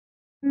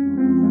History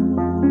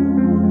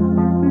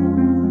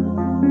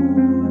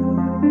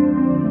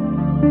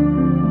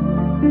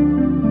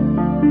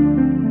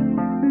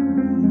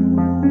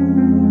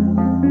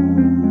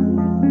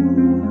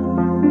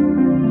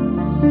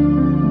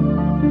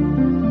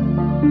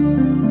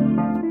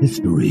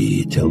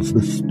tells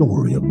the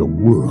story of the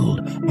world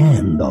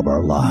and of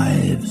our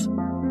lives.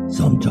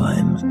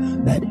 Sometimes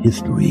that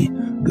history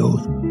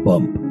goes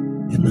bump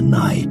in the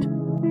night.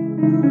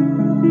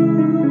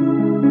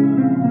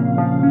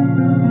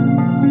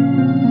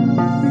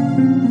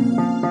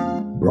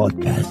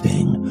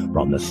 Broadcasting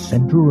from the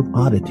center of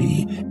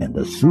oddity and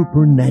the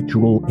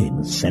supernatural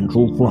in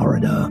Central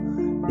Florida,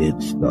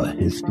 it's the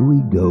History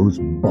Goes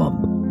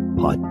Bump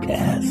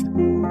podcast.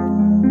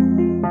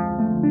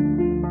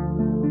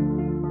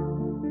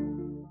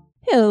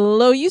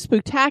 Hello, you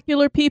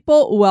spooktacular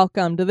people.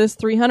 Welcome to this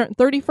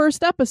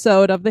 331st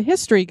episode of the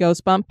History Goes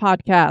Bump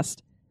podcast.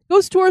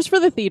 Ghost tours for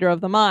the theater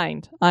of the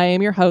mind. I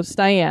am your host,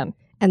 Diane.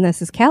 And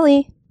this is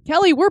Kelly.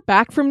 Kelly, we're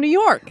back from New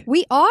York.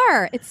 We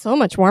are. It's so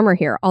much warmer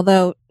here,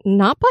 although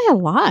not by a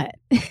lot.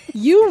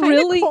 You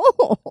really...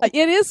 cold.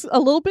 It is a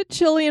little bit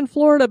chilly in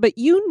Florida, but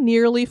you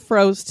nearly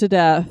froze to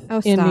death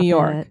in New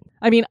York. It.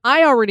 I mean,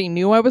 I already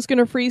knew I was going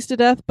to freeze to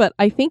death, but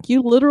I think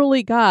you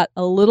literally got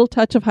a little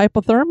touch of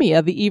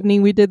hypothermia the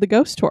evening we did the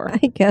ghost tour.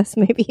 I guess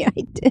maybe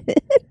I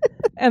did.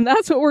 And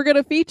that's what we're going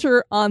to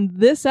feature on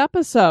this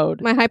episode.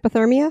 My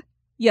hypothermia?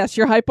 Yes,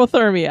 your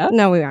hypothermia.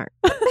 No, we aren't.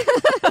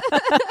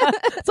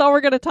 That's all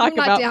we're going to talk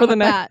about for the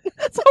next.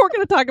 That's all we're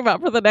going to talk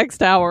about for the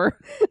next hour.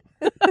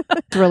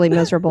 It's really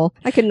miserable.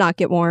 I could not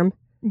get warm.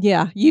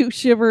 Yeah, you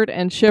shivered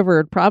and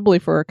shivered probably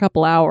for a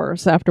couple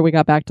hours after we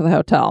got back to the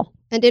hotel.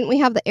 And didn't we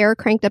have the air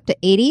cranked up to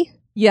 80?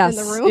 Yes,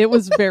 in the room? It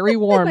was very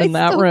warm in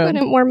that room. I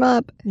couldn't warm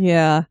up.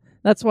 Yeah,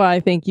 that's why I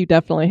think you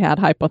definitely had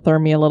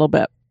hypothermia a little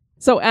bit.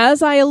 So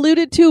as I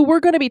alluded to,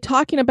 we're going to be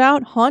talking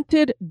about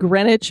Haunted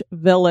Greenwich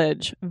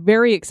Village.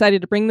 Very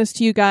excited to bring this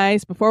to you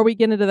guys. Before we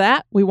get into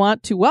that, we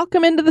want to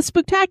welcome into the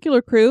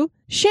Spooktacular crew,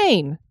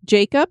 Shane,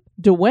 Jacob,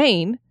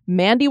 Dwayne,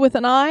 Mandy with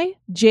an I,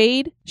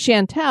 Jade,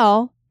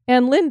 Chantel,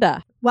 and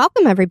Linda.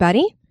 Welcome,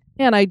 everybody.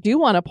 And I do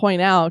want to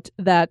point out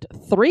that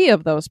 3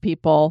 of those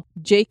people,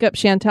 Jacob,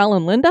 Chantel,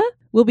 and Linda,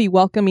 we'll be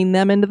welcoming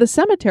them into the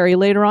cemetery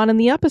later on in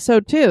the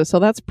episode, too. So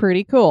that's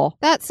pretty cool.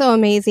 That's so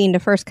amazing to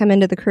first come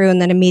into the crew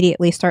and then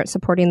immediately start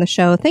supporting the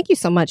show. Thank you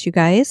so much, you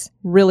guys.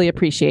 Really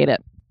appreciate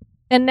it.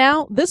 And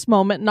now, this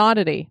moment in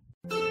oddity.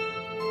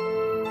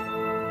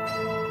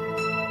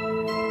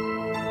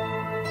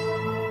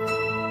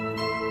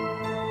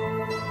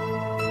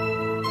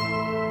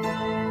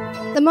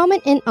 The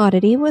moment in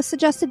oddity was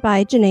suggested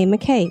by Janae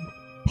McCabe.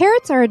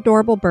 Parrots are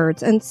adorable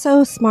birds and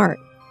so smart.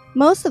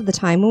 Most of the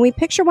time, when we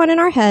picture one in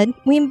our head,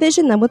 we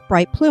envision them with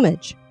bright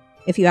plumage.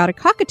 If you add a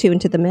cockatoo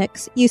into the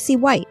mix, you see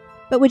white.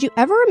 But would you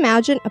ever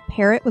imagine a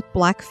parrot with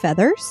black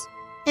feathers?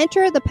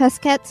 Enter the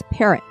Pesquet's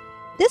parrot.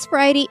 This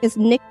variety is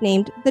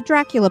nicknamed the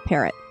Dracula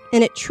parrot,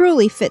 and it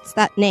truly fits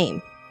that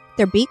name.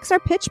 Their beaks are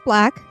pitch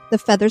black, the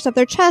feathers of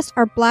their chest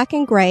are black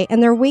and gray,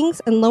 and their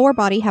wings and lower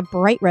body have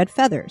bright red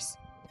feathers.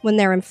 When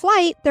they're in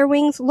flight, their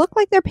wings look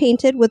like they're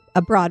painted with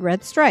a broad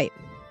red stripe.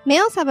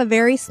 Males have a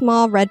very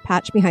small red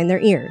patch behind their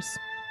ears.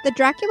 The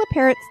Dracula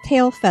parrot's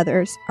tail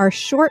feathers are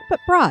short but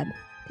broad.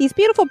 These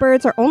beautiful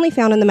birds are only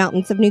found in the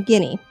mountains of New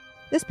Guinea.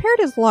 This parrot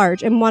is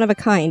large and one of a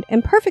kind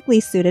and perfectly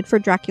suited for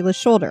Dracula's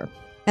shoulder.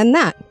 And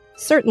that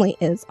certainly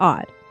is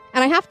odd.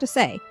 And I have to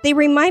say, they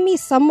remind me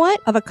somewhat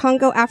of a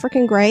Congo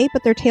African gray,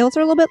 but their tails are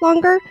a little bit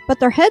longer,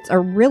 but their heads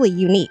are really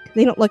unique.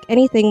 They don't look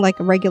anything like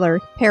a regular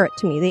parrot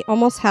to me. They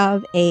almost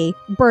have a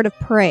bird of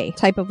prey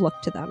type of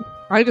look to them.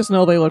 I just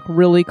know they look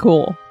really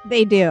cool.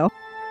 They do.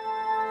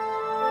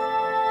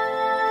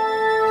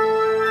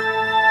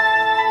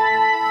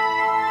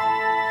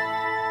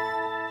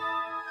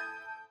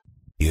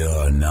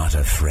 You're not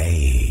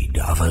afraid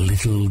of a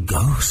little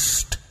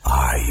ghost,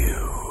 are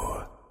you?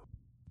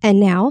 And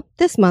now,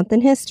 this month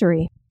in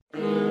history.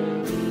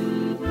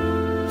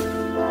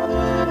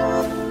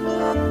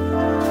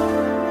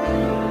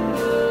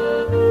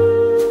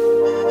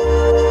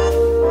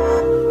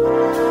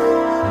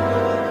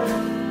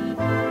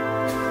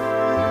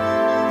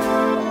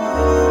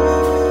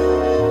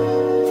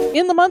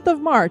 In the month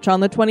of March,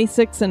 on the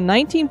 26th in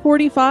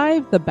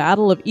 1945, the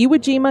Battle of Iwo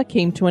Jima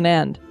came to an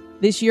end.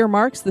 This year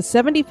marks the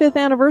 75th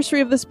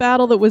anniversary of this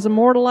battle that was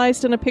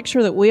immortalized in a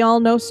picture that we all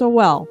know so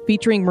well,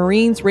 featuring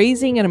Marines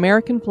raising an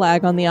American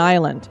flag on the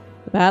island.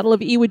 The Battle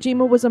of Iwo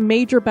Jima was a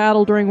major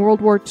battle during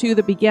World War II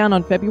that began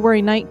on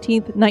February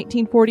 19,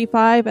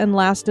 1945 and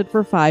lasted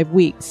for 5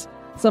 weeks.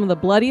 Some of the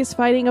bloodiest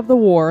fighting of the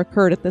war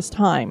occurred at this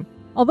time.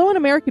 Although an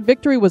American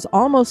victory was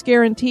almost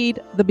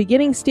guaranteed, the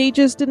beginning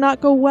stages did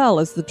not go well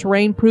as the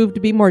terrain proved to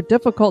be more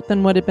difficult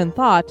than what had been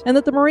thought, and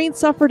that the Marines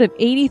suffered an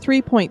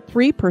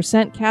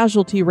 83.3%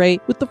 casualty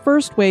rate with the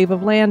first wave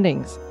of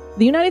landings.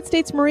 The United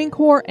States Marine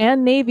Corps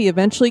and Navy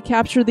eventually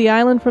captured the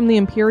island from the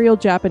Imperial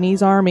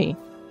Japanese Army.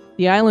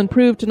 The island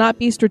proved to not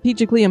be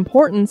strategically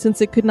important since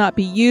it could not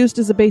be used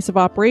as a base of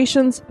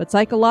operations, but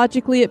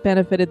psychologically it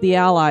benefited the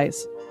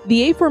Allies.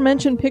 The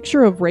aforementioned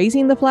picture of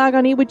raising the flag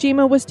on Iwo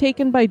Jima was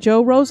taken by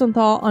Joe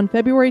Rosenthal on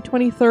February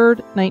 23,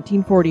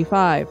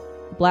 1945.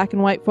 The black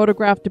and white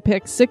photograph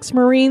depicts 6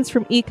 Marines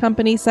from E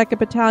Company, 2nd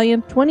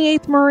Battalion,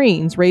 28th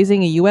Marines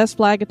raising a U.S.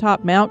 flag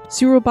atop Mount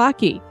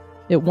Surubaki.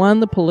 It won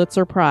the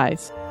Pulitzer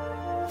Prize.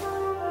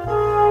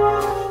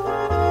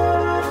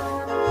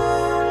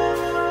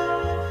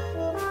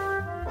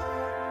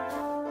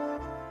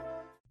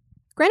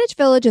 Greenwich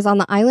Village is on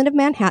the island of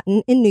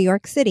Manhattan in New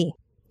York City.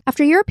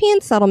 After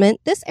European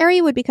settlement, this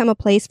area would become a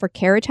place for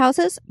carriage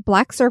houses,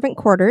 black servant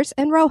quarters,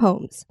 and row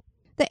homes.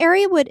 The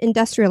area would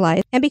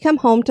industrialize and become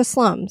home to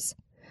slums.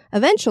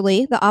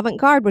 Eventually, the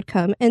avant-garde would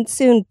come, and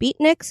soon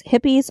beatniks,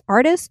 hippies,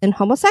 artists, and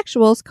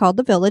homosexuals called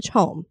the village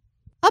home.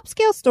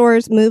 Upscale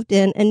stores moved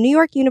in, and New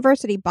York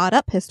University bought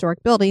up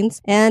historic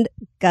buildings and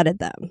gutted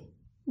them.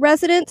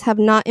 Residents have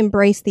not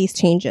embraced these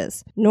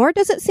changes, nor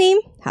does it seem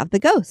have the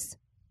ghosts.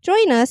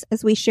 Join us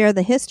as we share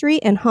the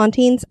history and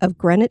hauntings of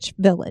Greenwich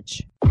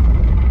Village.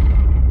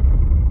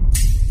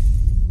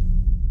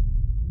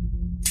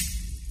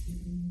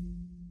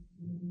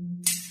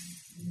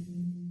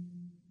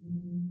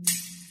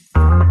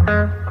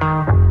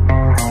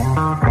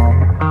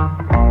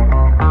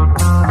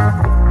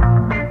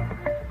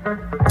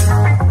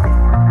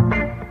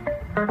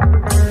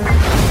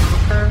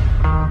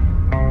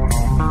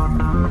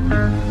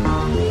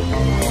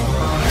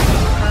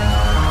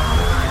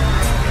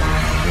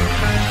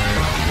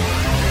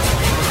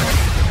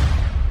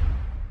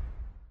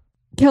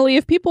 Kelly,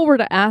 if people were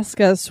to ask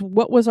us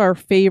what was our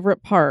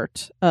favorite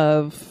part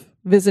of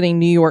visiting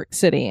New York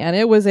City, and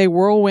it was a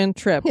whirlwind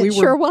trip. It We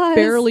sure were was.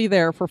 barely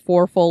there for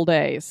 4 full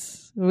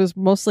days. It was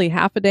mostly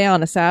half a day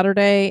on a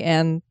Saturday,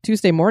 and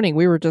Tuesday morning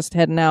we were just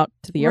heading out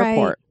to the Right.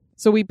 airport.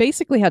 So we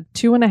basically had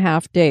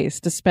 2.5 days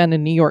to spend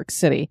in New York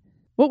City.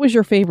 What was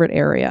your favorite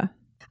area?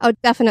 Oh,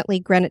 definitely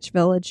Greenwich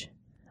Village.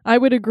 I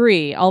would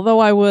agree. Although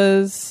I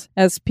was,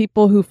 as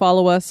people who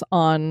follow us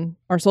on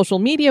our social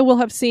media will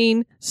have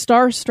seen,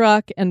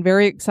 starstruck and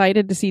very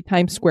excited to see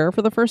Times Square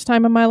for the first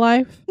time in my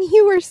life.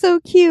 You were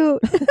so cute.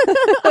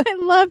 I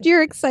loved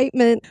your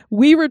excitement.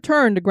 We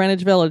returned to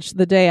Greenwich Village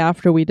the day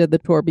after we did the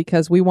tour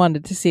because we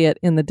wanted to see it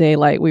in the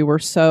daylight. We were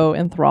so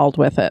enthralled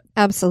with it.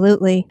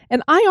 Absolutely.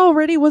 And I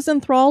already was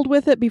enthralled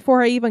with it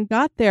before I even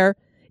got there.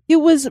 It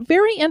was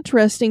very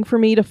interesting for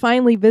me to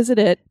finally visit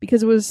it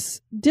because it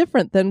was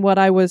different than what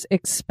I was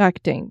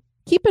expecting.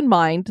 Keep in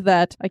mind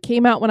that I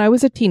came out when I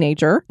was a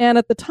teenager, and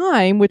at the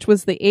time, which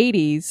was the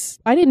 80s,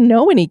 I didn't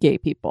know any gay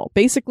people.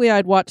 Basically,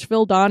 I'd watch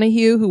Phil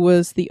Donahue, who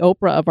was the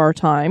Oprah of our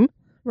time,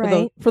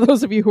 Right. for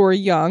those of you who are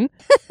young.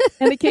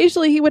 And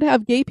occasionally he would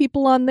have gay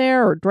people on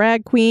there, or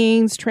drag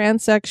queens,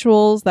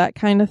 transsexuals, that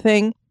kind of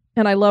thing.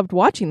 And I loved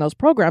watching those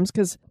programs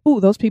because, ooh,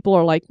 those people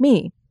are like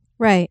me.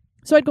 Right.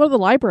 So I'd go to the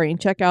library and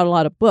check out a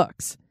lot of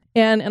books.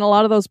 And in a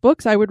lot of those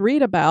books, I would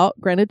read about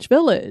Greenwich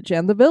Village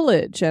and the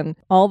Village and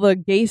all the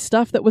gay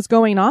stuff that was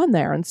going on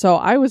there. And so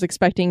I was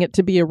expecting it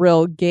to be a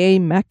real gay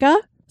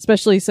mecca,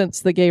 especially since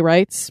the gay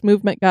rights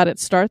movement got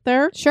its start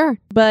there. Sure.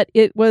 But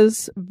it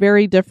was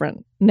very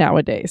different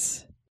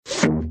nowadays.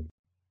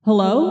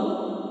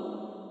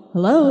 Hello?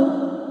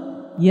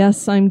 Hello?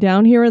 Yes, I'm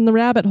down here in the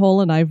rabbit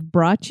hole and I've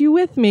brought you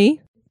with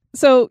me.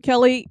 So,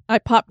 Kelly, I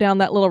popped down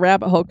that little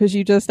rabbit hole because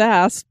you just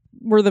asked,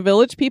 were the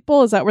Village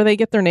people, is that where they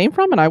get their name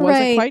from? And I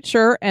wasn't Right. quite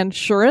sure. And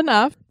sure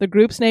enough, the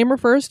group's name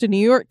refers to New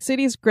York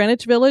City's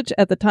Greenwich Village,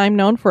 at the time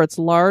known for its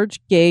large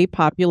gay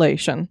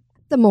population.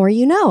 The more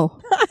you know.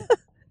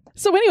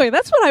 So anyway,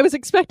 that's what I was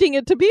expecting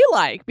it to be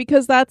like,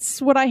 because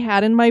that's what I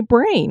had in my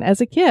brain as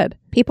a kid.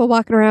 People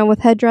walking around with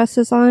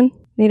headdresses on,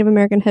 Native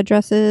American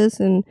headdresses,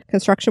 and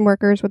construction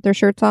workers with their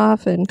shirts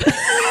off and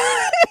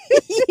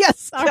Yes,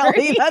 Sorry.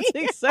 Kelly, that's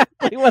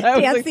exactly what I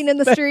was dancing in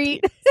the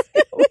street.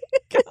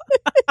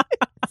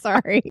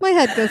 Sorry. My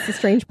head goes to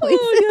strange places.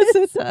 Oh, yes,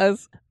 it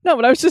does. No,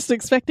 but I was just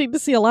expecting to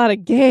see a lot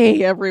of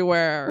gay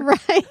everywhere.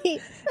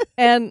 Right.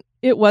 And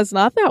it was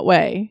not that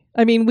way.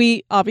 I mean,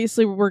 we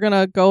obviously were going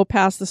to go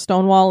past the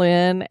Stonewall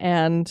Inn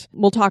and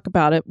we'll talk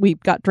about it. We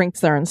got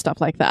drinks there and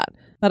stuff like that.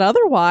 But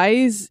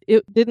otherwise,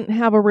 it didn't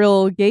have a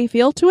real gay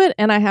feel to it.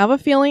 And I have a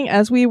feeling,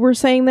 as we were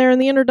saying there in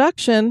the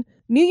introduction,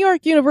 New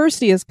York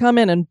University has come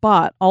in and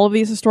bought all of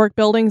these historic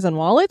buildings. And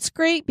while it's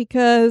great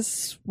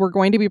because we're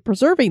going to be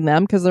preserving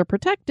them because they're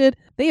protected,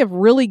 they have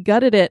really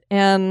gutted it.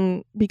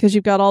 And because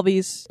you've got all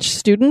these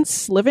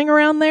students living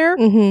around there,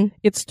 Mm-hmm.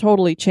 it's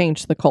totally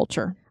changed the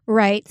culture.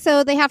 Right.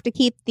 So they have to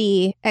keep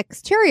the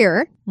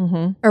exterior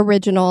Mm-hmm.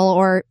 original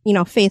or,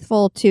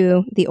 faithful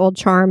to the old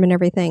charm and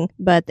everything.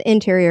 But the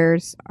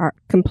interiors are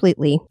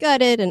completely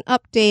gutted and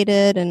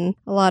updated and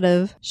a lot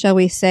of, shall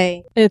we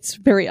say, It's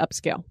very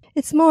upscale.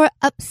 it's more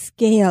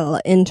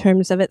upscale in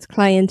terms of its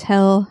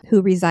clientele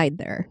who reside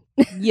there.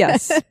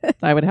 Yes,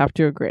 I would have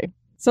to agree.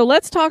 So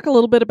let's talk a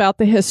little bit about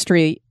the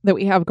history that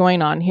we have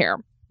going on here.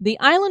 The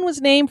island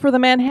was named for the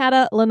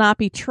Manhattan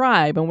Lenape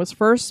tribe and was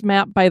first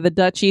mapped by the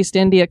Dutch East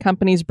India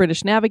Company's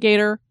British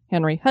navigator,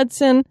 Henry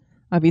Hudson.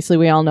 Obviously,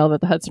 we all know that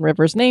the Hudson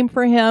River is named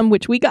for him,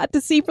 which we got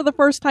to see for the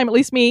first time, at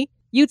least me,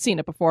 You'd seen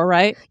it before,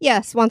 right?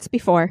 Yes, once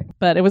before.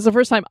 But it was the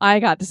first time I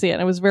got to see it.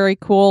 And it was very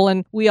cool.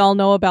 And we all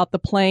know about the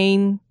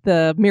plane,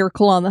 the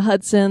Miracle on the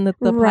Hudson that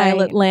the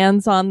pilot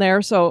lands on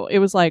there. So it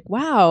was like,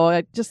 wow.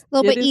 A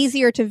little bit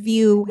easier to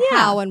view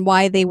how and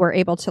why they were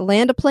able to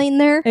land a plane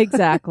there.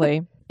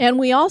 Exactly. And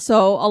we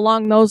also,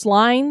 along those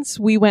lines,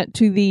 we went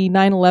to the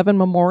 9/11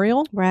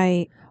 memorial.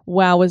 Right.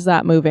 Wow, was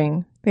that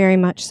moving? Very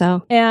much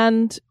so.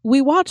 And we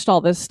watched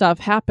all this stuff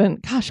happen,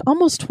 gosh,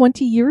 almost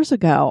 20 years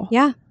ago.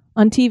 Yeah.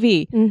 On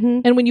TV. Mm-hmm.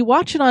 And when you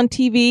watch it on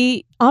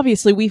TV,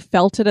 obviously we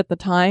felt it at the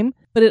time,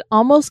 but it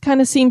almost kind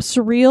of seems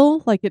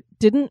surreal, like it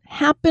didn't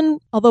happen,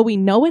 although we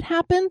know it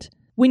happened.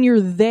 When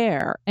you're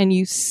there and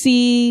you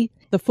see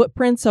the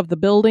footprints of the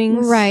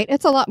buildings. Right.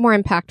 It's a lot more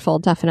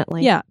impactful,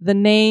 definitely. Yeah. The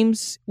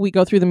names, we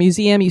go through the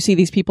museum, you see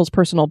these people's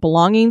personal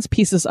belongings,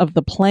 pieces of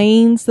the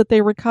planes that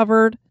they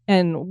recovered,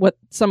 and what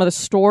some of the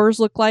stores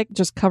look like,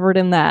 just covered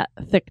in that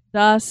thick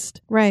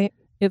dust. Right.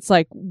 It's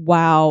like,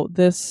 wow,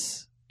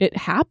 it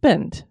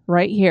happened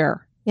right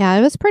here. Yeah,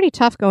 it was pretty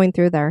tough going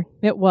through there.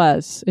 It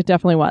was. It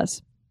definitely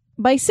was.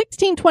 By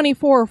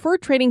 1624, a fur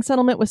trading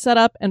settlement was set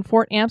up and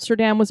Fort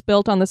Amsterdam was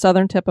built on the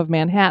southern tip of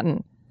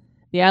Manhattan.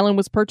 The island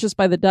was purchased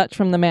by the Dutch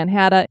from the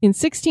Manhattan in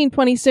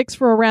 1626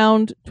 for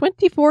around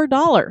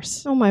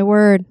 $24. Oh, my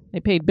word. They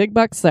paid big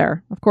bucks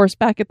there. Of course,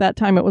 back at that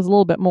time, it was a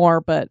little bit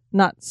more, but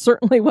not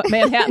certainly what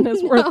Manhattan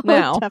is worth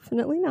now.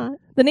 Definitely not.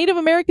 The Native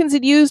Americans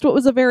had used what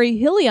was a very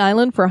hilly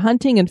island for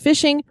hunting and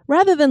fishing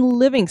rather than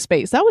living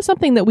space. That was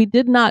something that we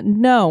did not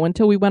know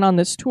until we went on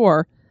this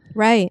tour.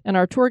 Right. And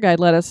our tour guide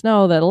let us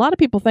know that a lot of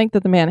people think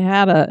that the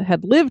Manhattan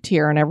had lived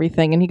here and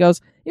everything. And he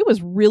goes, it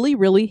was really,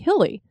 really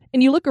hilly.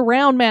 And you look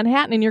around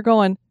Manhattan and you're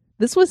going,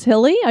 this was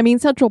hilly? I mean,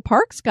 Central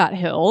Park's got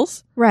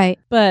hills. Right.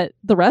 But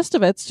the rest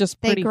of it's just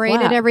pretty flat. They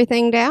graded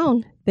everything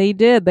down. They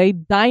did. They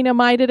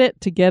dynamited it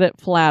to get it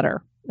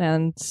flatter.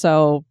 And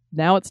so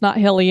now it's not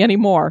hilly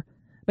anymore.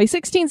 By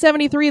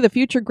 1673, the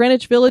future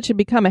Greenwich Village had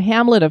become a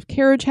hamlet of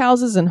carriage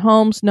houses and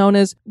homes known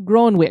as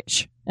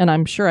Groenwich. And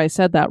I'm sure I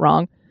said that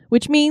wrong,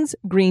 which means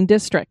Green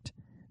District.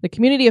 The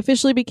community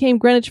officially became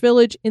Greenwich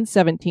Village in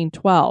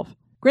 1712.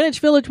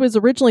 Greenwich Village was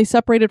originally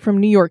separated from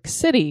New York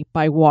City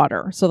by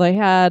water. So they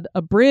had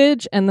a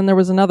bridge and then there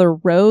was another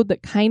road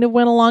that kind of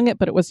went along it,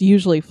 but it was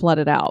usually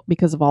flooded out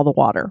because of all the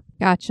water.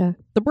 Gotcha.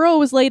 The borough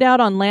was laid out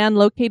on land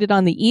located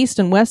on the east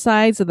and west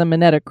sides of the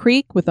Monetta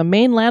Creek with a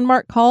main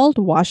landmark called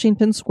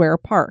Washington Square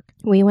Park.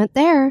 We went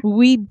there.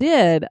 We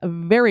did. A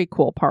very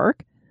cool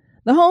park.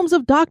 The homes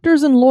of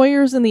doctors and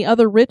lawyers and the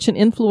other rich and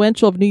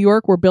influential of New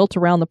York were built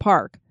around the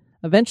park.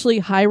 Eventually,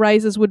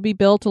 high-rises would be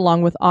built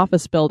along with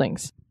office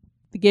buildings.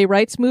 The gay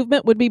rights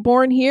movement would be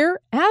born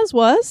here, as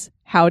was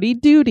Howdy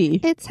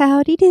Doody. It's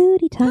Howdy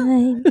Doody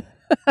time.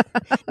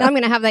 Now I'm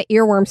going to have that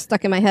earworm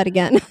stuck in my head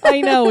again. I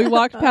know. We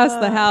walked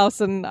past the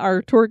house and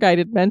our tour guide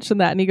had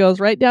mentioned that. And he goes,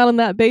 right down in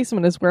that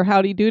basement is where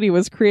Howdy Doody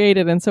was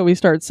created. And so we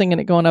started singing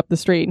it going up the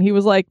street. And he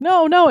was like,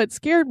 no, it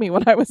scared me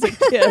when I was a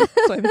kid.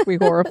 So I think we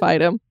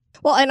horrified him.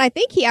 Well, and I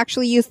think he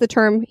actually used the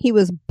term he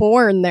was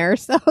born there.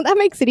 So that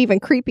makes it even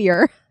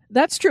creepier.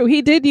 That's true.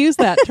 He did use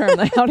that term,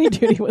 that Howdy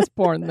Doody was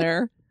born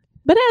there.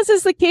 But as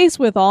is the case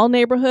with all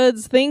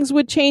neighborhoods, things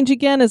would change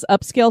again as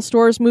upscale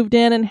stores moved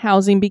in and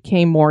housing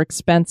became more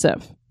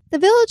expensive. The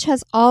village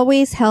has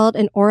always held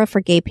an aura for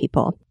gay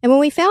people. And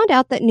when we found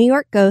out that New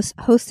York Ghosts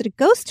hosted a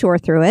ghost tour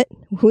through it,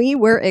 we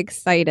were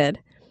excited.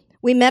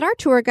 We met our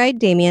tour guide,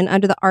 Damien,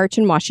 under the arch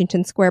in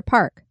Washington Square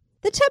Park.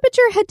 The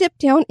temperature had dipped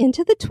down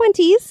into the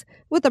 20s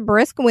with a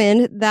brisk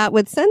wind that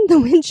would send the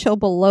wind chill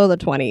below the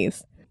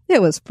 20s. It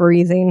was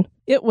freezing.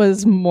 It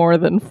was more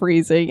than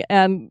freezing.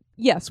 And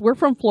yes, we're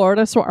from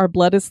Florida, so our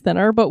blood is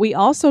thinner, but we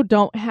also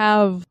don't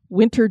have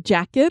winter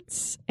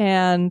jackets.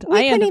 And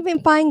we couldn't even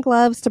find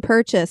gloves to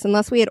purchase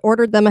unless we had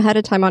ordered them ahead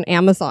of time on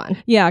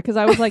Amazon. Yeah, because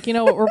I was like, you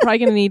know what, we're probably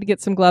going to need to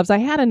get some gloves. I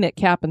had a knit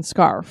cap and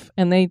scarf,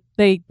 and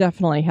they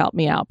definitely helped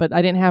me out, but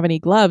I didn't have any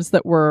gloves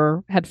that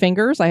had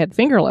fingers. I had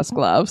fingerless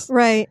gloves.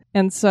 Right.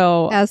 And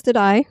so... As did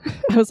I.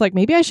 I was like,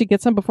 maybe I should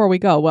get some before we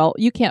go. Well,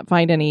 you can't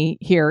find any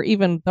here,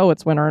 even though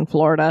it's winter in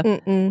Florida.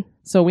 Mm-mm.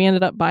 So we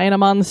ended up buying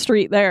them on the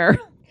street there.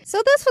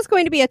 So this was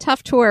going to be a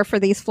tough tour for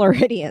these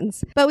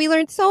Floridians, but we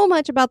learned so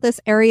much about this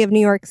area of New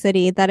York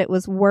City that it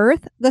was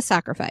worth the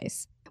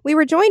sacrifice. We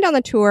were joined on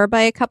the tour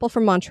by a couple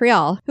from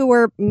Montreal who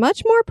were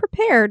much more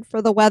prepared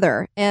for the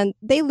weather, and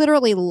they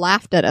literally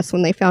laughed at us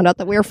when they found out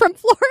that we were from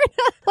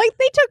Florida. Like,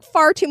 they took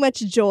far too much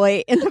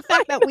joy in the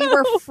fact that we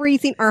were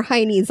freezing our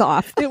heinies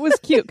off. It was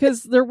cute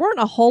because there weren't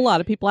a whole lot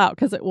of people out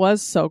because it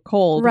was so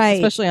cold, right,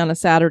 especially on a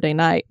Saturday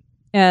night.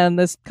 And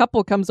this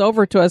couple comes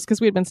over to us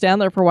because we'd been standing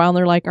there for a while, and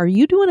they're like, are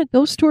you doing a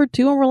ghost tour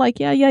too? And we're like,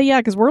 yeah,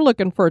 because we're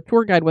looking for a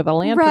tour guide with a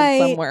lantern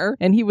somewhere.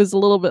 And he was a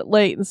little bit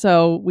late. And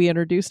so we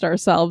introduced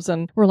ourselves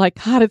and we're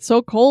like, God, it's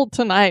so cold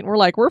tonight. And we're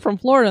like, we're from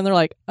Florida. And they're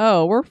like,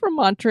 oh, we're from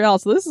Montreal.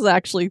 So this is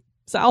actually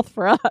south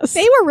for us.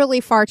 They were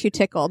really far too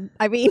tickled.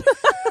 I mean,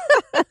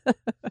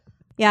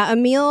 yeah,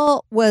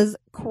 Emil was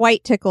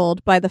quite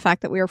tickled by the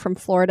fact that we were from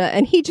Florida,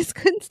 and he just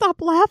couldn't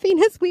stop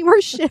laughing as we were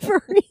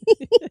shivering.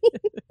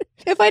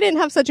 If I didn't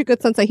have such a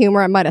good sense of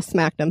humor, I might have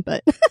smacked him,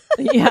 but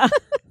Yeah.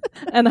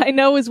 And I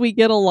know as we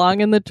get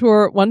along in the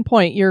tour, at one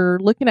point you're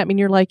looking at me and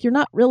you're like, you're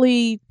not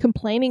really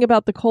complaining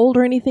about the cold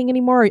or anything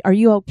anymore. Are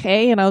you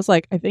okay? And I was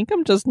like, I think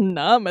I'm just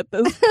numb at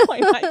this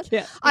point. I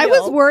can't. I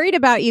was worried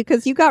about you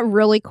because you got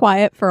really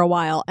quiet for a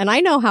while. And I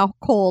know how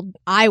cold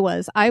I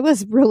was. I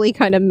was really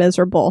kind of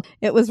miserable.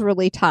 It was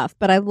really tough,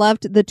 but I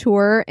loved the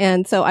tour.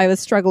 And so I was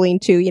struggling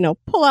to,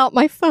 pull out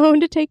my phone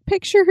to take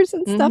pictures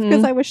and stuff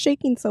because I was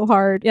shaking so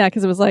hard. Yeah,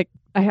 because it was like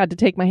I had to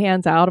take my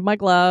hands out of my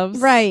gloves.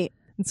 Right.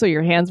 And so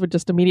your hands would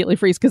just immediately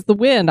freeze because the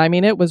wind,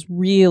 it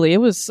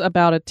was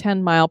about a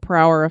 10 mile per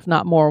hour, if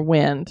not more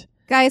wind.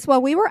 Guys,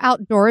 while we were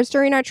outdoors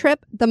during our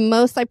trip, the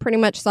most I pretty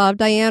much saw of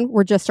Diane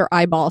were just her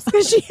eyeballs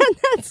because she had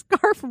that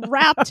scarf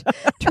wrapped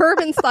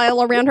turban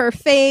style around her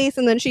face.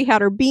 And then she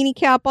had her beanie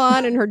cap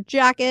on and her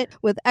jacket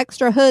with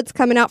extra hoods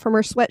coming out from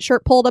her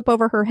sweatshirt pulled up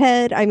over her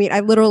head. I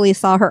literally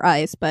saw her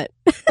eyes, but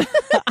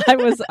I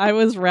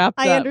was wrapped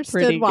up. I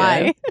understood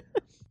why.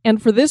 And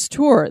for this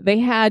tour,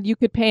 you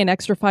could pay an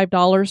extra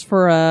 $5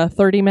 for a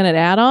 30-minute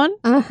add-on.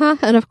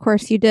 And of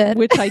course you did.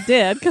 Which I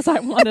did because I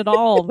wanted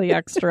all the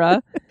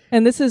extra.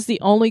 And this is the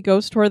only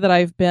ghost tour that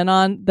I've been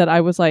on that I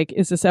was like,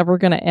 is this ever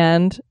going to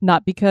end?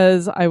 Not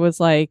because I was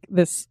like,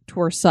 this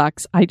tour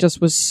sucks. I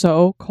just was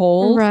so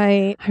cold.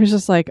 Right. I was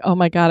just like, oh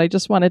my God, I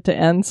just want it to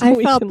end. So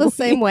I felt the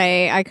same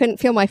way. I couldn't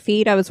feel my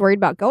feet. I was worried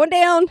about going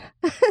down,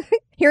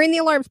 hearing the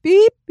alarms,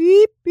 beep,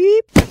 beep,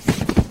 beep.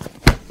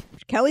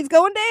 Kelly's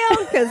going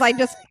down because I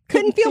just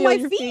couldn't feel my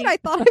feet. I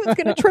thought I was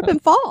going to trip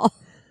and fall.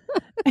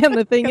 And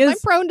the thing is, I'm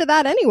prone to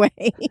that anyway.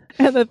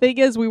 And the thing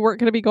is, we weren't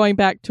going to be going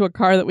back to a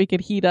car that we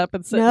could heat up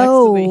and sit next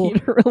to the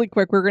heater really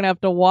quick. We're going to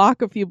have to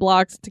walk a few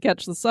blocks to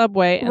catch the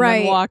subway and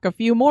then walk a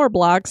few more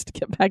blocks to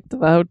get back to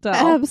the hotel.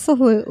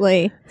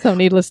 Absolutely. So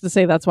needless to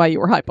say, that's why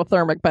you were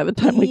hypothermic by the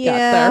time we got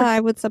there. Yeah,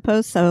 I would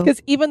suppose so.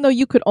 Because even though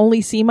you could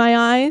only see my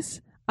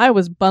eyes, I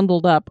was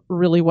bundled up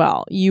really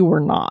well. You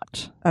were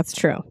not. That's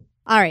true.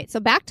 All right, so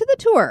back to the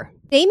tour.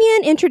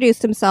 Damien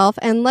introduced himself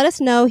and let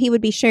us know he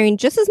would be sharing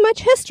just as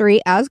much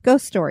history as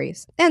ghost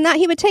stories, and that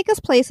he would take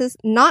us places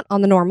not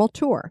on the normal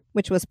tour,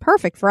 which was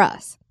perfect for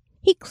us.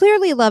 He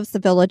clearly loves the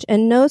village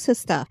and knows his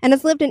stuff, and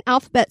has lived in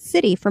Alphabet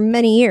City for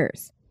many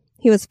years.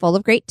 He was full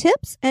of great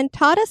tips and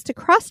taught us to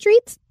cross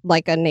streets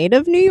like a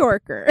native New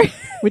Yorker.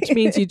 Which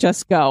means you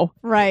just go.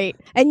 Right.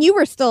 And you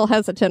were still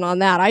hesitant on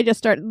that. I just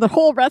started, the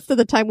whole rest of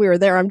the time we were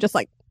there, I'm just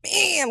like,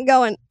 I'm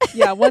going.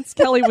 Yeah, once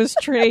Kelly was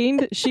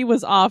trained, she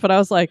was off, and I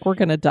was like, we're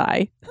going to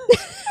die.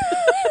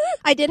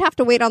 I did have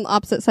to wait on the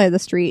opposite side of the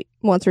street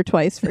once or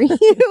twice for you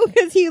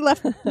because you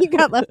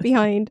got left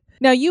behind.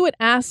 Now, you had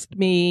asked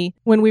me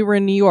when we were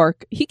in New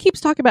York, he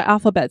keeps talking about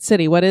Alphabet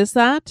City. What is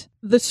that?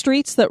 The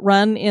streets that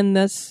run in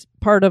this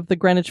part of the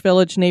Greenwich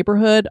Village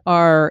neighborhood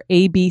are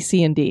A, B,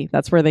 C, and D.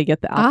 That's where they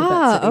get the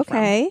Alphabet City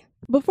okay.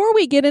 from. Before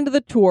we get into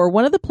the tour,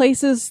 one of the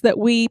places that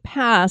we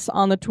pass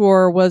on the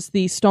tour was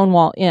the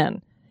Stonewall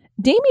Inn.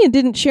 Damien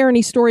didn't share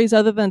any stories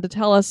other than to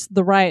tell us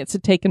the riots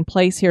had taken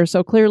place here,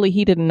 so clearly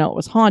he didn't know it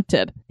was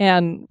haunted.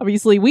 And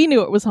obviously we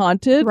knew it was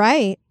haunted.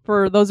 Right.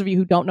 For those of you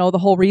who don't know, the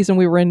whole reason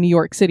we were in New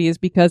York City is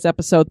because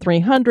episode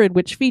 300,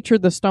 which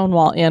featured the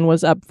Stonewall Inn,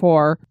 was up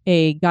for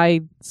a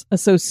Guides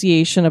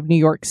Association of New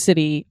York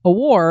City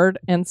award.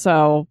 And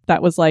so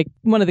that was like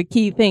one of the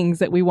key things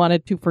that we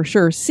wanted to for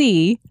sure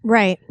see.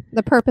 Right.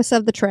 The purpose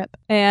of the trip.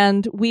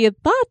 And we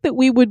had thought that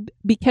we would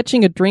be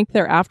catching a drink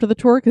there after the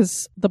tour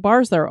because the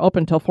bars there are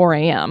open till 4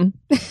 a.m.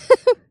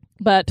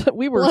 But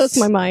we were blows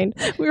my mind.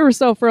 We were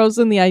so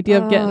frozen. The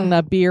idea of getting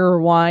a beer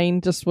or wine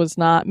just was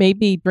not.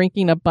 Maybe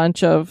drinking a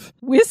bunch of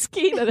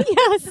whiskey.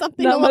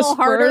 Something a little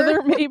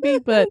harder, maybe,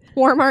 but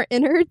warm our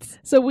innards.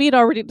 So we'd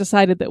already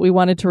decided that we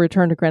wanted to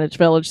return to Greenwich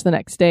Village the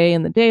next day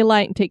in the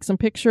daylight and take some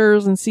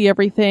pictures and see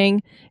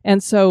everything.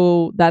 And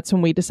so that's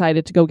when we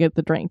decided to go get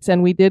the drinks.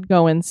 And we did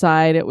go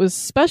inside. It was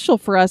special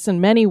for us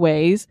in many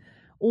ways.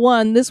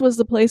 One, this was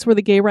the place where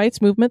the gay rights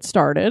movement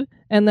started.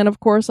 And then, of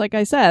course, like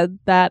I said,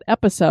 that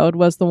episode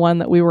was the one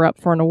that we were up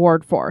for an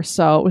award for.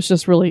 So it was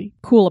just really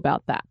cool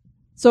about that.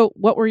 So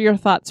what were your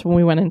thoughts when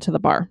we went into the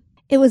bar?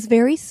 It was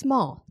very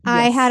small. Yes.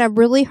 I had a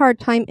really hard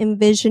time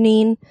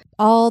envisioning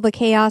all the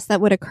chaos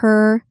that would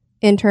occur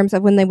in terms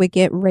of when they would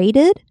get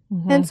raided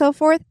and so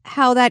forth,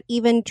 how that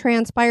even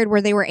transpired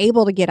where they were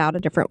able to get out a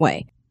different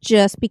way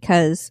just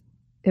because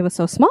it was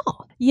so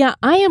small. Yeah,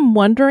 I am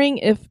wondering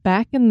if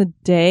back in the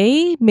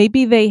day,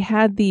 maybe they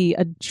had the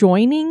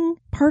adjoining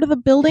part of the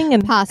building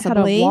and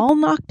possibly had a wall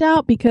knocked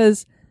out,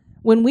 because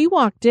when we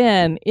walked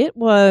in, it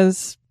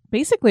was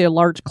basically a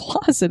large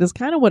closet is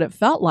kind of what it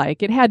felt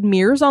like. It had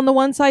mirrors on the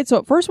one side. So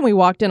at first when we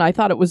walked in, I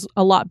thought it was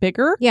a lot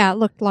bigger. Yeah, it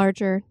looked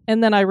larger.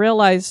 And then I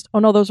realized, oh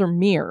no, those are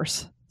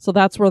mirrors. So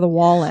that's where the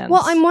wall ends.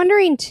 Well, I'm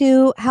wondering,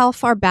 too, how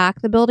far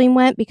back the building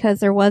went, because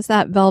there was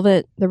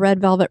the red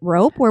velvet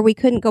rope where we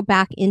couldn't go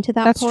back into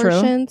that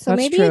portion. So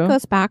maybe it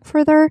goes back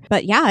further.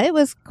 But yeah, it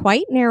was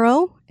quite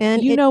narrow.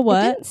 And you know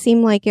what? It didn't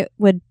seem like it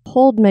would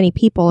hold many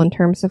people in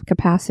terms of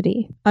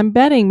capacity. I'm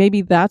betting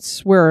maybe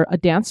that's where a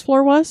dance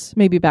floor was,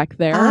 maybe back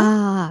there.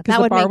 Ah, that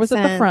the would bar make was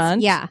sense. at the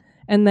front. Yeah.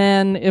 And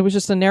then it was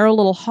just a narrow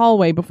little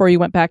hallway before you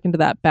went back into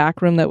that back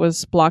room that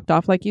was blocked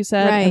off, like you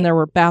said. Right. And there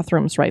were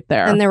bathrooms right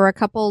there. And there were a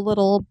couple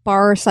little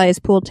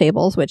bar-sized pool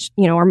tables, which,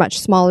 are much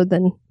smaller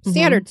than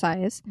standard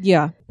size.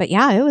 Yeah. But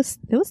yeah, it was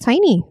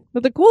tiny.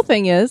 But the cool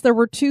thing is there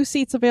were 2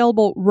 seats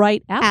available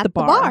right at the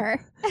bar.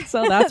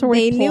 So that's where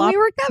they knew we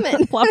were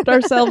coming. plopped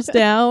ourselves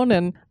down.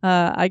 And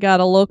I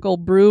got a local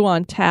brew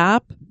on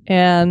tap.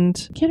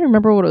 And I can't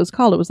remember what it was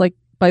called. It was like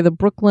by the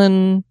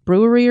Brooklyn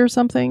Brewery or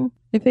something,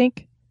 I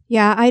think.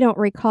 Yeah, I don't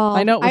recall.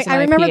 I know it was an I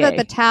remember IPA. that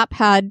the tap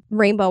had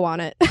rainbow on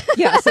it.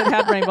 Yes, it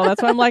had rainbow.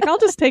 That's why I'm like, I'll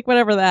just take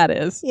whatever that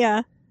is.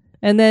 Yeah.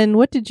 And then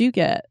what did you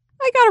get?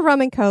 I got a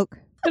rum and Coke.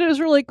 But it was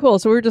really cool.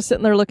 So we were just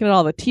sitting there looking at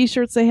all the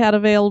T-shirts they had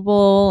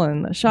available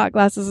and the shot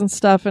glasses and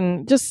stuff,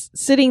 and just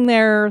sitting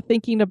there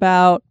thinking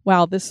about,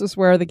 wow, this is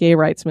where the gay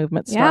rights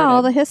movement started. Yeah,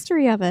 all the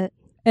history of it.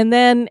 And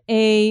then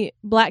a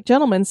black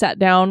gentleman sat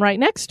down right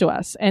next to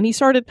us, and he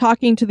started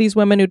talking to these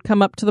women who'd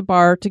come up to the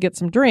bar to get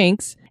some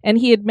drinks. And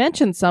he had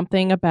mentioned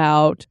something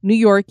about New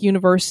York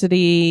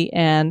University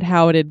and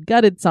how it had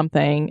gutted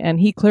something, and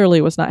he clearly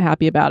was not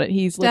happy about it.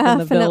 He's lived in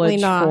the Definitely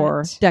village not.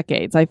 for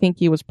decades. I think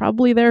he was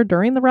probably there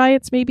during the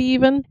riots, maybe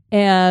even.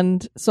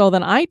 And so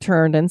then I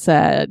turned and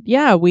said,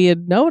 yeah, we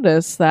had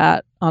noticed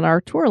that on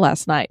our tour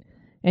last night.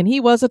 And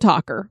he was a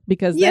talker,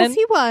 because Yes,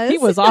 then he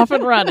was off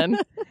and running.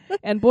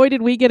 And boy,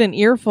 did we get an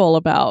earful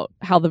about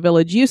how the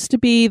village used to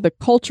be, the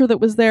culture that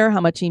was there,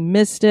 how much he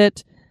missed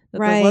it, that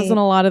Right. there wasn't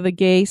a lot of the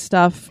gay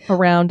stuff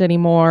around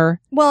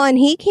anymore. Well, and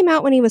he came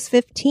out when he was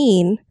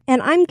 15.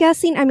 And I'm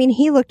guessing,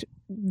 he looked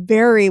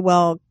very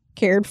well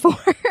cared for.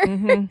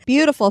 Mhm.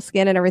 Beautiful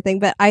skin and everything.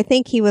 But I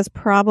think he was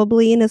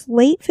probably in his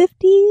late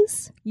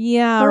 50s.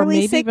 Yeah, or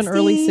maybe even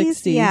early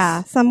 60s.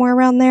 Yeah, somewhere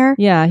around there.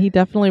 Yeah, he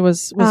definitely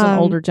was an Um,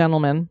 older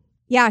gentleman.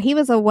 Yeah, he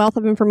was a wealth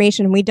of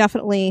information, and we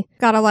definitely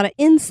got a lot of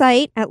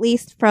insight, at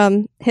least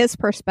from his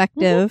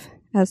perspective,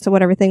 as to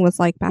what everything was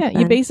like back Yeah,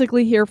 then. you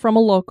basically hear from a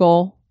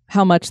local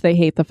how much they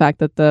hate the fact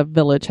that the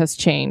village has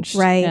changed.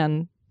 Right.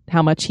 And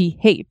how much he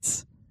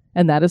hates.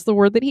 And that is the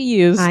word that he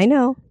used. I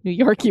know. New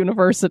York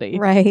University.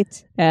 Right.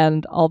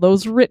 And all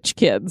those rich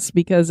kids,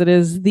 because it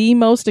is the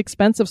most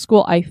expensive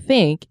school, I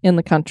think, in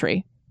the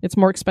country. It's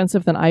more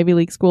expensive than Ivy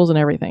League schools and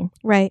everything.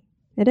 Right.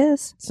 It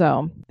is.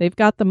 So they've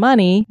got the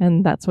money,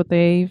 and that's what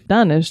they've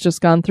done, is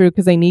just gone through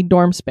because they need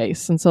dorm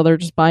space. And so they're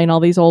just buying all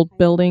these old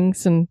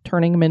buildings and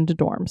turning them into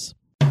dorms.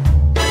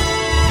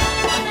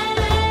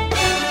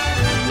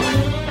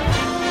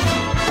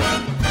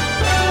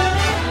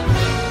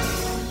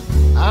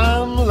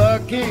 I'm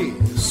lucky,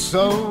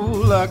 so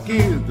lucky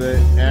the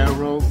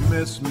arrow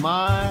missed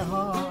my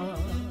heart.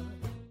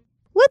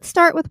 Let's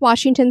start with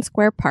Washington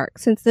Square Park,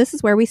 since this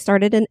is where we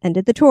started and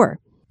ended the tour.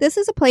 This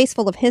is a place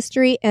full of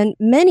history and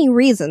many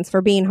reasons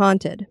for being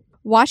haunted.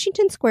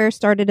 Washington Square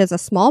started as a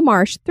small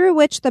marsh through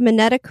which the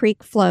Minetta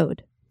Creek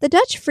flowed. The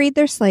Dutch freed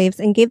their slaves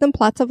and gave them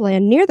plots of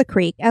land near the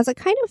creek as a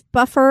kind of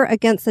buffer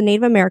against the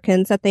Native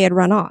Americans that they had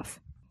run off.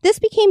 This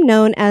became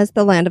known as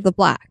the Land of the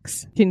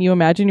Blacks. Can you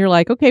imagine? You're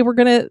like, okay, we're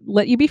going to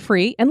let you be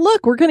free. And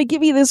look, we're going to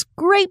give you this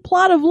great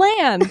plot of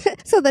land.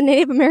 So the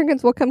Native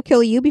Americans will come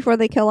kill you before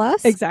they kill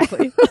us?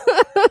 Exactly.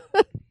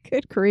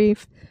 Good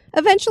grief.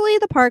 Eventually,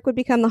 the park would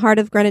become the heart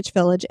of Greenwich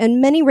Village, and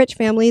many rich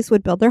families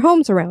would build their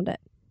homes around it.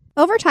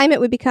 Over time, it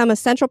would become a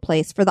central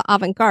place for the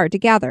avant-garde to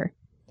gather.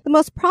 The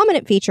most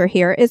prominent feature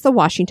here is the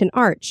Washington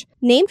Arch,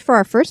 named for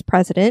our first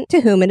president,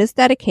 to whom it is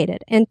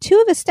dedicated, and 2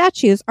 of his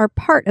statues are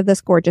part of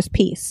this gorgeous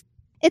piece.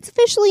 It's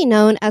officially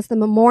known as the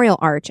Memorial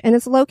Arch and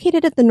is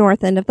located at the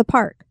north end of the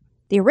park.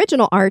 The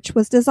original arch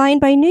was designed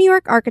by New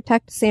York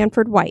architect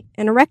Sanford White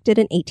and erected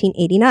in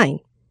 1889.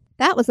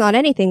 That was not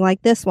anything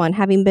like this one,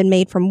 having been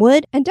made from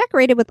wood and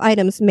decorated with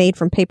items made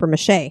from paper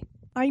mache.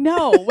 I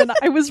know. When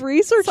I was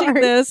researching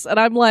Sorry. this, and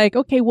I'm like,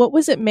 okay, what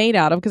was it made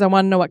out of? Because I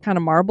want to know what kind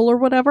of marble or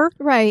whatever.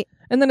 Right.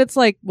 And then it's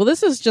like, well,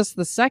 this is just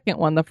the second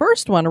one. The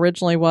first one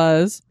originally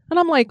was, and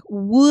I'm like,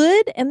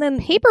 wood? And then,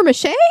 Paper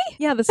mache?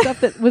 yeah, the stuff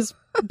that was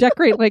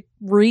decorated, like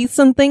wreaths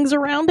and things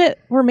around it,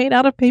 were made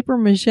out of paper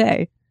mache.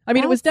 I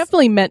mean, it was That's-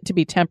 definitely meant to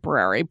be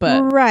temporary,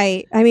 but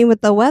Right. I mean, with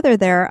the weather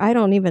there, I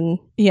don't even...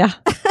 yeah.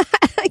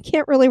 I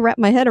can't really wrap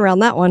my head around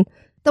that one.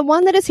 The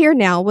one that is here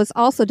now was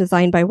also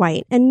designed by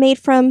White and made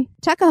from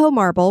Tuckahoe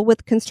marble,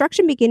 with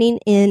construction beginning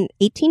in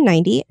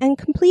 1890 and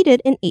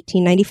completed in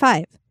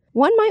 1895.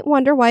 One might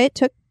wonder why it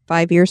took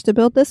 5 years to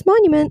build this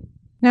monument.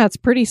 Now it's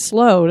pretty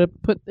slow to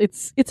put,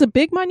 it's a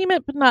big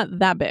monument, but not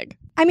that big.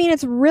 I mean,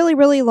 it's really,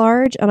 really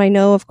large, and I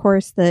know, of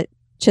course, that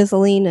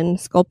chiseling and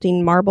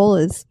sculpting marble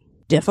is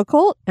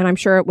difficult, and I'm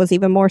sure it was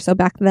even more so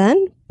back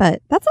then,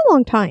 but that's a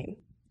long time.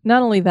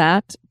 Not only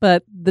that,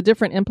 but the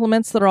different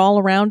implements that are all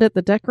around it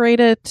that decorate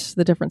it,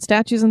 the different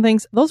statues and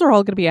things, those are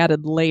all going to be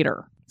added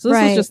later. So this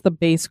Right. was just the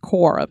base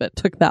core of it.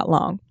 Took that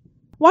long.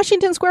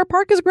 Washington Square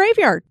Park is a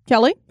graveyard,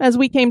 Kelly, as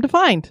we came to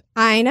find.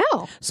 I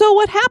know. So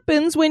what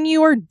happens when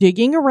you are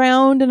digging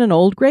around in an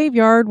old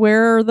graveyard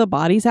where the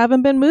bodies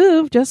haven't been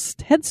moved,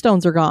 just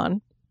headstones are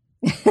gone?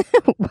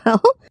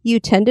 Well,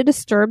 you tend to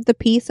disturb the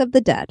peace of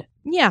the dead.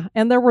 Yeah,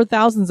 and there were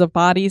thousands of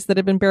bodies that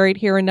had been buried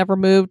here and never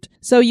moved.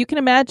 So you can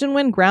imagine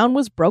when ground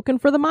was broken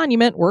for the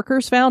monument,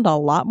 workers found a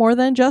lot more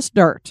than just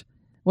dirt.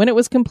 When it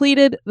was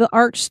completed, the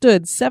arch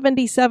stood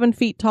 77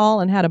 feet tall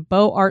and had a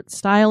Beaux Art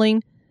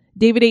styling.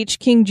 David H.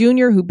 King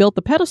Jr., who built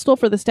the pedestal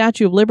for the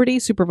Statue of Liberty,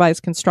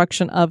 supervised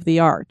construction of the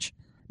arch.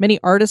 Many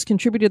artists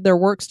contributed their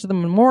works to the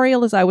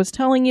memorial, as I was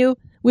telling you,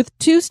 with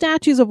 2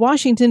 statues of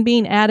Washington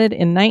being added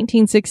in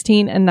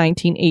 1916 and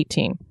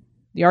 1918.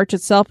 The arch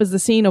itself is the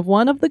scene of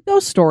one of the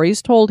ghost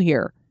stories told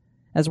here.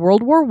 As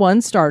World War I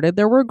started,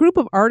 there were a group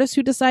of artists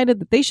who decided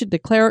that they should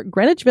declare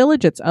Greenwich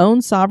Village its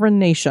own sovereign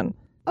nation.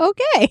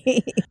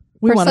 Okay.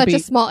 We For wanna such be- a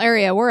small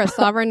area, we're a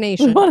sovereign We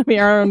nation. want to be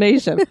our own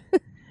nation.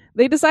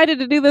 They decided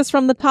to do this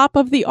from the top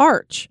of the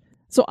arch.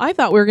 So I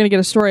thought we were going to get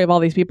a story of all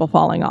these people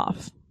falling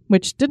off,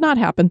 which did not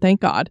happen, thank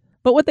God.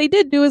 But what they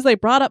did do is they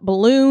brought up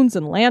balloons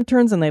and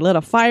lanterns and they lit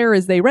a fire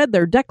as they read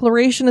their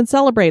declaration and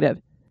celebrated.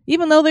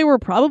 Even though they were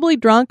probably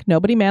drunk,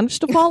 nobody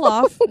managed to fall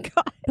off. Oh,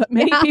 God. But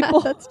many Yeah, people,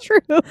 that's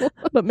true.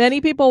 but many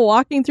people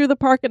walking through the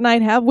park at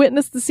night have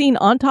witnessed the scene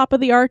on top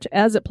of the arch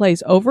as it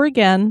plays over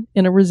again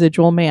in a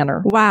residual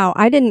manner. Wow,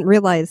 I didn't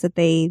realize that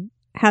they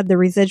had the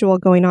residual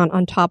going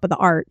on top of the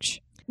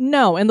arch.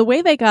 No, and the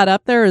way they got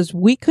up there is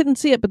we couldn't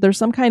see it, but there's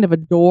some kind of a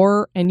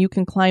door and you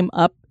can climb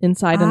up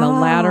inside in a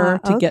ladder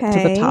to get to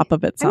the okay. top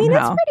of it somehow. I mean,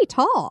 that's pretty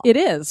tall. It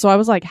is. So I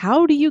was like, how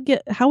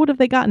would have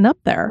they gotten up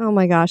there? Oh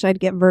my gosh, I'd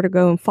get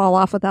vertigo and fall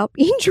off without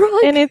being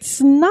drunk. And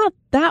it's not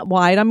that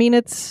wide. I mean,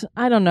 it's,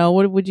 I don't know,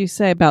 what would you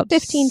say, about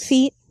 15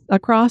 feet.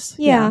 across?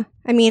 Yeah.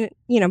 I mean,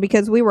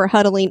 because we were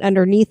huddling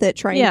underneath it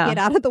trying Yeah. to get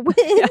out of the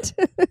wind.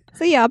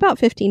 So yeah, about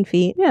 15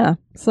 feet. Yeah.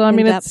 So, I In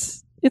mean,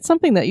 depth. it's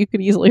something that you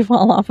could easily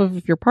fall off of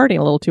if you're partying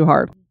a little too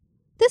hard.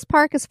 This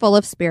park is full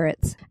of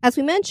spirits. As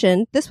we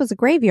mentioned, this was a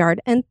graveyard,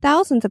 and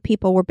thousands of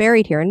people were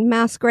buried here in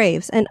mass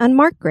graves and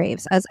unmarked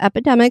graves as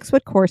epidemics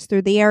would course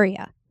through the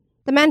area.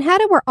 The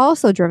Manhattan were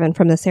also driven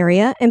from this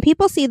area, and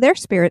people see their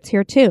spirits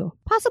here too,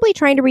 possibly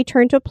trying to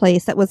return to a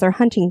place that was their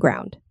hunting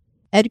ground.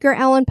 Edgar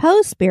Allan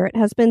Poe's spirit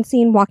has been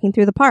seen walking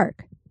through the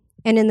park.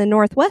 And in the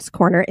northwest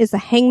corner is the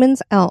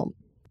Hangman's Elm.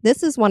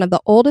 This is one of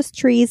the oldest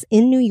trees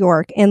in New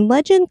York, and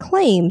legend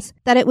claims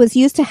that it was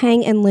used to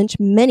hang and lynch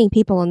many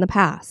people in the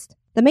past.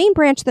 The main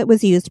branch that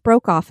was used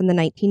broke off in the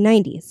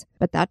 1990s,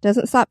 but that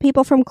doesn't stop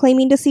people from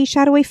claiming to see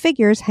shadowy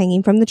figures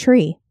hanging from the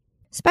tree.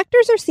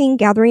 Specters are seen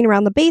gathering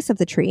around the base of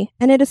the tree,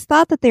 and it is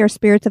thought that they are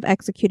spirits of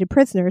executed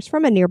prisoners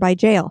from a nearby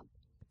jail.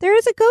 There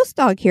is a ghost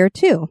dog here,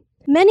 too.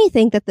 Many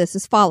think that this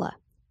is Fala,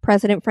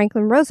 President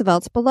Franklin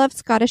Roosevelt's beloved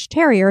Scottish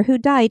Terrier who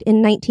died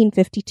in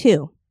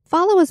 1952.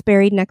 Fala was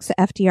buried next to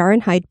FDR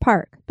in Hyde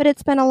Park, but it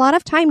spent a lot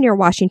of time near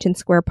Washington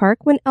Square Park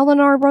when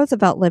Eleanor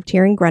Roosevelt lived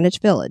here in Greenwich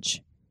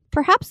Village.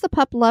 Perhaps the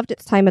pup loved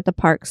its time at the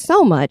park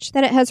so much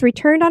that it has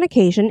returned on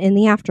occasion in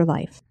the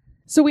afterlife.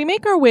 So we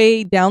make our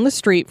way down the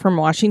street from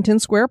Washington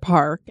Square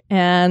Park,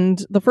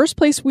 and the first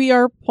place we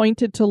are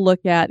pointed to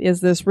look at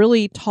is this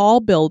really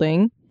tall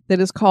building that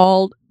is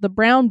called the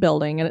Brown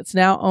Building, and it's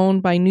now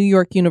owned by New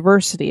York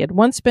University. It had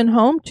once been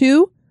home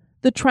to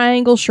the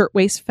Triangle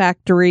Shirtwaist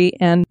Factory,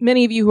 and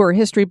many of you who are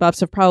history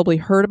buffs have probably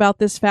heard about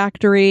this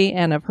factory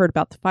and have heard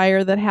about the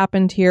fire that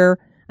happened here.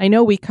 I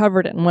know we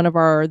covered it in one of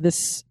our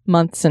This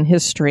Months in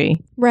History.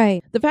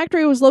 Right. The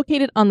factory was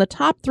located on the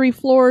top 3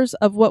 floors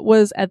of what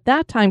was at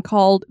that time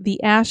called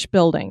the Ash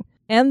Building,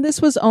 and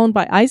this was owned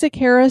by Isaac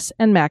Harris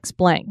and Max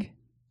Blank.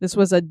 This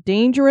was a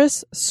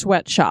dangerous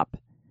sweatshop.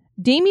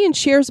 Damien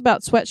shares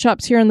about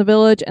sweatshops here in the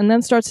village and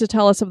then starts to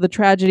tell us of the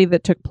tragedy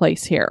that took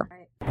place here.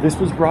 This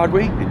was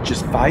Broadway, and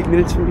just 5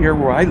 minutes from here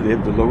where I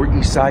lived, the Lower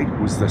East Side,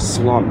 was the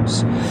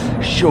slums.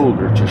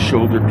 Shoulder to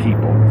shoulder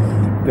people.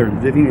 They're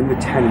living in the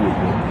tenement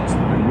buildings.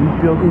 A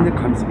new building that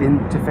comes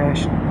into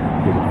fashion.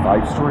 They were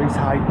 5 stories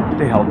high,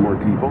 they held more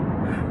people.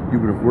 You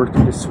would have worked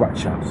in the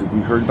sweatshops. Have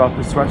you heard about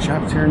the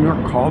sweatshops here in New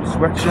York called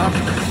sweatshops?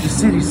 The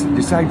city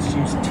decides to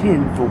use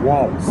tin for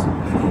walls.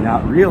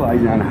 Not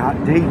realizing on a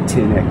hot day,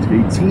 tin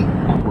activates heat.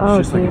 It's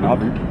just like an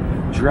oven.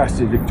 Dressed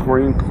in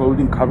Victorian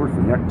clothing covered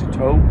from neck to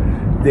toe.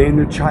 They and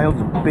their child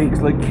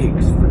baked like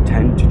cakes for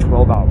 10 to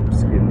 12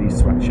 hours in these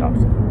sweatshops.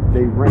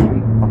 They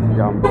ran up and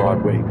down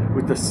Broadway,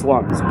 with the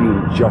slums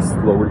being just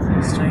lower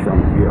east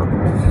from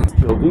here. This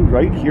building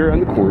right here on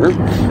the corner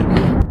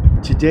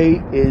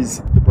today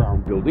is the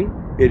Brown Building.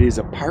 It is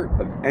a part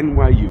of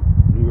NYU,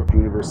 New York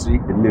University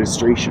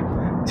Administration.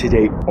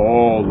 Today,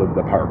 all of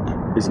the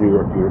park is New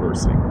York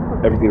University.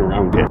 Everything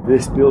around it.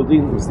 This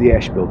building was the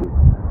Ash Building.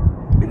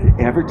 And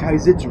it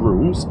advertised its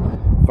rooms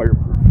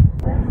fireproof.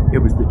 It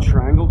was the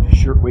Triangle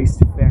Shirtwaist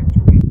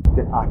Factory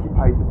that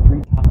occupied the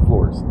 3 top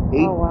floors,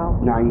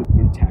 8, 9,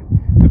 and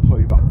 10.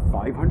 Employed about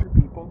 500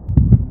 people,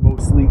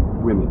 mostly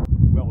women,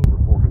 well over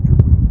 400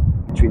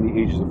 women. Between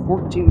the ages of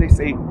 14, they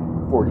say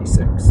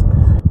 46.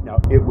 Now,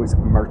 it was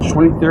March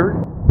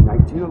 23rd,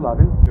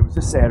 1911. It was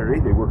a Saturday.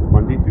 They worked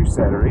Monday through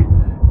Saturday.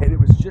 And it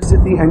was just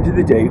at the end of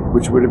the day,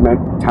 which would have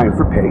meant time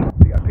for pay.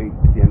 They got paid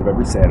at the end of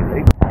every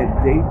Saturday. And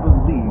they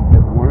believed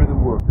that one of the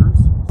workers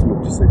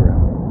smoked a cigarette.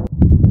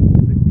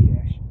 Lit the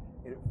ash,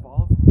 and it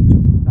falls into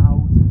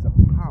thousands of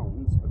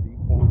pounds of the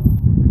old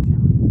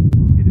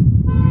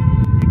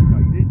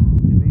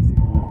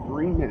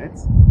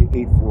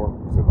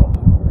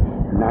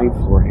 9th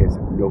floor has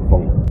no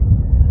phone.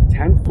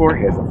 10th floor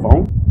has a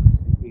phone.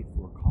 The 8th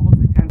floor calls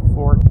the 10th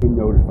floor and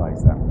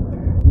notifies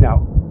them.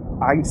 Now,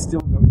 I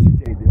still know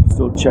today they'll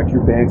still check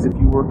your bags if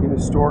you work in a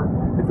store.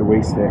 At the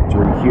waste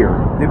factory here,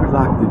 they would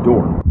lock the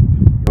door.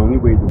 The only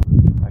way to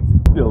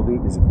exit the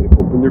building is if they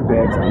open their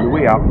bags on the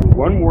way out. And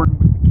one warden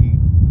with the key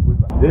would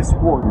let this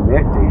warden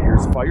that day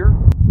hears fire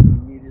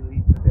and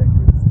immediately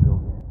evacuates the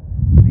building,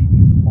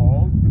 leaving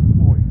all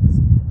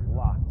employees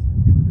locked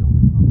in the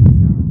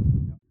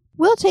building.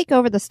 We'll take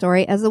over the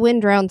story as the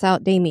wind drowns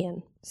out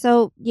Damien.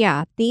 So,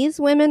 yeah, these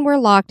women were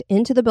locked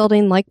into the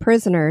building like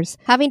prisoners,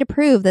 having to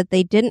prove that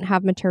they didn't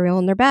have material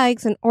in their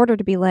bags in order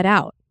to be let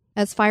out.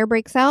 As fire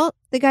breaks out,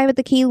 the guy with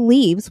the key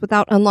leaves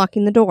without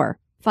unlocking the door.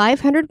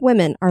 500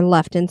 women are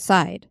left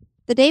inside.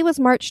 The day was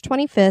March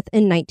 25th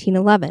in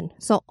 1911,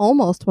 so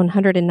almost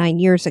 109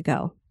 years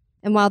ago.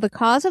 And while the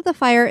cause of the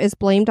fire is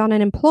blamed on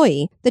an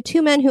employee, the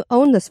two men who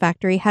owned this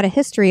factory had a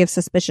history of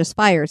suspicious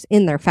fires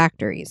in their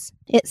factories.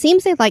 It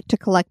seems they liked to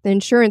collect the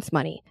insurance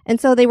money,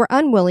 and so they were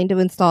unwilling to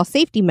install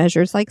safety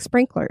measures like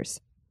sprinklers.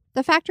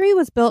 The factory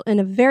was built in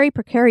a very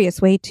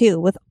precarious way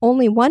too, with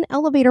only one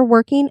elevator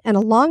working and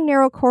a long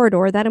narrow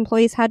corridor that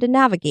employees had to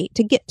navigate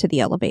to get to the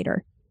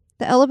elevator.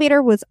 The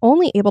elevator was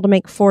only able to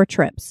make 4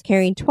 trips,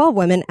 carrying 12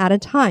 women at a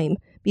time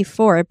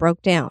before it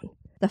broke down.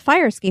 The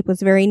fire escape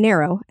was very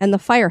narrow, and the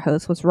fire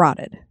hose was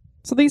rotted.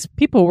 So these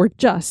people were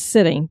just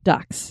sitting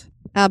ducks.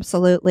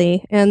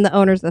 Absolutely. And the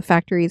owners of the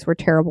factories were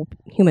terrible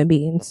human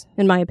beings,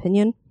 in my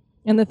opinion.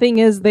 And the thing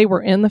is, they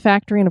were in the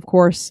factory, and of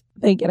course,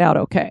 they get out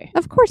okay.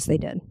 Of course they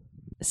did.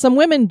 Some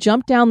women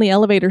jumped down the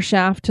elevator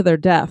shaft to their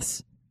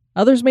deaths.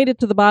 Others made it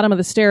to the bottom of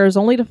the stairs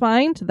only to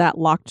find that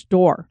locked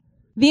door.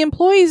 The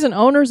employees and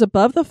owners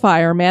above the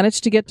fire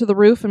managed to get to the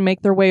roof and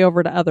make their way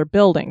over to other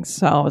buildings.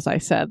 So, as I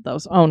said,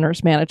 those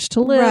owners managed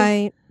to live.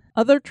 Right.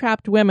 Other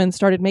trapped women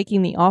started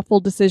making the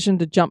awful decision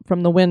to jump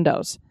from the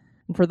windows.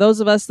 And for those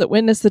of us that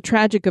witnessed the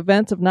tragic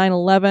events of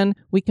 9/11,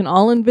 we can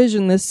all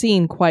envision this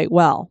scene quite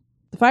well.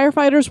 The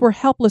firefighters were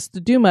helpless to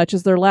do much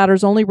as their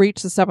ladders only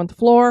reached the 7th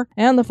floor,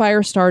 and the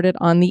fire started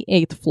on the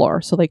 8th floor,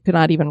 so they could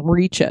not even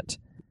reach it.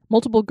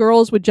 Multiple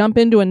girls would jump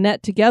into a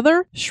net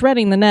together,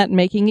 shredding the net and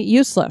making it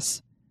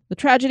useless. The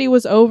tragedy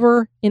was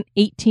over in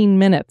 18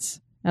 minutes,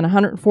 and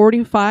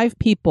 145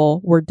 people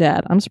were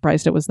dead. I'm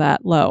surprised it was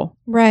that low.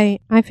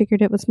 Right. I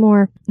figured it was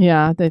more.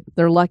 Yeah,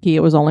 they're lucky it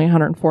was only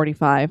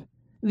 145.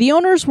 The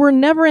owners were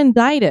never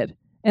indicted,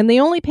 and they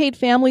only paid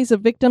families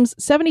of victims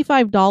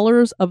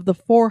 $75 of the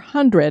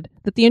 $400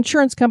 that the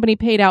insurance company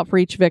paid out for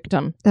each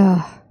victim.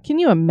 Ugh. Can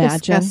you imagine?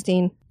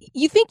 Disgusting.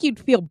 You think you'd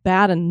feel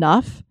bad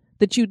enough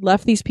that you'd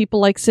left these people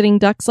like sitting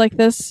ducks like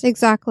this?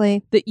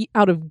 Exactly. That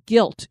out of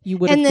guilt, you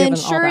would have given all that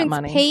insurance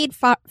money. paid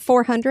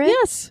 $400?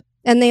 Yes.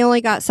 And they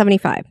only got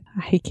 $75.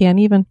 I can't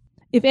even.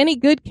 If any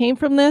good came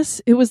from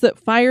this, it was that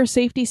fire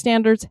safety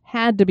standards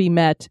had to be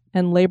met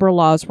and labor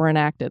laws were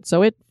enacted.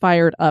 So it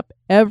fired up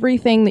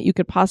everything that you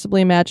could possibly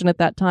imagine at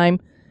that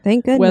time.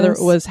 Thank goodness. Whether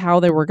it was how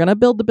they were going to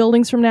build the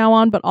buildings from now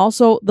on, but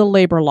also the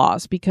labor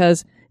laws,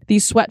 because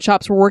these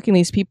sweatshops were working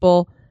these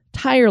people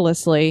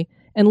tirelessly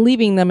and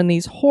leaving them in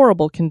these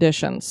horrible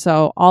conditions.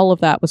 So all of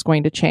that was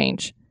going to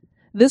change.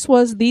 This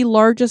was the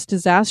largest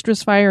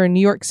disastrous fire in New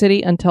York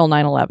City until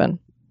 9/11.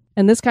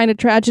 And this kind of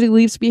tragedy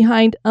leaves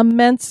behind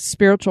immense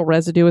spiritual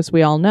residue, as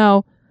we all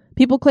know.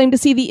 People claim to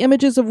see the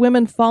images of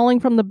women falling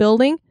from the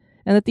building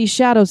and that these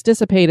shadows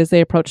dissipate as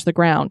they approach the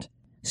ground.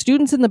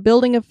 Students in the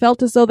building have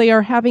felt as though they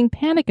are having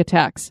panic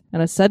attacks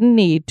and a sudden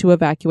need to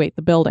evacuate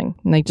the building.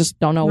 And they just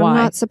don't know why. I'm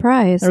not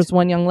surprised. There was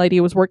one young lady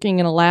who was working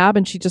in a lab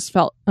and she just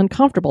felt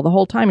uncomfortable the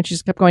whole time. And she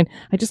just kept going,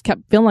 I just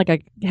kept feeling like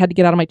I had to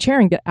get out of my chair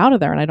and get out of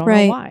there. And I don't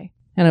know why.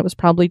 And it was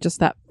probably just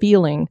that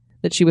feeling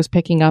that she was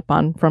picking up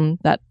on from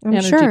that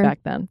energy back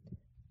then.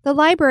 The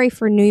library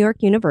for New York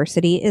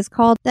University is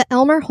called the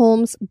Elmer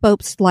Holmes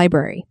Bopst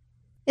Library.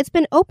 It's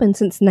been open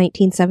since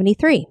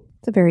 1973.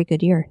 It's a very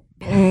good year.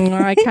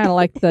 I kind of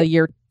like the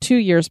year 2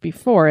 years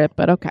before it,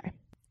 but okay.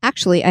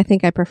 Actually, I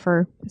think I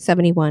prefer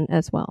 71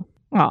 as well.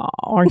 Oh,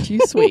 aren't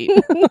you sweet?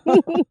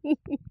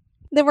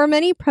 There were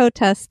many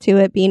protests to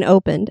it being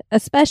opened,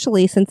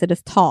 especially since it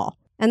is tall,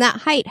 and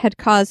that height had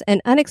caused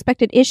an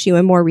unexpected issue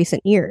in more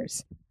recent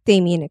years.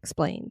 Damien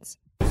explains.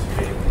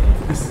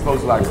 This is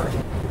Bo's library.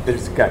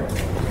 It's got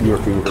New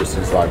York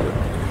University's library.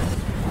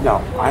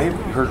 Now, I've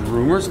heard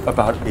rumors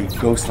about a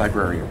ghost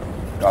librarian.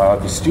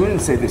 The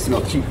students say they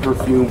smell cheap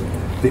perfume.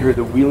 They hear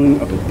the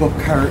wheeling of a book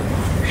cart,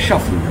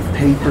 shuffling of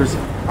papers.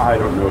 I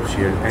don't know if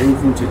she had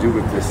anything to do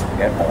with this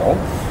at all.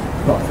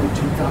 But from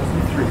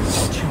 2003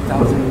 to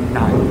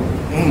 2009,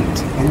 8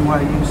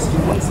 NYU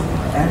students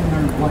and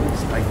their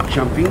wives by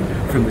jumping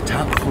from the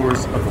top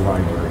floors of the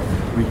library.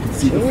 We could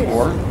see the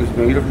floor was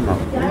made of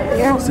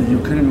marble. So you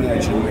can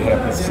imagine what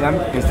happens to them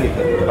as they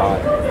hit the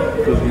bottom.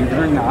 Believe it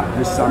or not,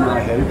 this summer I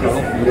had a girl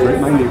who lived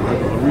in my neighborhood,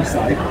 the Lower East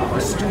Side,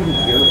 a student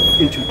here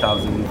in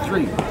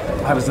 2003.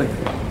 I was like,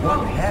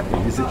 what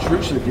happened? Is it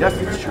true? She said, yes,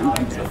 it's true.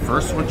 He was the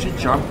first one to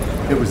jump.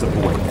 It was a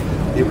boy.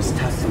 It was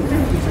testing at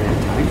the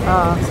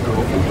time. This girl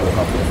broke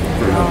up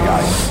with a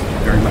guy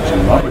very much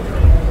in love with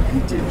her. He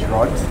did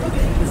drugs.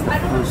 He was the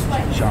first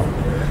to jump.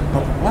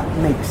 But what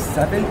makes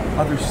 7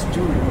 other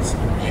students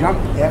jump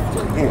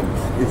after him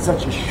in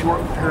such a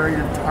short period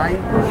of time?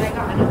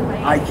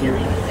 I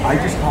can't. I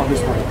just call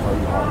this one a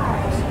party hall.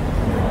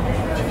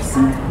 Do you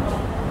see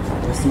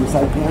the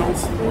suicide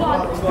panels?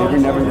 They were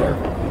never there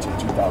until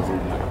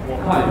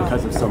 2009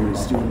 because of so many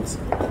students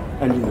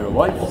ending their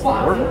life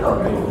or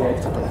they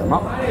had to put them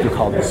up. They're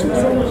called the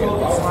suicide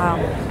panels. Wow.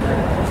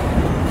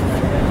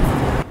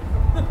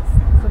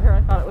 So here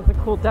I thought it was a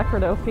cool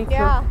decorative feature.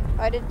 Yeah,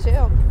 I did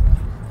too.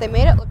 They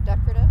made it look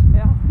decorative.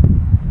 Yeah.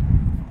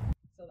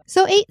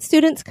 So 8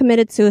 students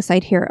committed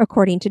suicide here,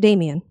 according to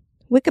Damien.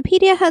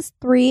 Wikipedia has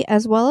 3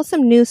 as well as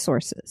some news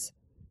sources.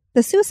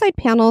 The suicide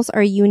panels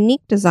are a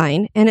unique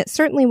design, and it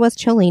certainly was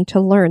chilling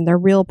to learn their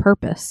real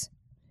purpose.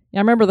 Yeah,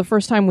 I remember the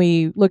first time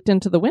we looked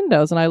into the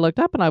windows and I looked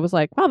up and I was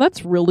like, wow,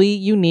 that's really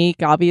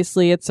unique.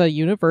 Obviously, it's a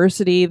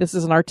university. This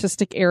is an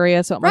artistic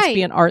area, so it must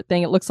be an art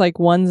thing. It looks like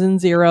ones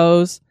and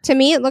zeros. To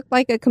me, it looked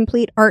like a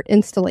complete art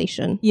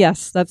installation.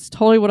 Yes, that's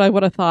totally what I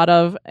would have thought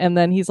of. And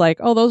then he's like,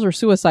 oh, those are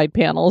suicide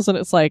panels. And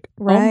it's like,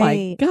 oh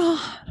my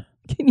God,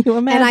 can you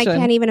imagine? And I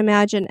can't even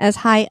imagine as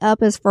high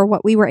up as for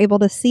what we were able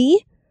to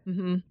see,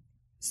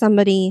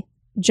 somebody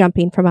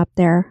jumping from up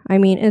there. I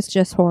mean, it's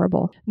just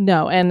horrible.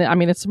 No, and I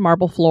mean, it's a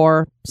marble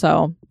floor,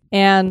 so.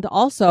 And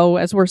also,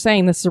 as we're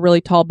saying, this is a really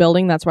tall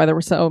building. That's why there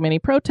were so many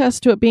protests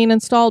to it being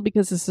installed,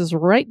 because this is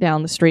right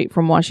down the street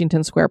from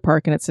Washington Square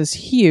Park, and it's this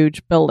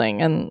huge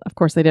building. And of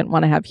course, they didn't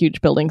want to have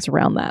huge buildings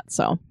around that,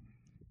 so.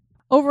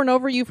 Over and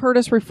over, you've heard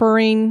us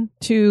referring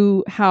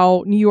to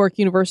how New York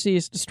University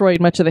has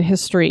destroyed much of the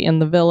history in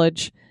the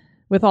village.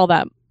 With all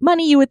that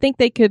money, you would think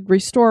they could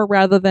restore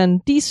rather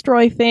than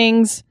destroy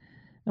things.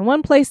 And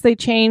one place they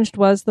changed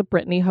was the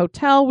Brittany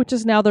Hotel, which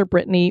is now their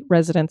Brittany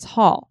Residence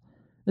Hall.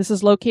 This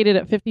is located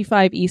at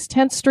 55 East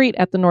 10th Street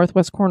at the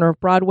northwest corner of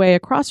Broadway,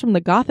 across from the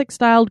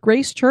Gothic-styled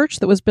Grace Church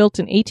that was built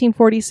in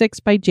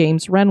 1846 by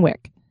James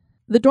Renwick.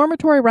 The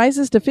dormitory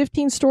rises to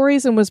 15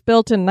 stories and was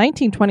built in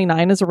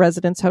 1929 as a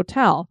residence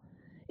hotel.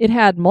 It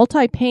had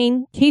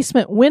multi-pane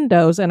casement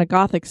windows and a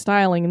Gothic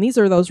styling, and these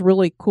are those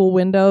really cool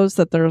windows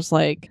that they're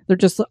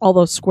just all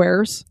those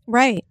squares.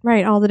 Right.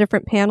 All the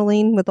different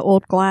paneling with the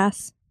old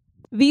glass.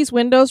 These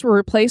windows were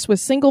replaced with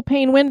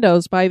single-pane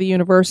windows by the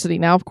university.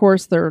 Now, of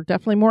course, they're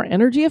definitely more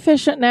energy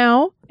efficient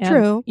now. And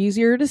True.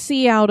 Easier to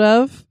see out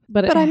of.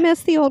 But I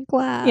miss the old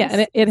glass. Yeah,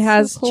 and it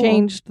has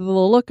changed the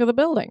look of the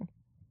building.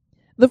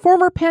 The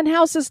former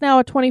penthouse is now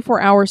a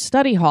 24-hour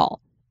study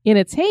hall. In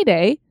its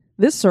heyday,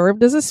 this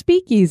served as a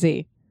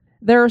speakeasy.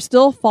 There are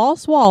still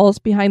false walls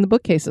behind the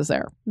bookcases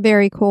there.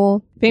 Very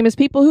cool. Famous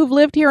people who've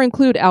lived here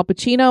include Al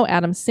Pacino,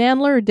 Adam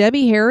Sandler,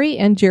 Debbie Harry,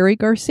 and Jerry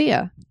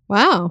Garcia.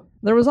 Wow.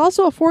 There was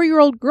also a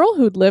 4-year-old girl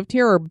who'd lived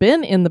here or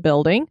been in the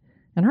building,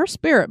 and her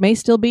spirit may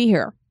still be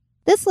here.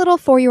 This little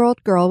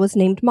 4-year-old girl was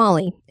named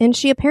Molly, and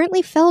she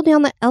apparently fell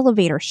down the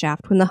elevator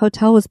shaft when the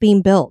hotel was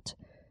being built.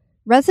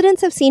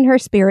 Residents have seen her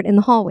spirit in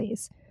the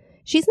hallways.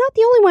 She's not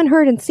the only one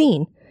heard and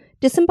seen.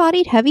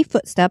 Disembodied heavy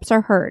footsteps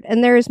are heard,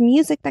 and there is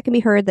music that can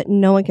be heard that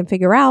no one can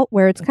figure out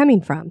where it's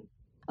coming from.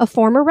 A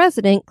former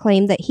resident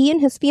claimed that he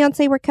and his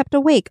fiancée were kept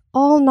awake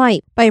all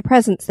night by a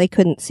presence they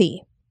couldn't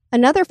see.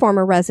 Another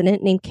former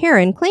resident named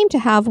Karen claimed to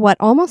have what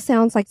almost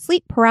sounds like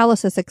sleep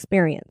paralysis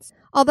experience,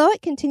 although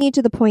it continued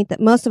to the point that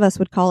most of us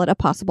would call it a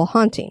possible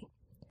haunting.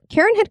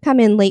 Karen had come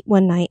in late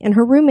one night and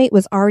her roommate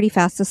was already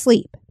fast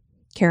asleep.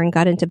 Karen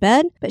got into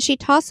bed, but she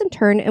tossed and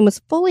turned and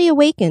was fully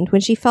awakened when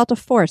she felt a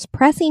force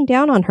pressing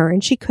down on her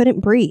and she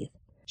couldn't breathe.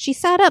 She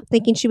sat up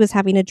thinking she was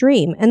having a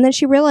dream, and then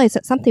she realized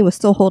that something was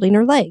still holding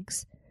her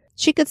legs.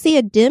 She could see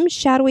a dim,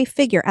 shadowy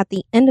figure at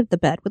the end of the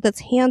bed with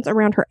its hands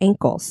around her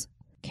ankles.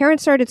 Karen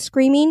started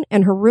screaming,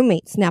 and her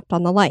roommate snapped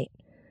on the light.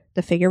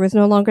 The figure was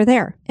no longer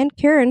there, and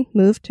Karen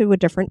moved to a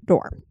different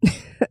door.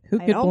 Who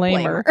could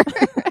blame her?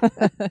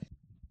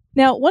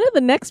 Now, one of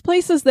the next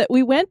places that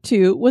we went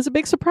to was a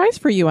big surprise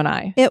for you and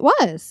I. It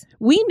was.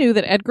 We knew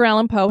that Edgar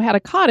Allan Poe had a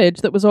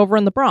cottage that was over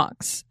in the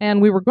Bronx, and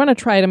we were going to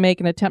try to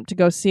make an attempt to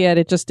go see it.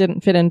 It just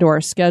didn't fit into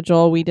our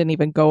schedule. We didn't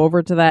even go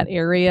over to that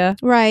area.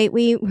 Right.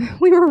 We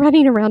were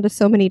running around to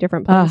so many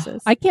different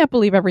places. I can't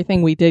believe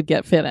everything we did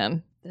get fit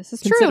in. This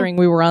is true. Considering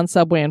we were on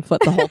Subway and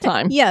foot the whole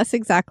time. Yes,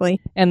 exactly.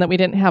 And that we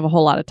didn't have a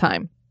whole lot of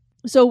time.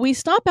 So we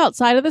stop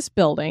outside of this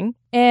building,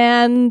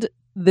 and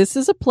this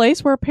is a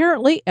place where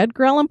apparently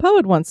Edgar Allan Poe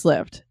had once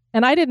lived.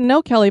 And I didn't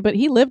know, Kelly, but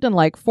he lived in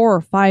like 4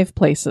 or 5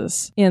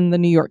 places in the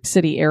New York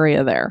City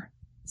area there.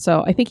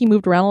 So I think he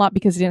moved around a lot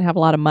because he didn't have a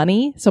lot of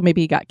money. So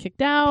maybe he got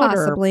kicked out.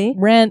 Possibly.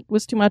 Or rent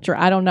was too much, or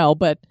I don't know.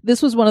 But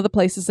this was one of the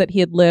places that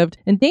he had lived.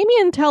 And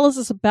Damien tells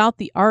us about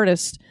the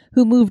artist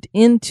who moved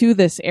into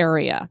this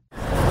area.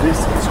 This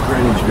is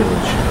Greenwich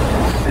Village.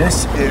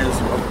 This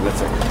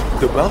is,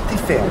 the wealthy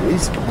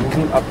families who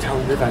came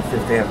uptown live on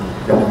Fifth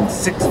Avenue. They live in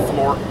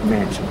 6th-floor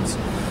mansions.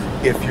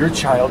 If your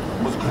child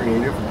was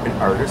creative, an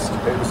artist,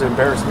 it was an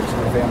embarrassment to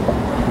the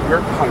family.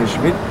 Your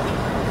punishment,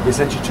 they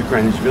sent you to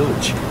Greenwich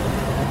Village.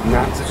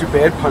 Not such a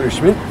bad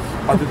punishment,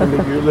 other than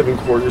maybe your living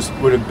quarters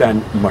would have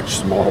been much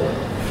smaller.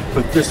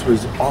 But this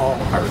was all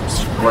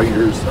arts,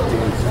 writers,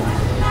 dancers.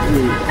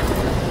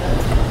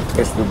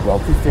 As the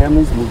wealthy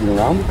families moving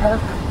around the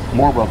park,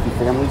 more wealthy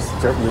families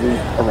start living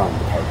around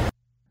the park.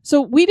 So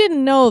we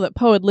didn't know that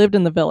Poe had lived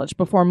in the village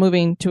before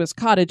moving to his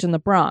cottage in the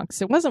Bronx.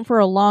 It wasn't for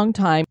a long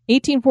time,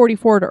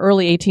 1844 to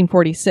early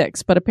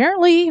 1846, but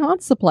apparently he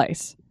haunts the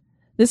place.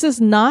 This is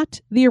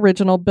not the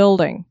original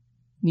building.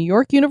 New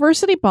York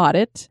University bought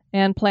it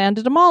and planned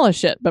to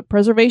demolish it, but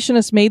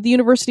preservationists made the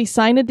university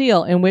sign a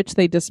deal in which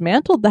they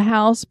dismantled the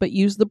house but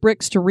used the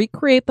bricks to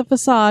recreate the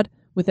facade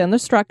within the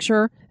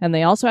structure, and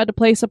they also had to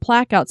place a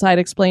plaque outside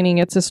explaining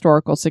its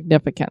historical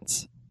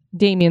significance.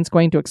 Damien's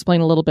going to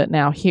explain a little bit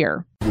now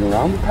here.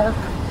 Around the park,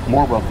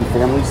 more wealthy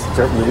families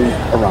start living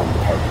around the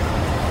park.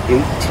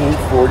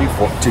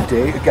 1844.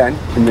 Today, again,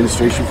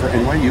 administration for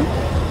NYU.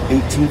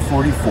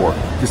 1844.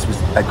 This was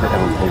Edgar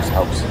Allan Poe's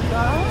house.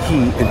 He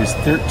and his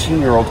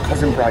 13-year-old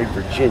cousin bride,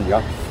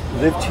 Virginia,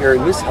 lived here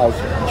in this house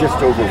just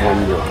over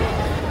 1 year.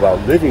 While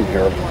living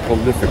here,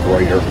 prolific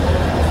writer.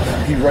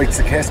 He writes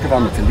The Cask of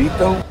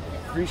Amontillado,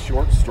 3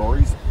 short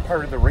stories,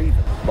 part of The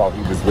Raven, while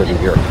he was living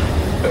here.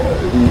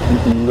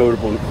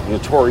 Notable,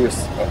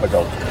 notorious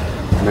adult,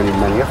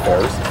 many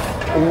affairs,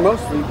 and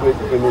mostly with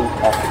women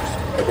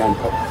authors. Again,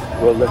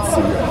 well, let's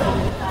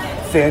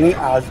see. Fanny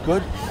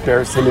Osgood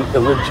bears him an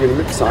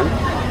illegitimate son.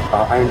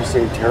 I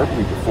understand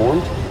terribly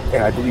deformed,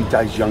 and I believe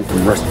dies young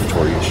from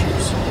respiratory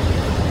issues.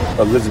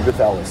 Elizabeth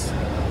Ellis,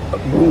 a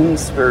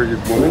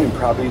mean-spirited woman and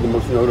probably the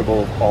most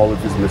notable of all of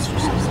his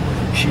mistresses.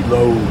 She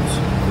loathes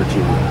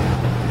Virginia.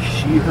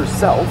 She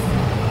herself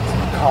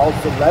calls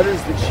the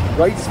letters that she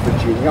writes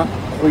Virginia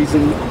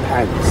poison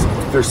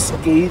pens. They're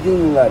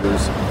scathing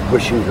letters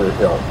wishing her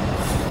ill.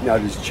 Now,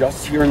 it is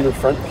just here in the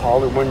front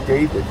parlor one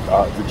day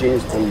that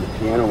Virginia's playing the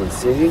piano and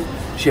singing.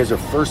 She has her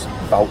first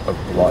bout of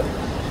blood.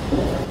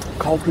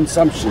 Called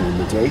consumption in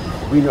the day.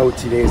 We know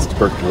today is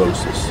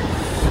tuberculosis.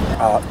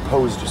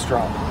 Poe is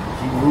distraught.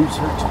 He moves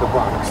her to the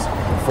Bronx.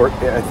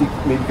 I think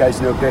maybe you guys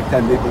know back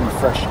then they believed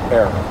fresh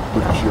air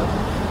would cure.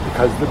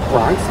 Because the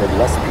Bronx had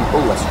less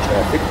people, less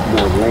traffic,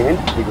 more land,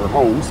 bigger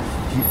homes,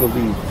 he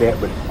believed that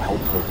would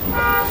help her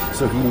heal.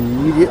 So he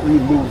immediately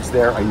moves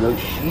there. I know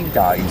she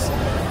dies,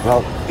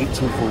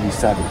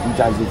 1847. He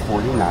dies in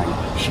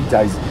 49. She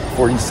dies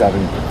 47,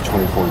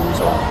 24 years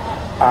old.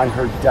 On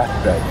her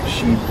deathbed,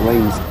 she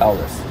blames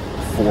Ellis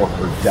for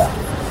her death.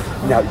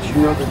 Now, do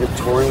you know the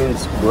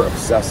Victorians were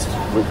obsessed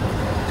with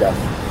death?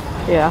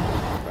 Yeah.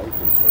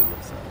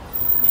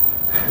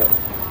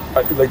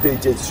 Like they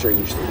did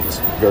strange things,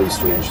 very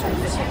strange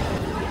things.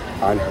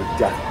 On her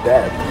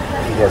deathbed,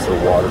 he has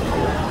her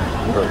watercolor,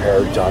 her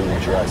hair done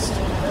and dressed.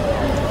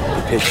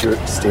 The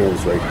picture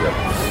stands right here.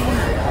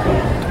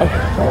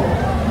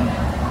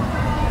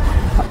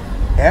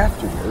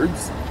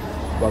 Afterwards,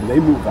 when they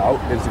move out,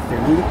 there's a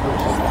family that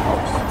purchases the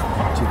house.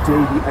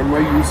 Today, the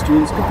NYU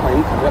students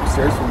complain, coming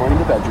upstairs from one of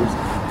the bedrooms,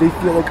 they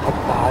feel like a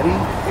body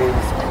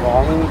is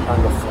crawling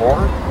on the floor.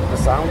 The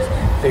sounds,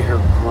 they hear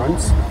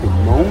grunts and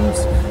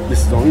moans.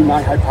 This is only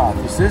my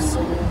hypothesis.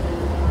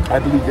 I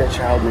believe that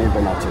child may have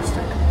been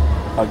autistic.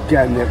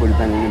 Again, that would have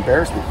been an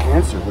embarrassment.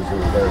 Cancer was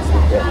an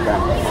embarrassment back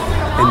then.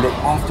 And they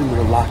often would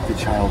have locked the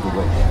child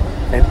away.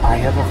 And I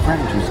have a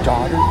friend whose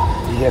daughter,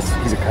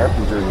 he's a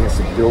carpenter, and he has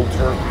to build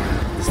her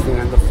this thing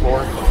on the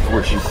floor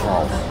where she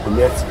crawls. And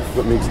that's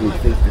what makes me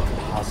think that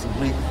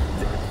possibly,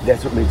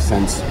 that's what makes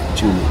sense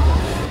to me.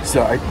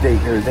 So they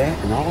hear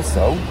that, and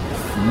also,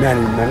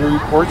 many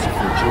reports of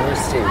Virginia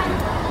standing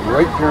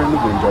right here in the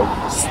window,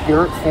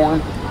 spirit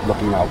form,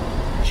 looking out.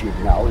 She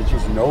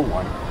acknowledges no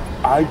one.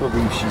 I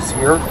believe she's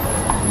here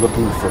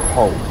looking for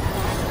Poe.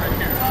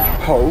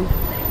 Poe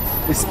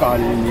is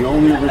spotted in the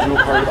only original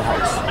part of the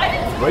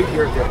house, right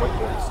here at that white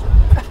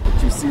banister.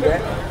 Do you see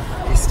that?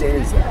 He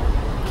stands there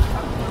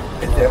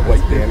at that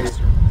white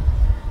banister.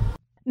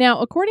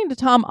 Now, according to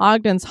Tom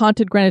Ogden's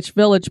Haunted Greenwich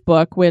Village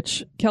book,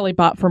 which Kelly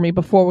bought for me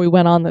before we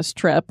went on this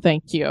trip,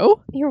 thank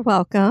you. You're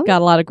welcome.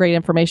 Got a lot of great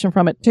information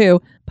from it,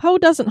 too. Poe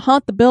doesn't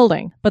haunt the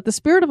building, but the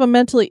spirit of a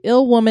mentally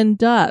ill woman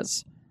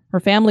does. Her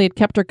family had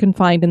kept her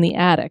confined in the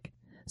attic.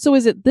 So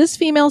is it this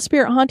female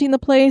spirit haunting the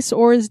place,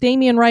 or is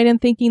Damien right in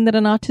thinking that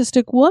an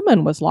autistic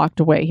woman was locked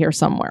away here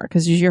somewhere?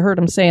 Because as you heard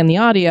him say in the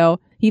audio,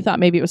 he thought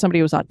maybe it was somebody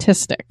who was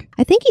autistic.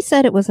 I think he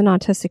said it was an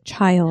autistic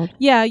child.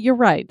 Yeah, you're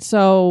right.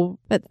 So,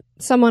 but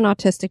someone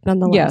autistic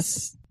nonetheless.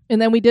 Yes.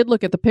 And then we did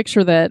look at the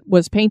picture that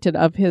was painted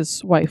of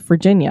his wife,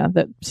 Virginia,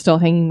 that's still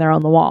hanging there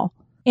on the wall.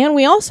 And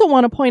we also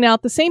want to point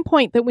out the same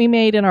point that we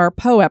made in our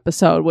Poe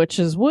episode, which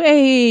is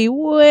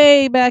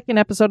way back in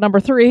episode number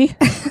 3.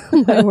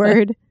 My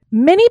word.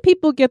 Many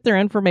people get their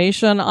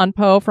information on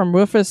Poe from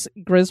Rufus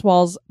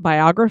Griswold's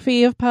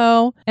biography of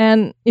Poe.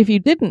 And if you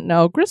didn't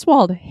know,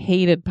 Griswold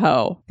hated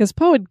Poe because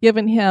Poe had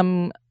given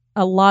him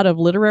a lot of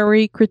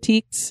literary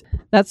critiques.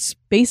 That's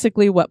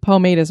basically what Poe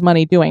made his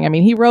money doing. I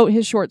mean, he wrote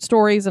his short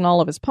stories and all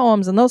of his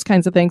poems and those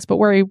kinds of things, but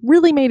where he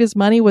really made his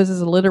money was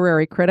as a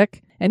literary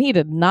critic, and he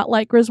did not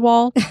like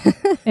Griswold.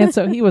 And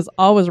so he was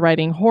always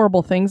writing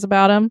horrible things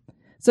about him.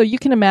 So you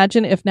can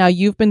imagine if now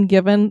you've been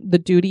given the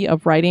duty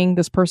of writing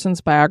this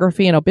person's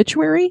biography and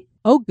obituary.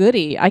 Oh,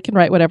 goody. I can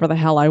write whatever the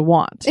hell I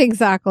want.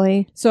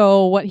 Exactly.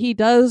 So what he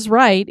does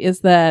write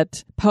is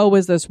that Poe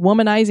was this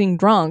womanizing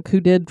drunk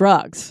who did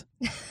drugs.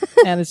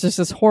 And it's just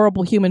this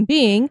horrible human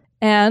being.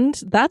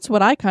 And that's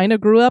what I kind of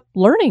grew up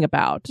learning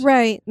about.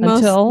 Right.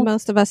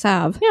 Most of us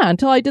have. Yeah,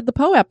 until I did the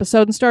Poe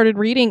episode and started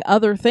reading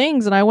other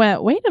things. And I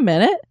went, wait a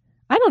minute.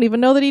 I don't even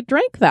know that he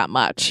drank that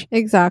much.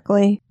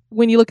 Exactly.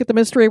 When you look at the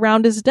mystery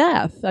around his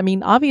death, I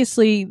mean,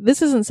 obviously,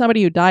 this isn't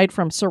somebody who died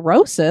from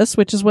cirrhosis,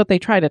 which is what they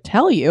try to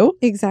tell you.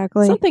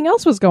 Exactly. Something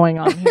else was going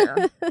on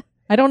here.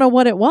 I don't know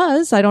what it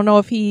was. I don't know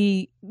if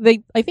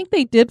I think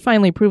they did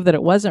finally prove that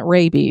it wasn't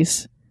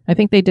rabies. I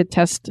think they did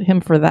test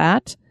him for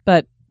that.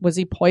 But was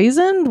he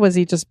poisoned? Was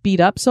he just beat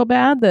up so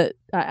bad that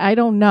I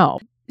don't know.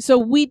 So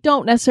we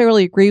don't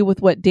necessarily agree with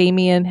what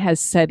Damien has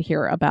said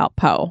here about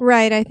Poe.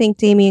 Right. I think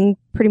Damien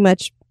pretty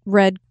much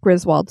read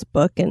Griswold's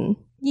book and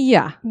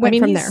went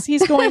from there.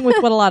 He's going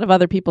with what a lot of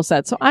other people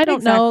said. So I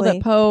don't know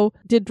that Poe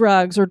did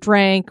drugs or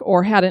drank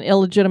or had an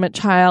illegitimate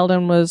child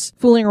and was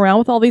fooling around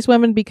with all these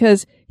women,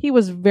 because he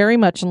was very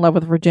much in love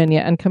with Virginia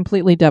and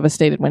completely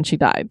devastated when she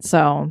died.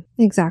 So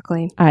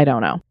exactly. I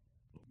don't know.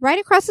 Right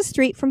across the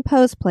street from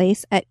Poe's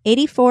place at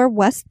 84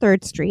 West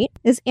 3rd Street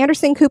is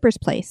Anderson Cooper's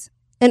place,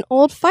 an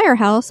old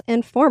firehouse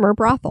and former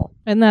brothel.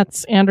 And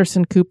that's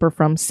Anderson Cooper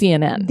from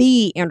CNN.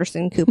 The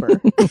Anderson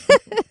Cooper.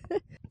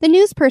 The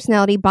news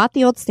personality bought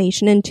the old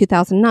station in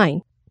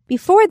 2009.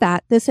 Before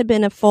that, this had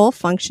been a full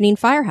functioning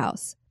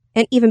firehouse.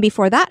 And even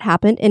before that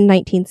happened in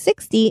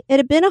 1960, it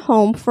had been a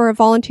home for a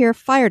volunteer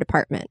fire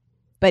department.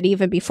 But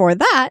even before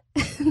that,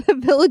 the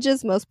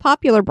village's most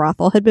popular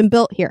brothel had been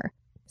built here.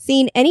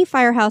 Seeing any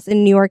firehouse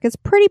in New York is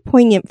pretty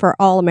poignant for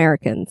all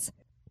Americans.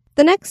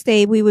 The next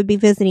day, we would be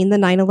visiting the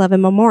 9/11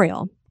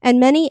 Memorial, and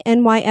many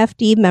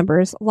NYFD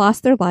members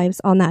lost their lives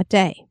on that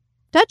day.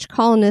 Dutch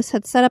colonists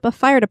had set up a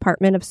fire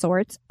department of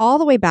sorts all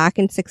the way back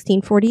in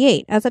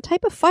 1648 as a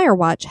type of fire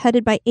watch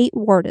headed by 8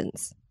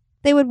 wardens.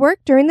 They would work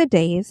during the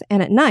days,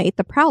 and at night,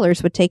 the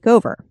prowlers would take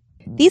over.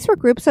 These were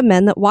groups of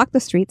men that walked the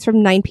streets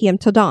from 9 p.m.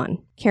 till dawn,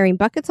 carrying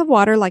buckets of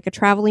water like a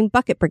traveling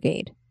bucket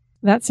brigade.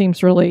 That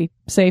seems really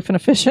safe and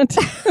efficient.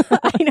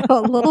 I know,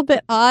 a little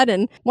bit odd.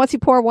 And once you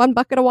pour 1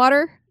 bucket of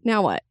water,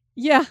 now what?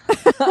 Yeah.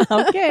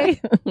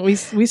 Okay. We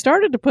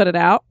started to put it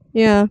out.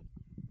 Yeah.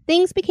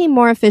 Things became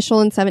more official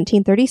in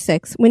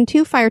 1736 when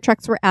 2 fire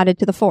trucks were added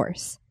to the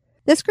force.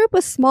 This group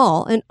was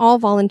small and all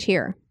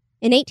volunteer.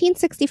 In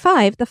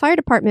 1865, the fire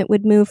department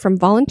would move from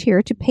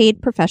volunteer to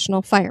paid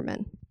professional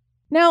firemen.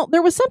 Now,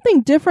 there was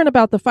something different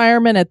about the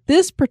firemen at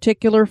this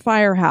particular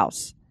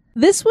firehouse.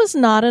 This was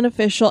not an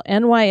official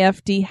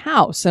NYFD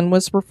house and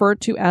was referred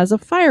to as a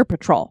fire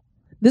patrol.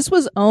 This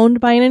was owned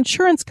by an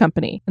insurance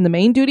company, and the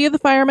main duty of the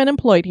firemen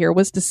employed here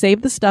was to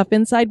save the stuff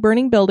inside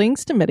burning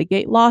buildings to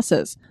mitigate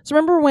losses. So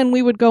remember when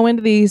we would go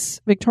into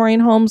these Victorian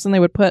homes and they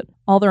would put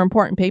all their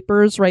important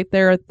papers right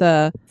there at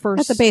the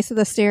first... At the base of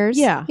the stairs?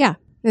 Yeah. Yeah.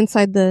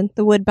 Inside the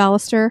wood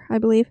baluster, I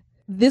believe.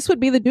 This would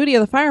be the duty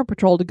of the fire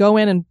patrol, to go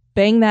in and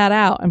bang that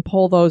out and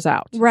pull those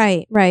out.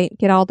 Right.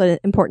 Get all the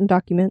important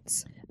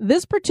documents.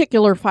 This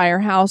particular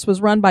firehouse was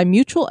run by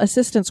Mutual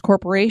Assistance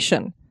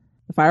Corporation.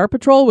 The fire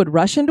patrol would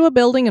rush into a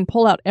building and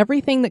pull out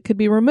everything that could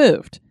be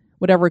removed.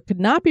 Whatever could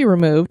not be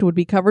removed would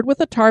be covered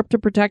with a tarp to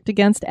protect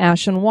against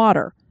ash and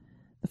water.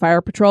 The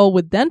fire patrol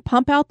would then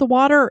pump out the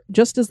water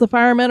just as the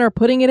firemen are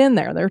putting it in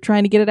there. They're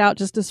trying to get it out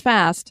just as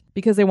fast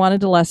because they wanted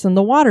to lessen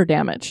the water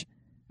damage.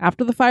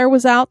 After the fire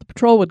was out, the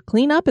patrol would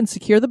clean up and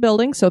secure the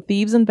building so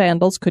thieves and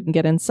vandals couldn't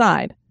get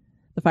inside.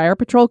 The fire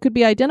patrol could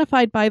be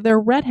identified by their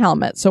red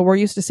helmet. So we're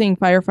used to seeing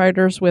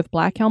firefighters with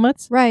black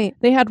helmets. Right.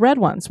 They had red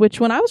ones, which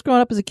when I was growing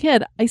up as a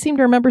kid, I seem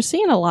to remember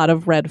seeing a lot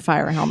of red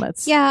fire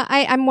helmets. Yeah,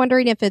 I'm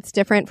wondering if it's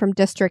different from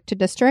district to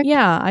district.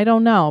 Yeah, I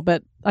don't know.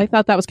 But I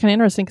thought that was kind of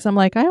interesting because I'm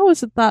like, I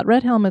always thought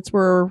red helmets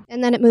were...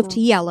 And then it moved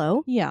to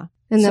yellow. Yeah.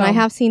 And then I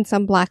have seen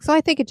some black. So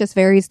I think it just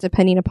varies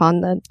depending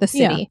upon the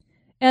city. Yeah.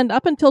 And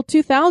up until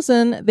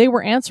 2000, they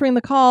were answering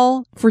the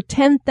call for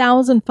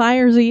 10,000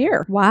 fires a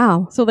year.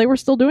 Wow. So they were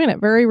still doing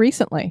it very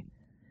recently.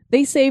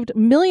 They saved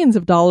millions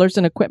of dollars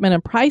in equipment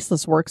and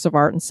priceless works of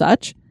art and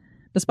such.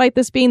 Despite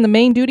this being the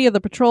main duty of the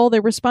patrol, they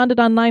responded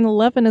on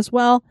 9/11 as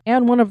well,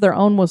 and one of their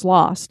own was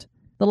lost.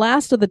 The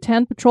last of the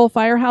 10 patrol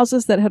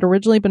firehouses that had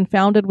originally been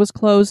founded was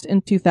closed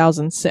in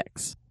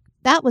 2006.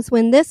 That was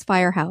when this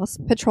firehouse,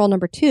 Patrol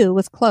Number 2,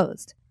 was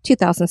closed,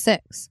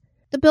 2006.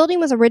 The building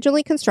was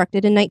originally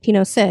constructed in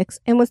 1906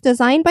 and was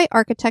designed by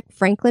architect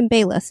Franklin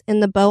Baylis in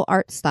the Beaux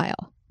Art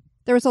style.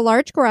 There was a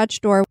large garage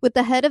door with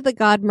the head of the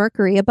god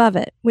Mercury above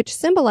it, which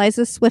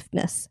symbolizes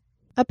swiftness.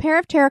 A pair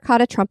of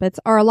terracotta trumpets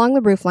are along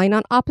the roofline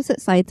on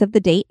opposite sides of the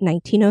date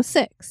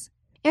 1906.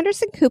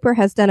 Anderson Cooper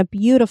has done a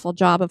beautiful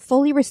job of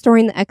fully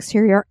restoring the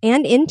exterior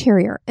and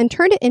interior and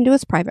turned it into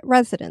his private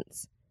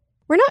residence.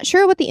 We're not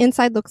sure what the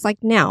inside looks like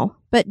now,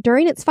 but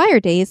during its fire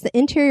days, the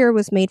interior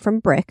was made from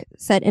brick,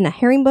 set in a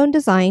herringbone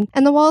design,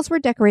 and the walls were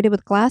decorated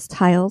with glass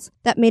tiles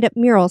that made up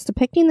murals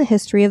depicting the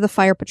history of the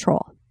fire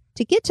patrol.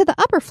 To get to the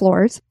upper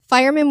floors,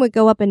 firemen would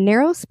go up a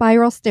narrow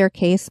spiral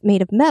staircase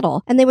made of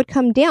metal, and they would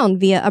come down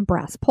via a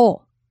brass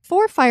pole.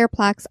 4 fire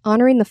plaques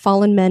honoring the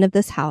fallen men of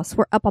this house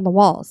were up on the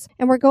walls,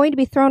 and were going to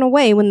be thrown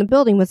away when the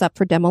building was up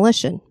for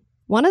demolition.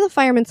 One of the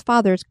firemen's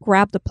fathers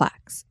grabbed the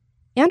plaques.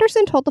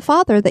 Anderson told the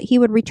father that he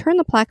would return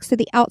the plaques to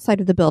the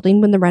outside of the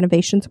building when the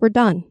renovations were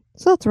done.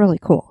 So that's really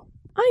cool.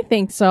 I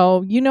think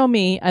so. You know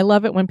me. I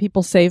love it when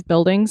people save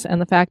buildings, and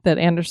the fact that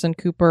Anderson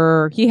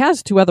Cooper, he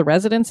has 2 other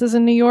residences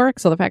in New York,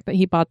 so the fact that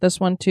he bought this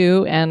one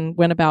too and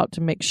went about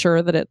to make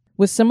sure that it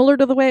was similar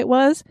to the way it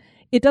was.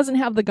 It doesn't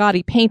have the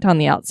gaudy paint on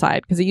the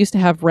outside because it used to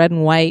have red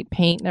and white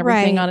paint and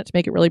everything on it to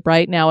make it really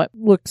bright. Now it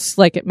looks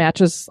like it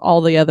matches all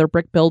the other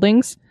brick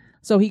buildings.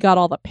 So he got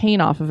all the paint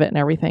off of it and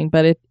everything.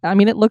 But it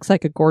looks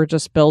like a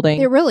gorgeous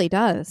building. It really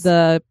does.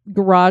 The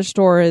garage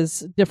door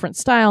is different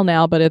style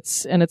now, but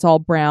it's all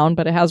brown,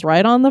 but it has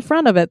right on the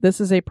front of it, this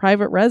is a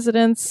private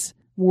residence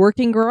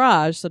working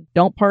garage, so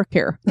don't park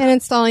here. And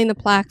installing the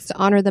plaques to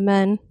honor the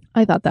men.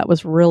 I thought that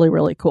was really,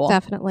 really cool.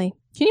 Definitely.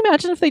 Can you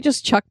imagine if they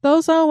just chucked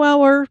those? Oh, well,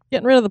 we're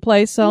getting rid of the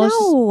place, so let's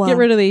just get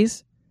rid of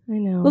these. I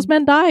know. Those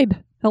men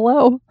died.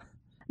 Hello.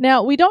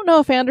 Now, we don't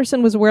know if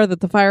Anderson was aware that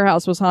the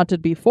firehouse was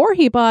haunted before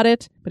he bought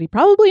it, but he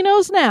probably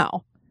knows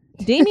now.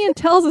 Damien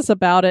tells us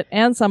about it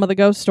and some of the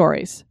ghost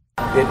stories.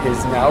 It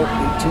is now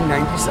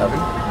 1897.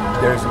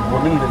 There's a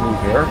woman living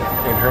here,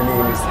 and her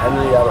name is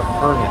Henrietta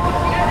Herman,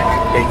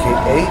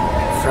 a.k.a.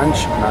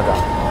 French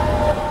Madame.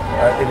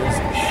 It is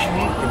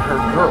she and her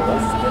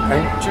girls that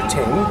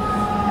entertain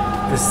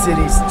the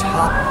city's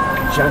top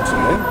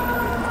gentleman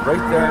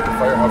right there at the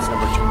firehouse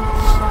number 2.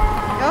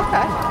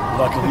 Okay.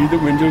 Luckily, the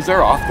windows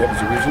are off. That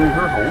was originally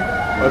her home.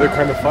 Other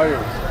kind of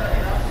fires.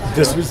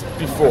 This was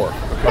before.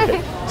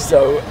 Okay.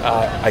 So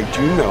I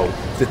do know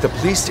that the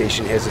police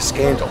station has a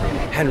scandal.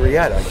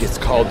 Henrietta gets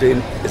called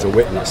in as a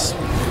witness.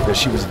 Now,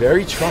 she was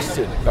very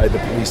trusted by the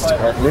police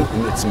department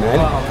and its men.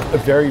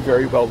 Very,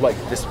 very well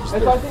liked. This was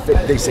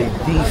they say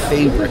the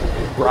favorite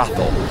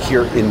brothel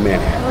here in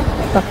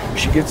Manhattan.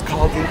 She gets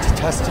called in to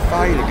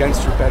testify, and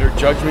against her better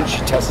judgment,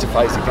 she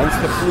testifies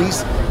against the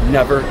police,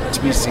 never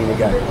to be seen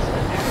again.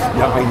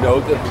 Now, I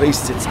know the place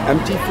sits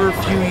empty for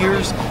a few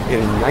years,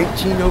 and in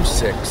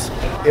 1906,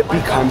 it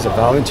becomes a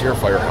volunteer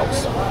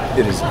firehouse.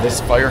 It is this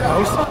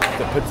firehouse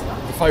that puts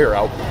the fire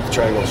out the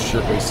Triangle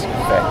Shirtwaist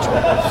Factory.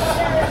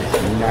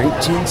 In the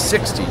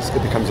 1960s,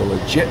 it becomes a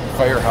legit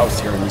firehouse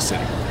here in the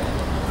city.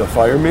 The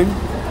firemen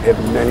have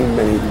many,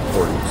 many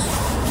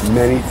reportings.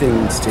 Many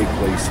things take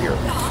place here.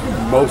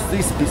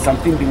 Mostly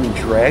something being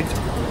dragged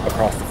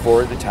across the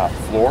floor of the top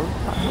floor.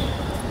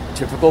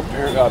 Typical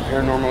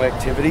paranormal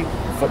activity.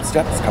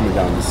 Footsteps coming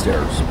down the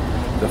stairs.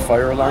 The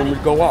fire alarm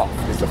would go off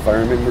as the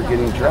firemen were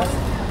getting dressed.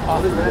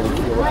 They were going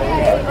to feel a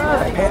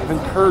pat of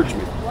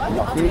encouragement.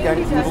 Nothing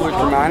against evil or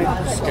demonic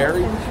or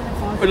scary,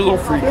 but a little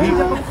freaky.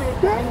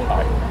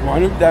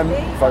 One of them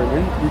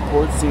firemen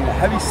reports seeing a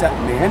heavy-set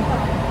man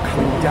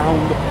coming down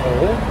the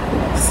pole,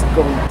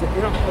 going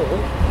in a hole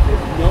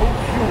that no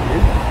human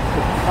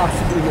could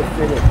possibly have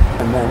fit in.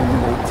 And then in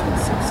the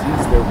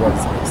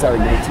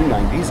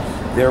 1990s,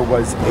 there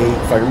was a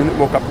fireman that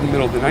woke up in the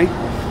middle of the night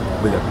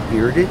with a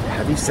bearded,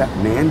 heavy-set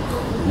man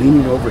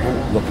leaning over him,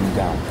 looking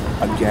down.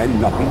 Again,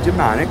 nothing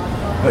demonic,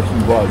 but he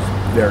was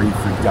very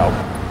freaked out.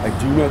 I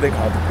do know they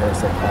called the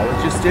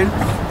parapsychologist in,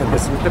 and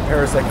this is what the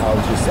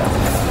parapsychologist said.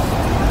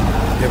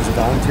 There was a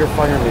volunteer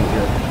fireman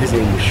here. His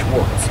name was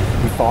Schwartz.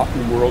 He fought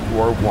in World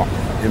War I.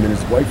 Him and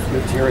his wife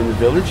lived here in the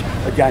village.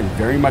 Again,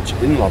 very much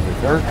in love with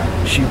her.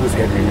 She was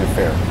having an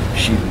affair.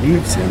 She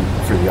leaves him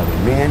for the other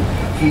man.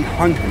 He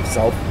hung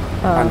himself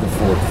on the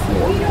 4th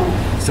floor.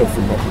 So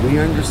from what we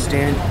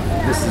understand,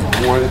 this is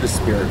one of the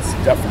spirits,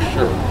 that for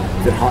sure,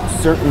 that haunts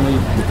certainly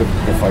the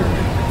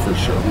firemen, for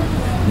sure.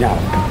 Now,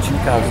 in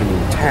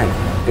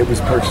 2010, it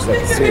was purchased, like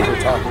the city we're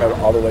talking about,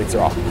 all the lights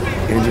are off.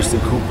 Anderson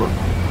Cooper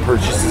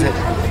purchases it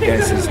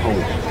as his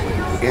home.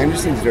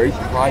 Anderson's very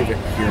private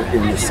here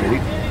in the city.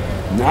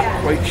 Not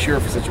quite sure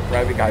for such a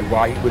private guy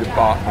why he would have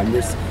bought on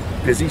this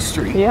busy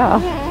street. Yeah.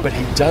 But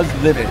he does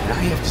live in it. And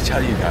I have to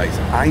tell you guys,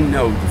 I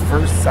know the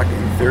 1st,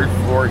 2nd, 3rd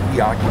floor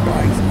he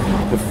occupies.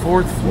 The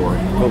 4th floor,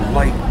 the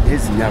light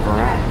is never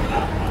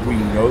on. We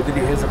know that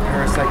he has a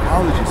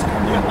parapsychologist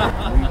coming in.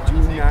 We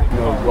do not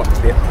know what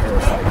that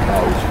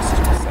parapsychologist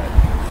said.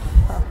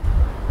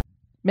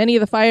 Many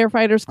of the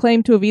firefighters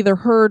claim to have either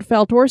heard,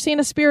 felt, or seen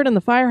a spirit in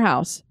the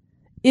firehouse.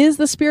 Is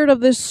the spirit of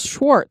this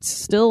Schwartz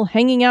still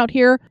hanging out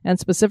here, and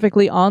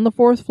specifically on the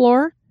 4th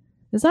floor?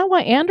 Is that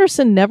why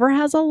Anderson never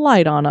has a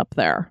light on up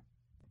there?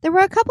 There were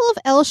a couple of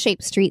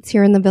L-shaped streets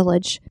here in the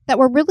village that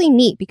were really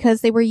neat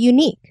because they were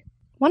unique.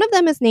 One of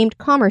them is named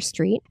Commerce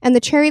Street, and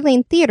the Cherry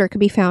Lane Theater could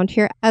be found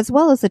here, as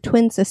well as the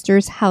twin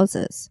sisters'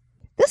 houses.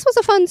 This was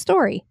a fun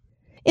story.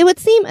 It would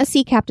seem a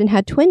sea captain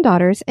had twin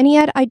daughters, and he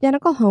had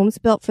identical homes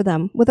built for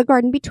them, with a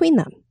garden between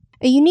them.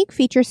 A unique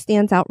feature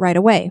stands out right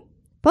away.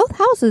 Both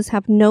houses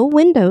have no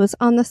windows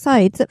on the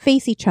sides that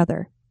face each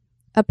other.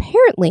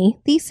 Apparently,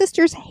 these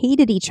sisters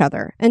hated each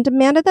other and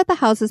demanded that the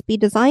houses be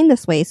designed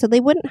this way so they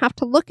wouldn't have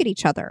to look at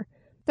each other.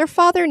 Their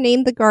father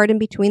named the garden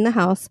between the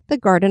house the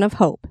Garden of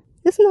Hope.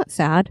 Isn't that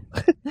sad?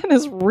 That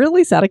is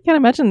really sad. I can't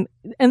imagine.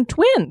 And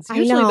twins. I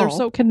Usually they're know.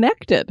 so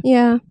connected.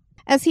 Yeah.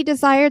 As he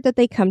desired that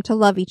they come to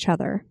love each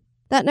other.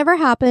 That never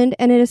happened,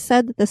 and it is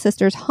said that the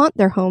sisters haunt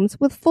their homes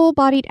with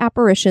full-bodied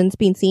apparitions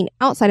being seen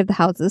outside of the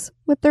houses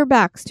with their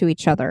backs to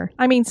each other.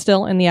 I mean,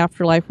 still, in the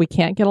afterlife, we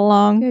can't get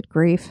along. Good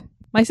grief.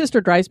 My sister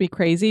drives me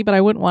crazy, but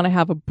I wouldn't want to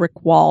have a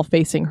brick wall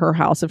facing her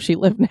house if she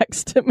lived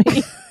next to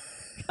me.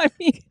 I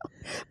mean,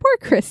 Poor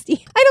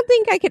Christy. I don't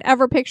think I could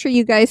ever picture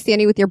you guys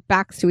standing with your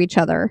backs to each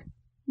other.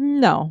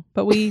 no,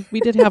 but we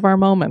did have our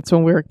moments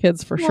when we were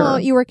kids for Well, sure.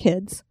 you were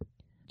kids.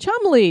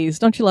 Chumleys.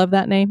 Don't you love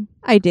that name?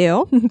 I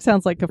do.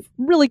 Sounds like a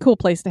really cool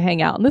place to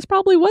hang out. And this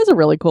probably was a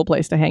really cool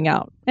place to hang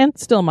out. And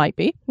still might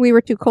be. We were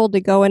too cold to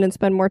go in and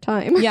spend more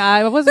time. Yeah,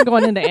 I wasn't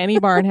going into any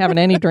bar and having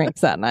any drinks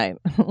that night,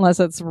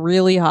 unless it's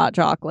really hot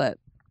chocolate.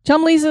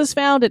 Chumleys is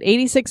found at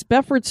 86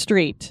 Bedford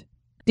Street.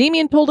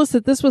 Damien told us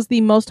that this was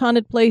the most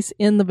haunted place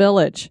in the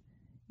village.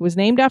 It was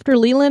named after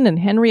Leland and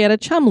Henrietta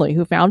Chumley,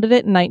 who founded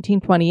it in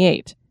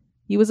 1928.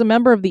 He was a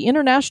member of the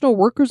International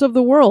Workers of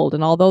the World,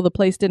 and although the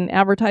place didn't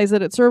advertise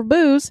that it served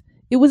booze,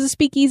 it was a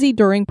speakeasy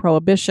during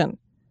Prohibition.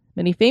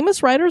 Many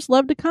famous writers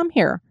loved to come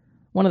here.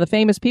 One of the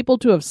famous people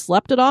to have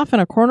slept it off in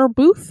a corner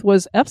booth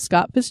was F.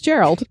 Scott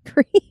Fitzgerald.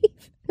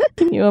 Grief.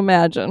 Can you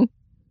imagine?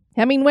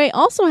 Hemingway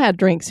also had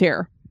drinks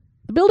here.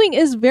 The building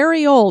is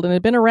very old and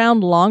had been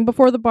around long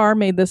before the bar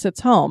made this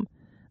its home.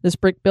 This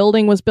brick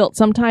building was built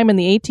sometime in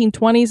the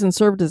 1820s and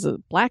served as a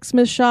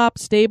blacksmith shop,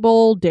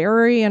 stable,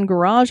 dairy, and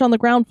garage on the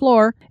ground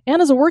floor,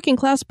 and as a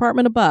working-class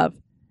apartment above.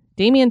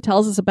 Damien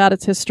tells us about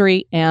its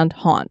history and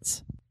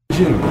haunts.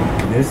 Originally,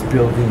 this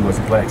building was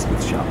a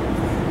blacksmith shop.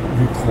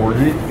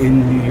 Recorded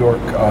in New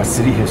York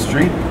City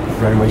history,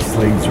 runaway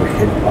slaves were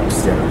hid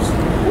upstairs.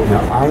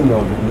 Now, I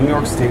know that New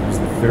York State was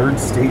the third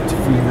state to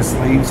free the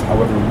slaves,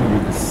 however, we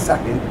were the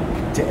second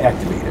to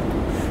activate it.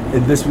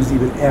 And this was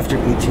even after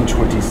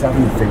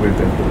 1827 that they would have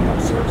been hidden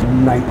upstairs.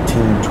 In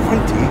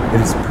 1920,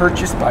 it is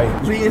purchased by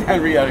Lee and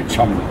Henrietta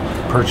Chumley.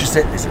 Purchased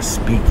it as a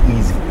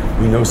speakeasy.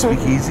 We know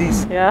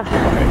speakeasies? Yeah.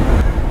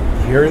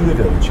 Okay. Here in the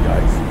village,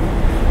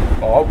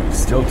 guys, always,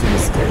 still to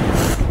this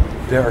day,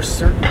 there are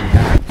certain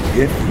knocks.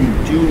 If you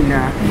do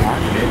not knock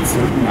that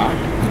certain knock,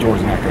 the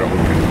door's not going to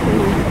open.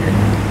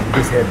 Okay.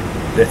 This had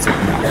that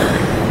certain knock.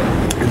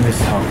 And this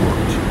is how it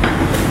worked.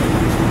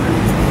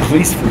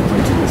 Police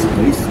frequented this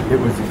place. It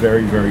was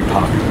very, very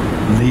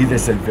popular. Lee,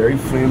 this had very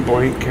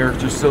flamboyant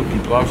characters, silky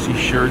blousey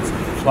shirts,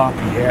 floppy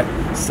hat,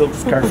 silk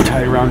scarf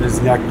tied around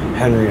his neck.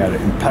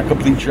 Henrietta,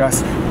 impeccably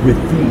dressed with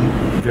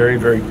the very,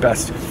 very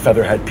best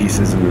feather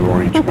headpieces in the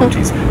roaring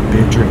 20s.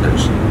 Big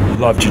drinkers.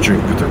 Love to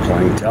drink with their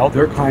clientele.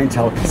 Their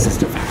clientele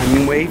consists of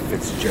Hemingway,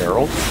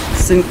 Fitzgerald,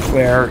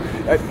 Sinclair.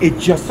 It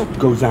just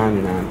goes on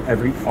and on.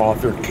 Every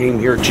author came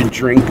here to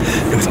drink.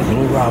 It was a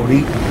little rowdy.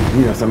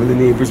 You know, some of the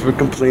neighbors would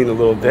complain a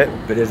little bit,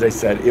 but as I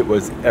said, it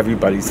was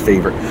everybody's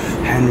favorite.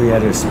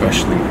 Henrietta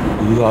especially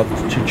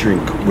loved to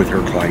drink with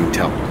her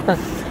clientele.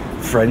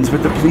 Friends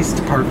with the police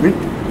department.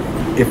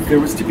 If there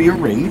was to be a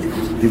raid,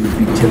 they would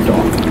be tipped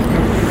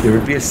off. There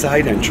would be a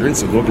side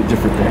entrance, a little bit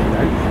different back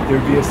then. There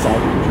would be a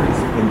side entrance,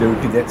 and there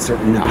would be that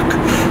certain knock.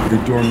 The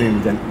doorman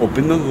would then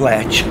open the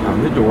latch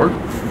on the door,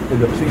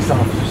 and the police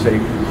officers say,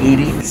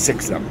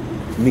 86 them,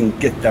 mean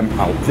get them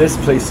out. This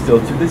place still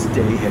to this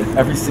day has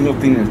every single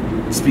thing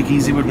that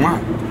speakeasy would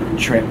want.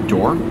 Trap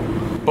door,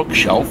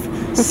 bookshelf,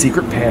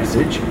 secret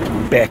passage,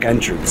 back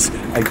entrance.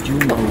 I do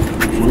know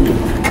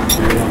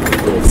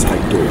the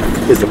side door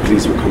as the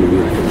police were coming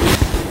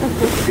in.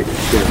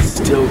 They're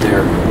still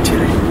there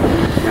today.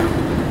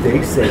 Now,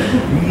 they say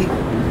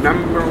the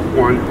number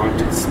one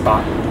haunted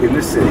spot in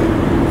the city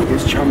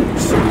is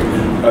Chumley's.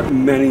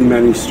 Many,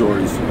 many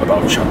stories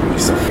about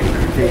Chumley's.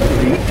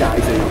 Lee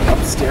died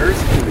upstairs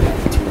in the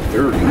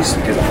 1930s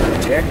because of a heart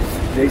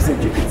attack. They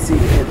said you could see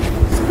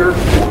his spirit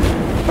form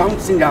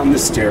bouncing down the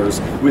stairs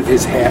with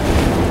his hat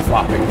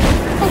flopping.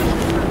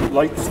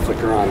 Lights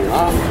flicker on and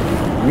off.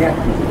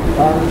 Napkins,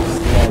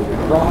 bars,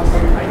 slide across,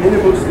 and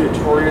the most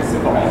notorious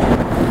of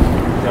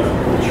all.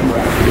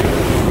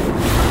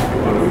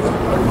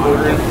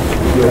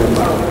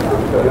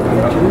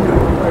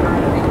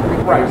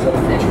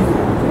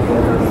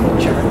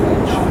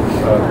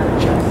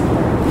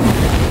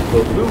 The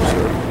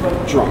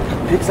loser,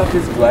 drunk, picks up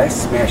his glass,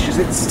 smashes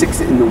it,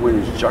 sticks it in the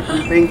winner's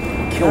juggling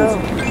thing, kills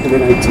him in the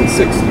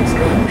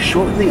 1960s.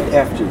 Shortly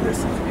after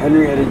this,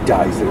 Henrietta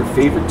dies at her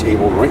favorite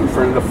table right in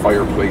front of the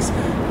fireplace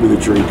with a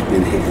drink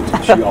in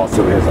hand. She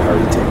also has a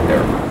heart attack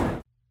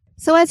there.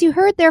 So as you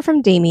heard there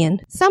from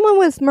Damien, someone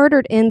was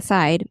murdered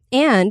inside,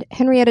 and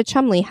Henrietta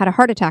Chumley had a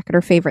heart attack at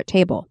her favorite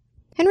table.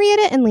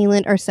 Henrietta and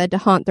Leland are said to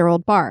haunt their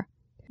old bar.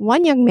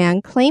 One young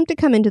man claimed to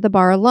come into the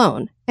bar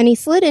alone, and he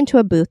slid into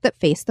a booth that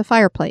faced the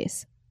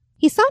fireplace.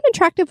 He saw an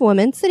attractive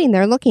woman sitting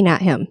there looking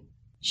at him.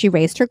 She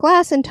raised her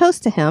glass and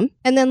toast to him,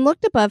 and then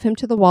looked above him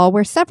to the wall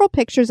where several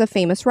pictures of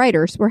famous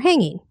writers were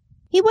hanging.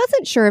 He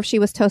wasn't sure if she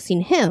was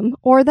toasting him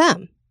or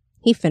them.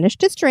 He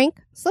finished his drink,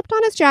 slipped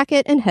on his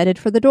jacket, and headed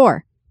for the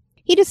door.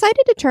 He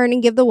decided to turn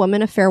and give the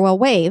woman a farewell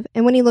wave,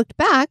 and when he looked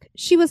back,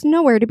 she was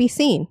nowhere to be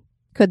seen.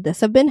 Could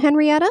this have been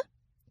Henrietta?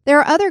 There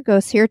are other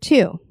ghosts here,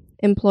 too.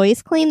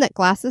 Employees claim that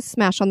glasses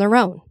smash on their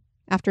own.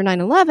 After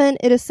 9/11,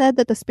 it is said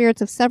that the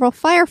spirits of several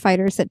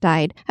firefighters that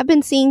died have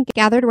been seen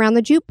gathered around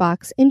the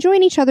jukebox,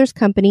 enjoying each other's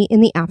company in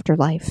the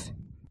afterlife.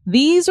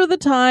 These are the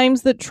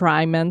times that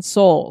try men's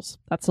souls.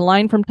 That's a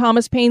line from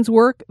Thomas Paine's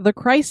work, The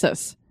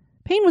Crisis.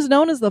 Paine was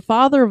known as the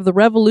father of the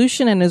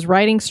Revolution, and his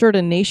writings stirred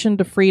a nation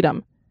to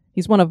freedom.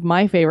 He's one of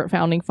my favorite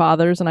founding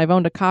fathers, and I've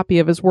owned a copy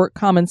of his work,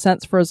 Common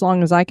Sense, for as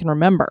long as I can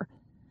remember.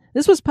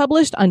 This was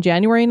published on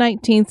January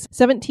 19th,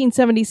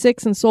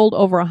 1776, and sold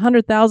over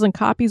 100,000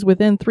 copies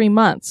within 3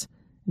 months.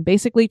 And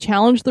basically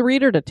challenged the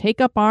reader to take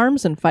up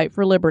arms and fight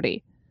for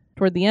liberty.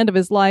 Toward the end of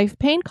his life,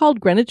 Paine called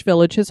Greenwich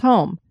Village his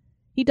home.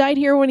 He died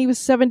here when he was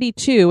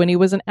 72, and he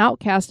was an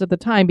outcast at the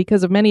time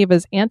because of many of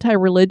his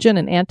anti-religion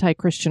and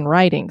anti-Christian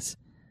writings.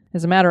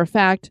 As a matter of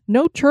fact,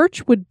 no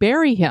church would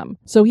bury him,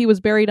 so he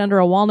was buried under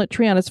a walnut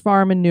tree on his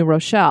farm in New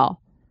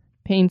Rochelle.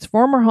 Paine's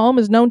former home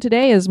is known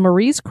today as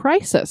Marie's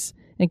Crisis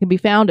and can be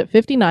found at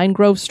 59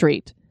 Grove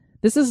Street.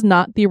 This is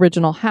not the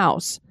original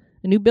house.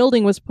 A new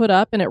building was put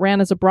up and it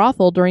ran as a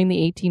brothel during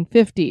the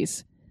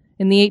 1850s.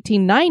 In the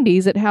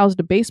 1890s, it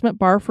housed a basement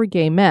bar for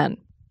gay men.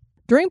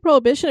 During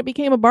Prohibition, it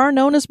became a bar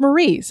known as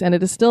Marie's, and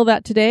it is still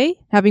that today,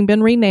 having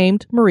been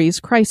renamed Marie's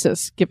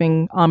Crisis,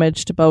 giving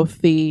homage to both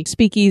the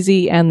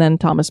speakeasy and then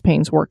Thomas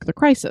Paine's work, The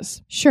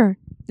Crisis. Sure.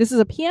 This is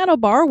a piano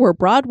bar where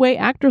Broadway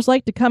actors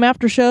like to come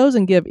after shows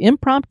and give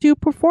impromptu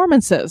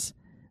performances.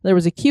 There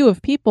was a queue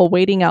of people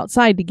waiting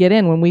outside to get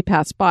in when we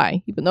passed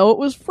by, even though it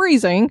was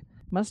freezing.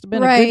 Must have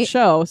been a good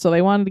show, so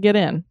they wanted to get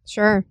in.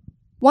 Sure.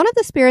 One of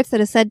the spirits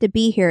that is said to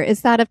be here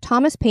is that of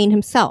Thomas Paine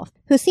himself,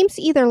 who seems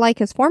to either like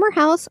his former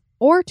house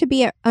or to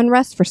be at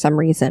unrest for some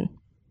reason.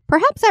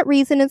 Perhaps that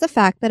reason is the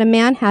fact that a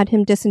man had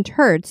him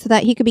disinterred so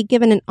that he could be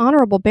given an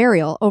honorable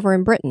burial over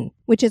in Britain,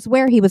 which is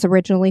where he was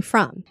originally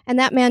from. And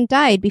that man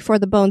died before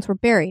the bones were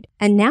buried,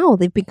 and now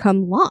they've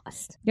become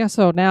lost. Yeah,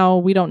 so now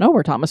we don't know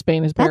where Thomas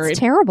Paine is buried. That's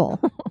terrible.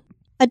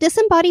 A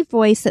disembodied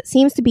voice that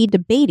seems to be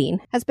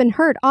debating has been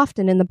heard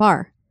often in the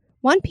bar.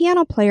 One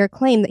piano player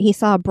claimed that he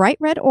saw a bright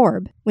red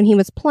orb when he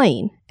was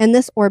playing, and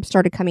this orb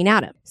started coming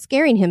at him,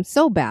 scaring him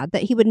so bad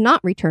that he would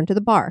not return to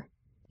the bar.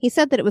 He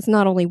said that it was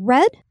not only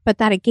red, but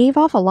that it gave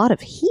off a lot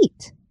of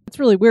heat. It's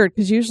really weird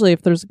because usually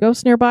if there's a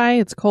ghost nearby,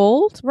 it's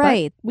cold.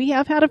 Right. But we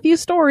have had a few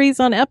stories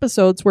on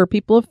episodes where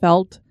people have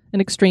felt an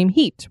extreme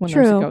heat when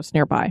there's a ghost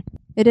nearby.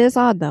 It is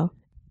odd, though.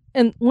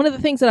 And one of the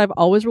things that I've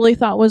always really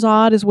thought was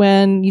odd is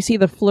when you see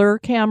the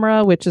FLIR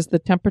camera, which is the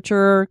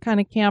temperature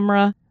kind of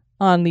camera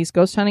on these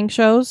ghost hunting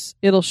shows.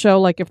 It'll show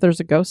like if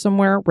there's a ghost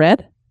somewhere, red.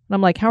 And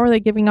I'm like, how are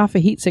they giving off a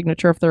heat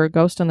signature if they're a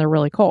ghost and they're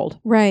really cold?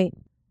 Right.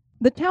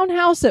 The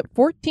townhouse at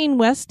 14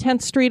 West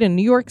 10th Street in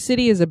New York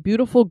City is a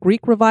beautiful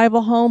Greek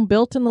Revival home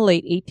built in the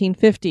late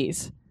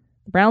 1850s.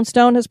 The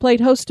brownstone has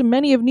played host to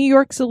many of New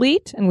York's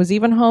elite and was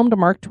even home to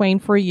Mark Twain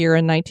for a year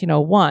in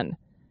 1901.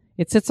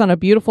 It sits on a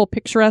beautiful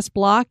picturesque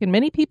block, and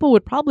many people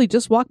would probably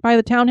just walk by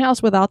the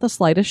townhouse without the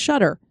slightest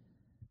shudder.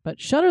 But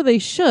shudder they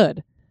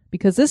should,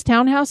 because this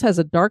townhouse has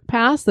a dark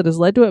past that has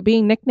led to it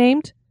being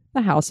nicknamed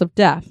the House of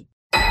Death.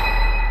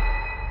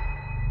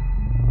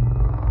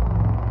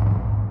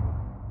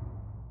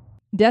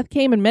 Death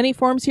came in many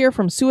forms here,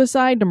 from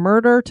suicide to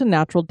murder to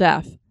natural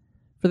death.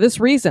 For this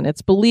reason,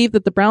 it's believed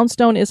that the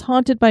brownstone is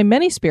haunted by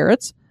many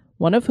spirits,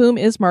 one of whom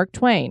is Mark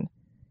Twain.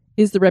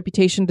 Is the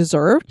reputation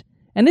deserved?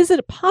 And is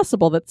it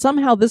possible that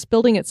somehow this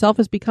building itself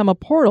has become a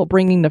portal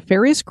bringing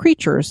nefarious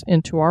creatures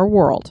into our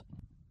world?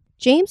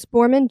 James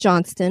Borman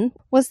Johnston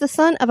was the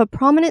son of a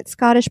prominent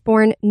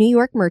Scottish-born New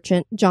York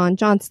merchant, John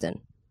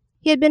Johnston.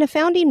 He had been a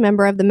founding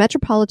member of the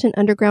Metropolitan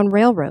Underground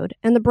Railroad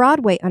and the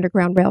Broadway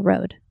Underground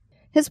Railroad.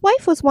 His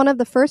wife was one of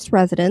the first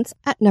residents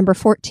at number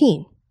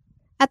 14.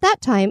 At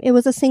that time, it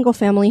was a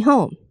single-family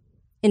home.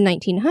 In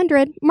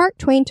 1900, Mark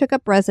Twain took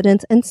up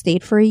residence and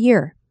stayed for a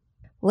year.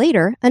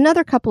 Later,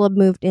 another couple had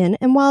moved in,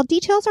 and while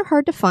details are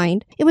hard to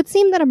find, it would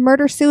seem that a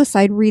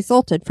murder-suicide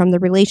resulted from the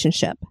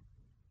relationship.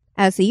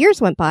 As the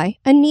years went by,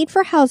 a need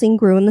for housing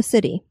grew in the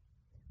city.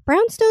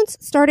 Brownstones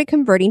started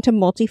converting to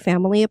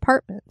multifamily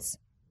apartments.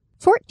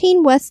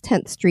 14 West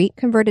 10th Street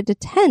converted to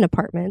 10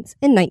 apartments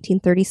in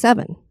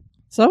 1937.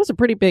 So that was a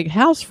pretty big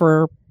house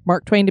for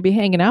Mark Twain to be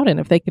hanging out in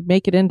if they could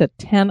make it into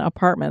 10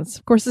 apartments.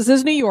 Of course, this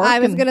is New York. I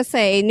was going to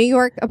say, New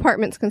York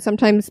apartments can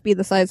sometimes be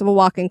the size of a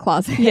walk-in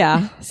closet.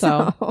 Yeah,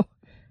 so.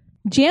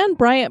 Jan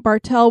Bryant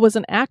Bartell was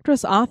an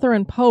actress, author,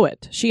 and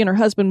poet. She and her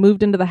husband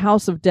moved into the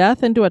House of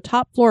Death into a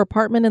top-floor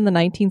apartment in the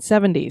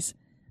 1970s.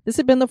 This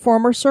had been the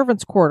former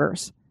servants'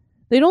 quarters.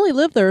 They'd only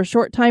lived there a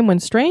short time when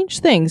strange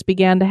things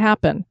began to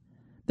happen.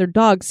 Their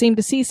dogs seemed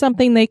to see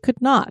something they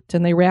could not,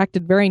 and they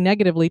reacted very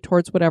negatively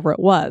towards whatever it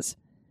was.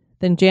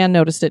 Then Jan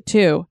noticed it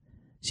too.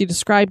 She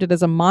described it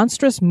as a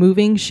monstrous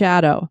moving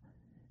shadow.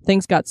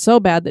 Things got so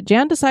bad that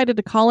Jan decided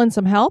to call in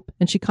some help,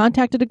 and she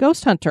contacted a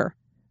ghost hunter.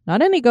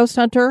 Not any ghost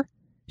hunter.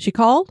 She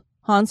called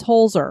Hans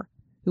Holzer,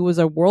 who was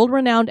a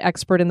world-renowned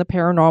expert in the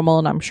paranormal,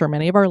 and I'm sure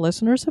many of our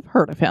listeners have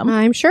heard of him.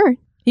 I'm sure.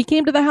 He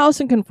came to the house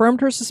and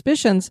confirmed her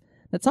suspicions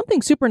that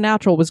something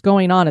supernatural was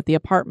going on at the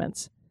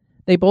apartments.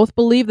 They both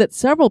believed that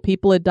several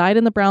people had died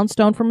in the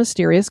brownstone from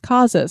mysterious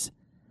causes.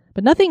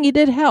 But nothing he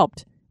did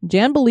helped.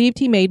 Jan believed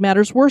he made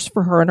matters worse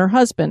for her and her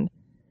husband.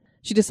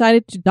 She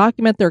decided to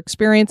document their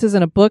experiences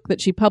in a book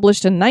that she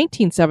published in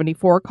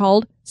 1974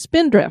 called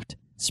Spindrift,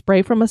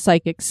 Spray from a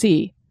Psychic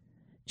Sea.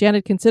 Jan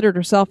had considered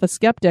herself a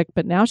skeptic,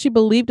 but now she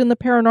believed in the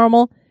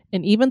paranormal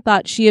and even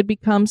thought she had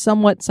become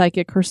somewhat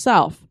psychic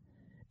herself.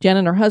 Jan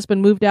and her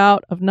husband moved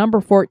out of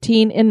number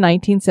 14 in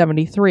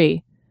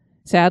 1973.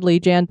 Sadly,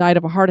 Jan died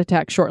of a heart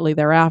attack shortly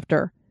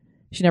thereafter.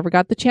 She never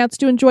got the chance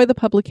to enjoy the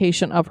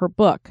publication of her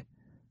book.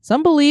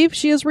 Some believe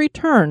she has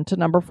returned to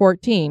number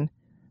 14.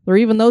 There are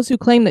even those who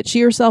claim that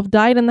she herself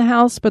died in the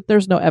house, but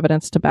there's no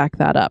evidence to back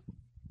that up.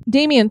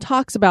 Damien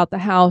talks about the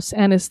house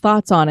and his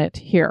thoughts on it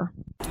here.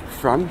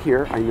 From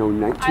here, I know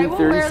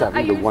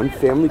 1937, the one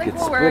family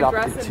gets split up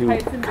into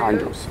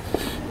condos.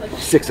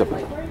 6 of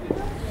them.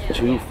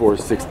 2, 4,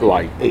 6,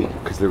 8,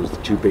 because there was the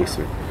 2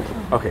 basement.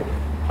 Okay.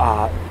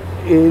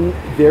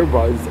 There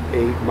was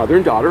a mother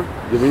and daughter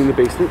living in the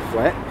basement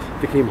flat.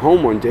 They came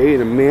home one day,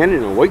 and a man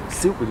in a white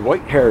suit with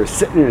white hair is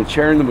sitting in a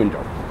chair in the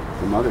window.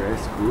 The mother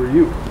asks, "Who are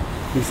you?"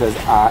 He says,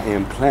 "I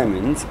am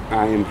Clemens.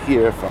 I am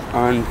here for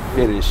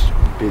unfinished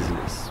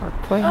business."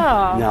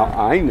 Now,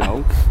 I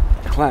know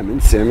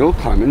Clemens, Samuel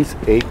Clemens,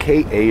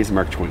 a.k.a. is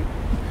Mark Twain.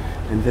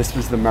 And this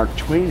was the Mark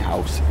Twain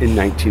house in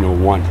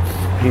 1901.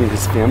 He and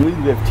his family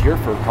lived here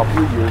for a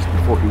couple of years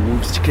before he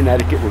moves to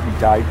Connecticut, where he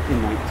died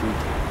in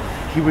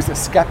 1910. He was a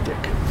skeptic.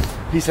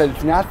 He said,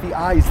 it's not the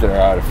eyes that are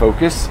out of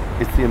focus,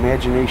 it's the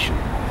imagination.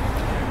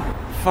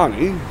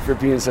 Funny for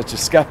being such a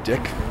skeptic.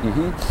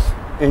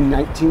 In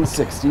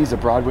 1960s, a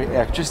Broadway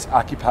actress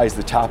occupies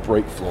the top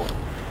right floor.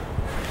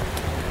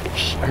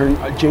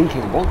 Jane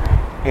Campbell,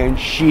 and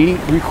she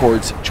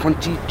records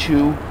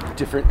 22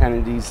 different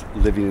entities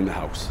living in the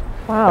house.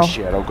 Wow. A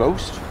shadow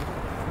ghost,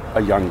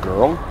 a young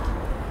girl,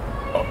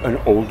 an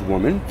old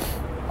woman,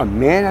 a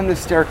man on the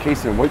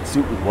staircase in a white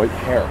suit with white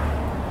hair.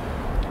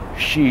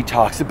 She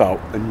talks about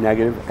a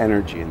negative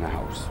energy in the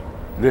house.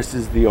 This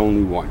is the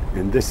only one,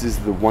 and this is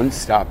the one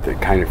stop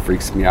that kind of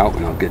freaks me out,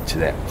 and I'll get to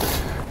that.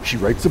 She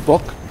writes a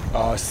book,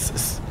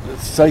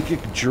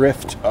 Psychic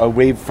Drift, A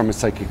Wave from a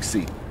Psychic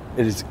Sea.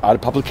 It is out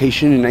of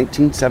publication in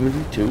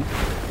 1972,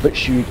 but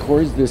she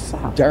records this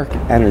dark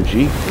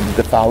energy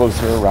that follows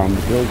her around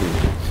the building.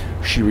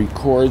 She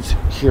records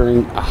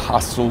hearing a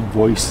hostile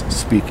voice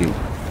speaking.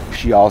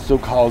 She also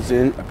calls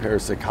in a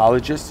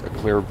parapsychologist, a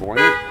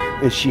clairvoyant,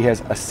 and she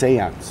has a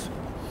seance.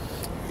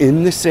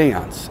 In the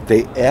seance,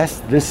 they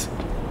ask this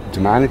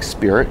demonic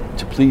spirit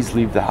to please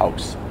leave the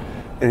house.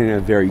 And in a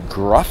very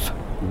gruff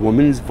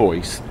woman's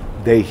voice,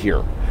 they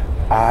hear,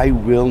 "I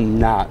will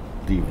not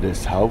leave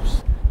this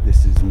house.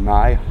 This is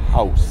my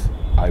house.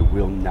 I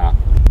will not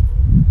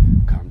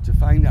leave." Come to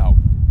find out,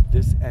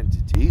 this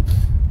entity,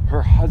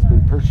 her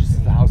husband purchases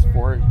the house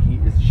for her.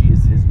 She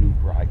is his new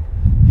bride.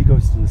 He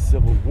goes to the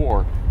Civil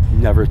War,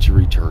 never to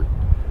return.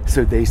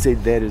 So they say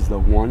that is the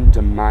one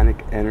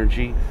demonic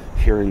energy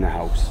here in the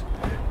house.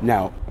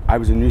 Now, I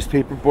was a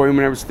newspaper boy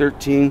when I was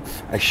 13.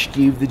 I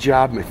skeeved the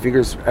job. My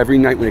fingers every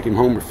night when I came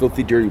home were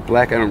filthy, dirty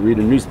black. I don't read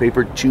a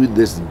newspaper to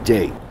this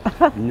day.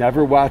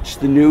 Never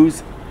watched the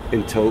news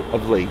until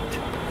of late.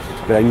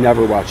 But I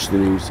never watched the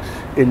news.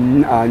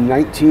 In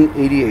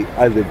 1988,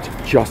 I lived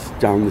just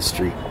down the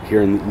street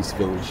here in the East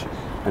Village.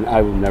 And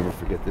I will never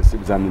forget this. It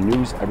was on the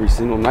news every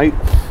single night.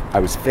 I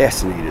was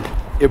fascinated.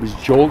 It was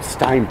Joel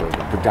Steinberg,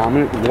 a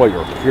predominant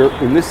lawyer here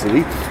in the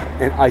city,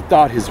 and I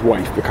thought his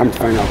wife, but come to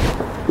find out,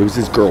 it was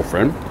his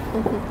girlfriend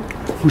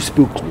who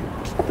spooked me.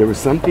 There was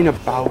something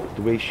about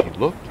the way she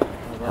looked,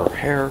 her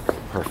hair,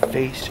 her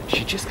face.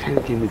 She just kind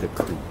of gave me the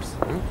creeps.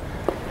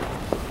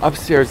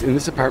 Upstairs in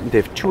this apartment, they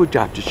have 2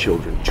 adopted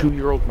children,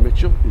 2-year-old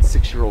Mitchell and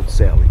 6-year-old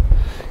Sally.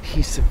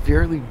 He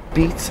severely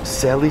beats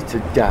Sally to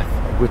death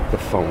with the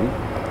phone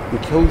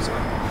and kills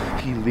her.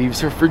 He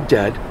leaves her for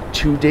dead.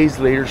 2 days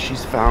later,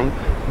 she's found,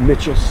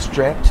 Mitchell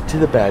strapped to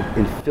the bed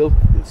in filth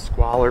and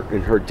squalor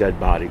in her dead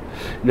body.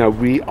 Now,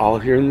 we all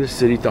here in the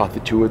city thought the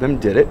 2 of them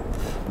did it.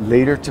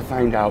 Later to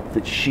find out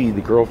that she,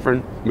 the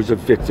girlfriend, was a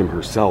victim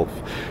herself.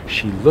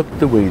 She looked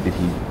the way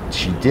that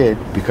she did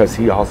because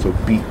he also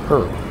beat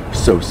her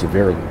so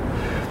severely.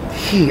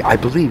 He, I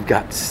believe,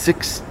 got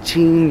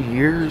 16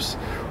 years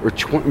or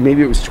 20,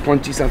 maybe it was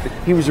 20 something.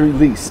 He was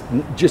released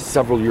just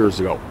several years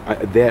ago.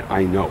 That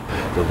I know.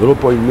 The little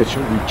boy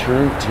Mitchell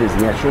returned to his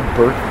natural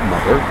birth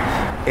mother,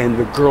 and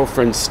the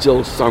girlfriend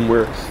still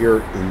somewhere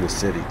here in the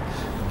city.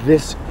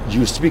 This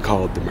used to be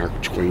called the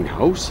Mark Twain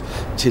House.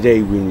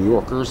 Today, we New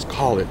Yorkers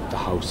call it the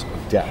House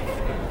of Death.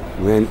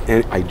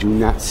 And I do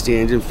not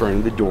stand in front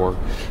of the door.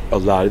 A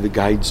lot of the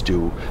guides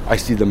do. I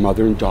see the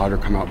mother and daughter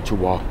come out to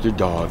walk their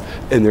dog,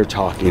 and they're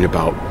talking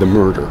about the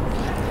murder.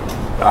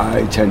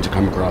 I tend to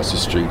come across the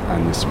street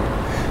on this one.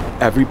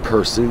 Every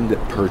person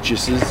that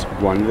purchases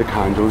one of the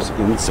condos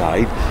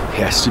inside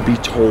has to be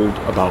told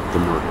about the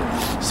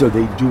murder. So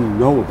they do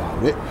know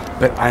about it,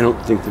 but I don't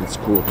think that it's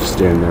cool to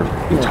stand there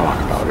and talk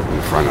about it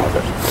in front of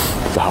it.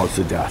 The House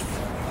of Death.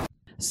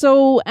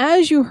 So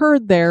as you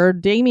heard there,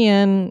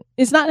 Damien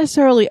is not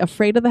necessarily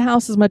afraid of the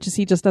house as much as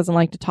he just doesn't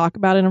like to talk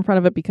about it in front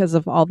of it because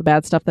of all the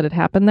bad stuff that had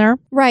happened there.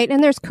 Right,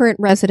 and there's current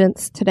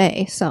residents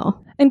today,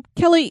 so. And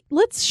Kelly,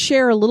 let's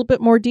share a little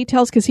bit more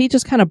details because he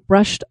just kind of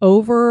brushed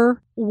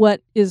over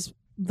what is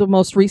the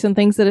most recent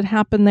things that had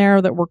happened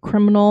there that were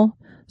criminal.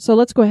 So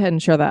let's go ahead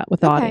and share that with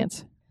the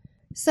audience.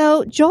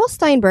 So Joel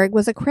Steinberg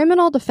was a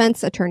criminal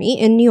defense attorney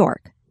in New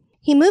York.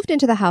 He moved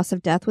into the House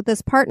of Death with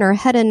his partner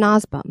Hedda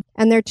Nosbaum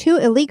and their 2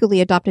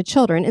 illegally adopted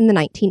children in the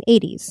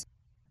 1980s.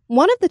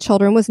 One of the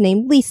children was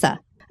named Lisa.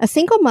 A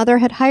single mother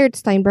had hired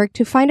Steinberg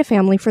to find a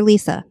family for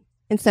Lisa.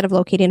 Instead of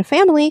locating a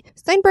family,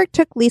 Steinberg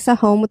took Lisa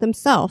home with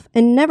himself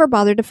and never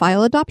bothered to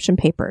file adoption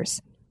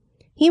papers.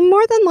 He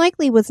more than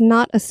likely was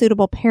not a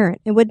suitable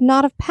parent and would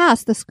not have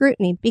passed the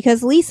scrutiny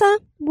because Lisa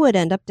would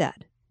end up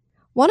dead.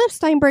 One of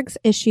Steinberg's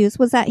issues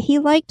was that he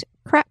liked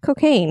crack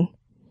cocaine.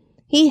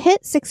 He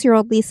hit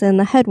 6-year-old Lisa in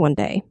the head one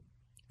day.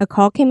 A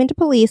call came into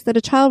police that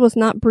a child was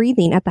not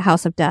breathing at the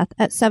House of Death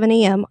at 7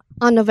 a.m.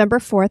 on November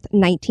 4th,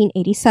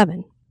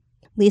 1987.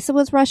 Lisa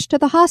was rushed to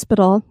the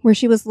hospital, where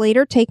she was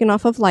later taken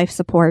off of life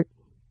support.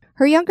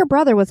 Her younger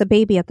brother was a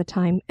baby at the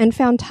time and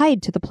found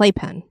tied to the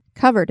playpen,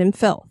 covered in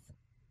filth.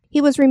 He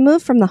was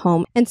removed from the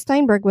home, and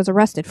Steinberg was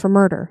arrested for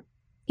murder.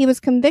 He was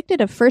convicted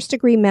of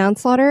first-degree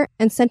manslaughter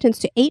and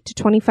sentenced to 8 to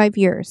 25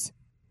 years.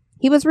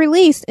 He was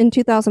released in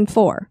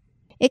 2004.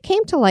 It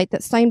came to light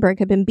that Steinberg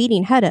had been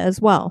beating Hedda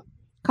as well,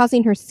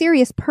 causing her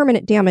serious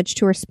permanent damage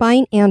to her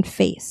spine and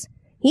face.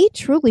 He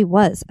truly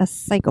was a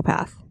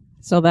psychopath.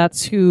 So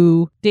that's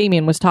who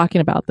Damien was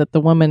talking about, that the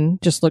woman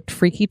just looked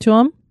freaky to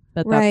him.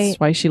 That's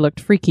why she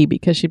looked freaky,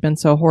 because she'd been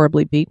so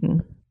horribly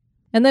beaten.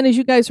 And then as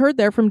you guys heard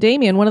there from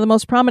Damien, one of the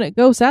most prominent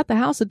ghosts at the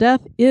House of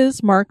Death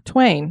is Mark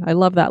Twain. I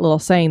love that little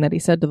saying that he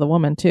said to the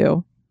woman,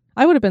 too.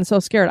 I would have been so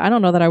scared. I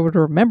don't know that I would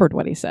have remembered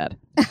what he said.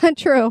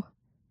 True.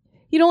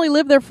 He'd only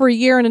lived there for a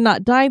year and had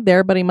not died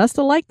there, but he must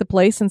have liked the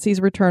place since he's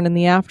returned in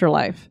the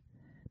afterlife.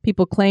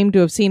 People claim to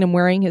have seen him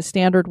wearing his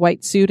standard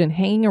white suit and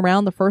hanging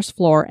around the first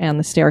floor and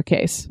the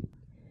staircase.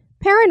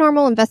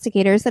 Paranormal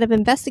investigators that have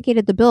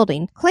investigated the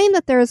building claim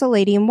that there is a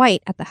lady in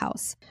white at the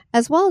house,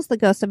 as well as the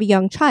ghost of a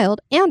young child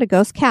and a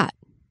ghost cat.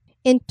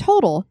 In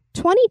total,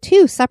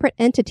 22 separate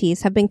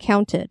entities have been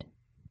counted.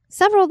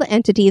 Several of the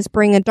entities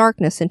bring a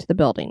darkness into the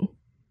building.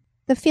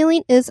 The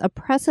feeling is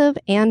oppressive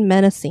and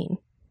menacing.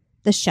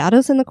 The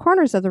shadows in the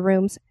corners of the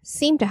rooms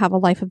seem to have a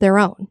life of their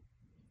own.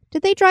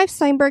 Did they drive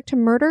Steinberg to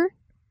murder,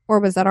 or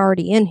was that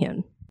already in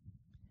him?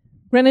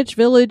 Greenwich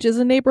Village is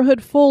a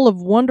neighborhood full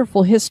of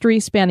wonderful history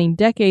spanning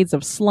decades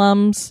of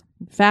slums,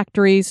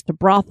 factories, to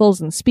brothels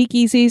and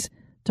speakeasies,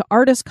 to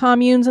artist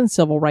communes and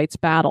civil rights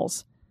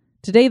battles.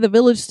 Today, the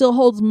village still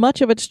holds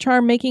much of its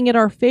charm, making it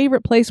our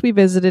favorite place we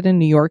visited in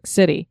New York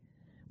City.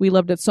 We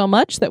loved it so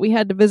much that we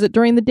had to visit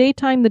during the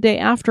daytime the day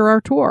after our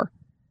tour.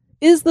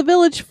 Is the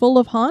village full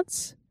of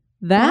haunts?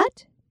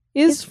 That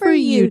is for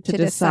you to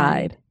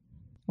decide.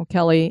 Well,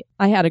 Kelly,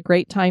 I had a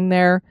great time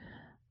there.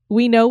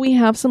 We know we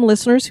have some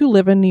listeners who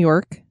live in New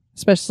York,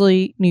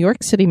 especially New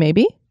York City,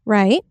 maybe.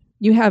 Right.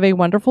 You have a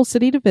wonderful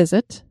city to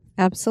visit.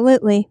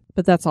 Absolutely.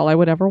 But that's all I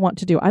would ever want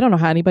to do. I don't know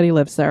how anybody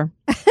lives there.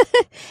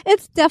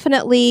 It's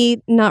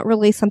definitely not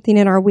really something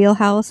in our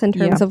wheelhouse in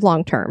terms of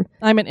long term.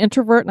 I'm an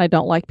introvert and I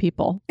don't like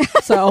people.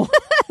 So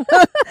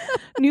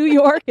New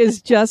York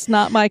is just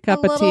not my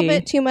cup of tea. A little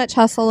bit too much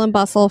hustle and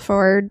bustle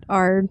for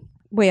our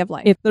way of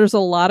life. There's a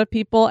lot of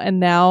people, and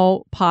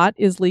now pot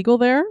is legal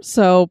there.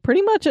 So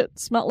pretty much it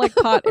smelled like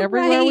pot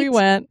everywhere we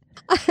went.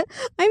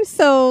 I'm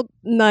so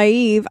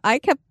naive. I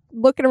kept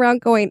looking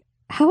around going,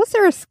 how is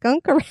there a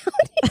skunk around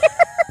here?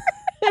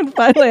 And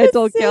finally I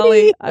told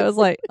Kelly, I was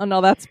like, oh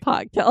no, that's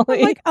pot, Kelly.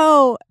 I'm like,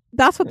 oh,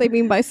 that's what they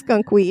mean by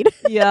skunk weed.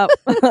 Yep.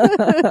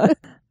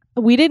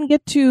 We didn't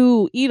get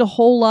to eat a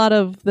whole lot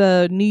of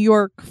the New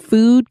York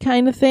food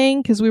kind of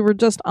thing because we were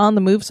just on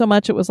the move so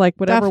much. It was like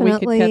whatever we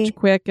could catch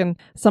quick. And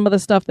some of the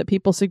stuff that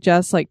people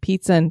suggest, like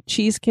pizza and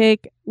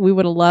cheesecake, we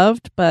would have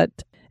loved.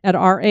 But at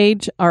our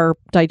age, our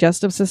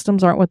digestive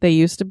systems aren't what they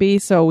used to be.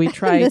 So we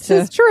try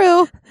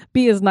to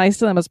be as nice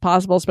to them as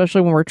possible,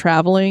 especially when we're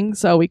traveling.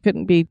 So we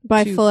couldn't be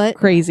by foot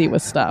crazy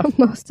with stuff.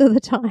 Most of the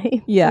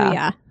time.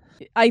 Yeah.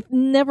 I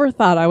never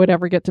thought I would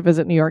ever get to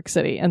visit New York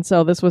City. And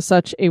so this was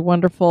such a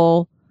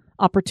wonderful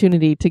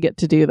opportunity to get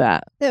to do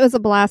that. It was a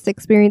blast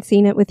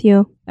experiencing it with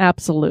you.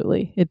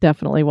 Absolutely. It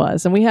definitely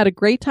was. And we had a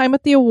great time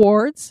at the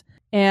awards,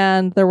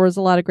 and there was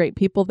a lot of great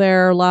people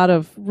there, a lot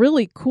of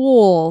really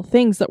cool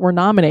things that were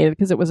nominated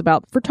because it was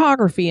about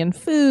photography and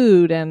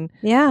food and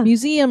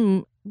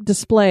museum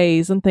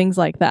displays and things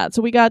like that.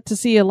 So we got to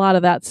see a lot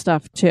of that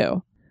stuff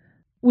too.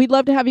 We'd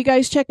love to have you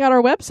guys check out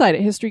our website at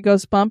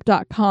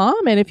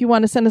historygoesbump.com. And if you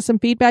want to send us some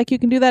feedback, you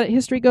can do that at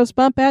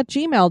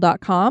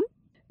historygoesbump@gmail.com.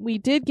 We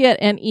did get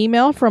an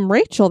email from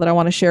Rachel that I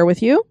want to share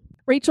with you.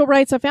 Rachel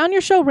writes, I found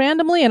your show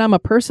randomly, and I'm a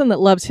person that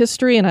loves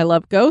history and I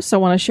love ghosts. I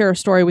want to share a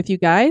story with you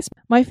guys.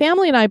 My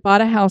family and I bought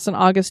a house in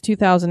August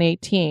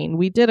 2018.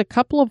 We did a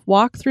couple of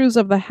walkthroughs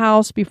of the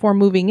house before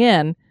moving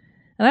in,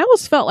 and I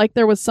always felt like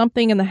there was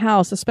something in the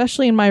house,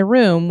 especially in my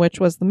room,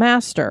 which was the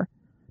master.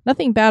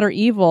 Nothing bad or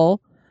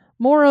evil,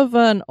 more of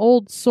an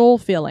old soul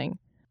feeling.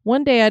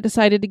 One day I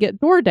decided to get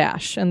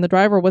DoorDash, and the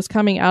driver was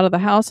coming out of the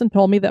house and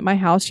told me that my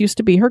house used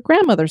to be her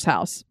grandmother's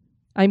house.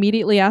 I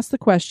immediately asked the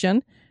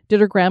question, did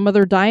her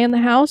grandmother die in the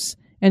house?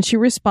 And she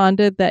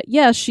responded that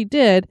yes, she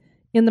did,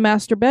 in the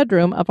master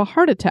bedroom of a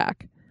heart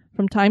attack.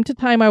 From time to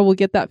time, I will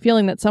get that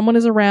feeling that someone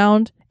is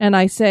around, and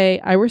I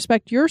say, I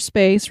respect your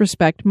space,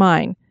 respect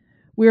mine.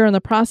 We are in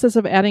the process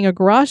of adding a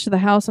garage to the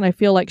house, and I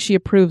feel like she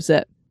approves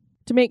it.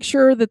 To make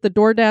sure that the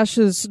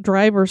DoorDash's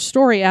driver's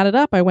story added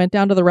up, I went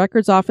down to the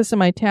records office in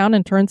my town,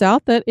 and turns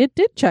out that it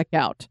did check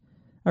out.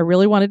 I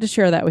really wanted to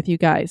share that with you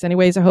guys.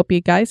 Anyways, I hope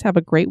you guys have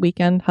a great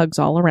weekend. Hugs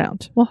all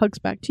around. Well, hugs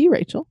back to you,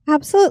 Rachel.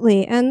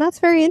 Absolutely. And that's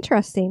very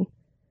interesting.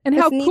 And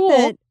how It's neat cool.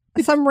 that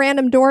some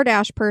random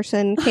DoorDash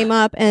person came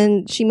up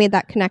and she made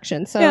that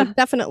connection. So Yeah.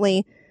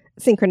 definitely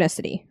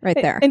synchronicity right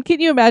there. And can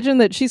you imagine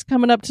that she's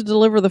coming up to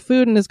deliver the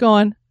food and is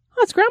going,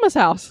 oh, it's Grandma's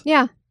house.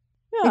 Yeah,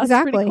 Yeah, that's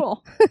pretty exactly.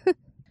 cool.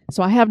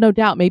 So I have no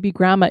doubt maybe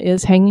Grandma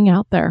is hanging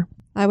out there.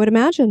 I would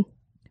imagine.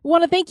 I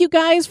want to thank you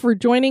guys for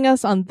joining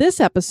us on this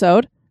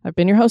episode. I've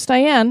been your host,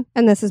 Diane.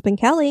 And this has been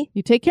Kelly.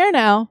 You take care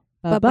now.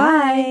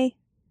 Bye-bye.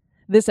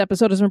 This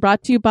episode has been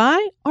brought to you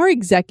by our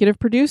executive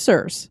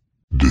producers.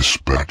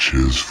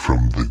 Dispatches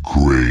from the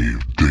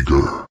Grave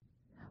Digger.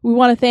 We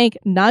want to thank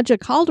Nadja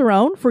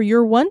Calderon for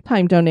your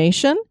one-time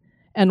donation,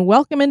 and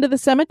welcome into the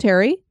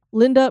cemetery,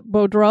 Linda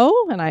Baudreau,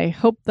 and I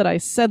hope that I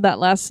said that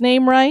last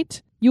name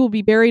right. You will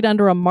be buried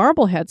under a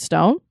marble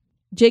headstone.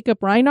 Jacob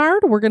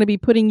Reinard, we're going to be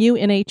putting you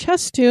in a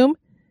chest tomb.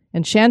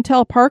 And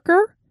Chantel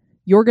Parker,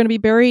 you're going to be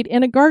buried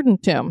in a garden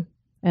tomb.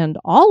 And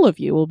all of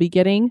you will be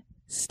getting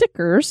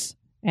stickers,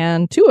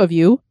 and 2 of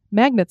you,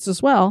 magnets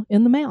as well,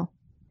 in the mail.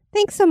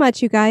 Thanks so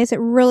much, you guys. It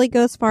really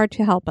goes far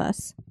to help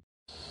us.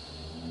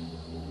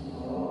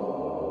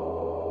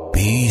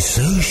 Be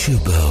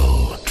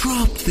sociable.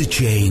 Drop the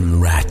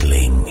chain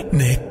rattling,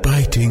 neck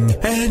biting,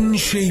 and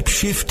shape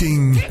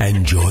shifting.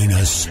 And join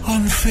us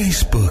on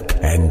Facebook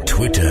and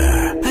Twitter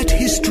at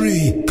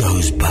History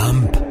Goes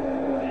Bump.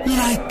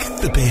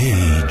 Like the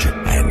page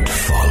and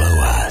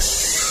follow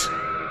us.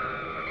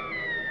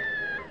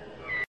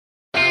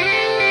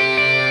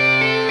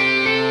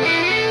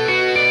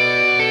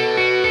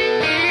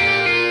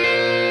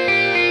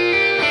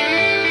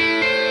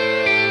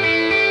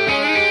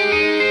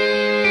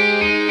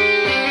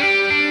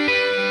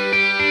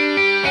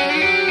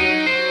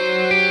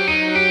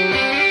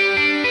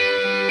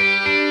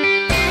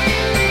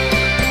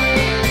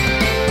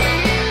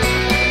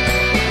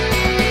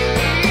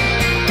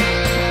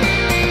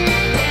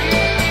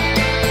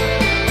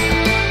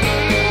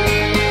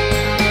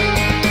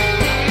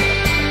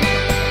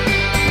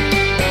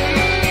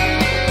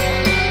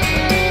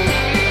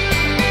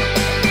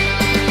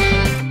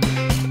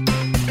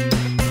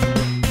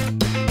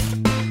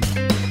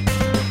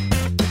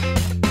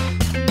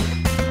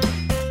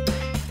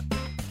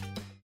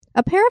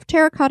 A pair of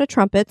terracotta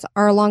trumpets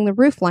are along the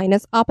roof line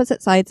as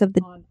opposite sides of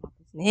the...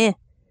 Nah.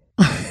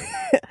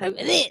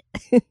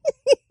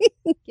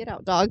 Get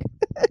out, dog.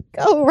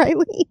 Go,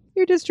 Riley.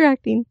 You're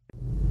distracting.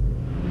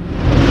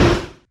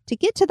 To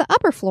get to the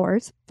upper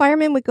floors,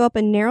 firemen would go up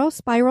a narrow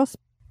spiral...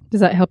 Does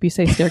that help you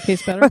say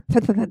staircase better?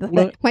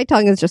 My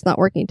tongue is just not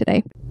working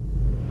today.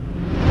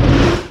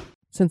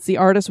 Since the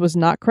artist was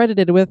not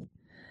credited with...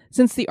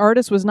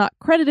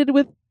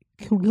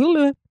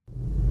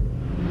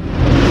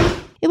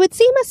 It would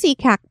seem a sea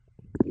cat...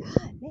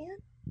 God, man.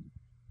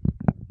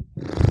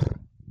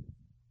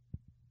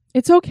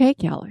 It's okay,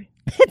 Kelly.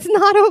 It's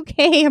not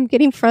okay. I'm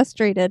getting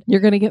frustrated. You're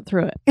going to get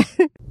through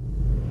it.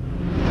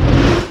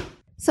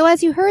 So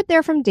as you heard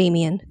there from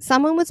Damien,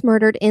 someone was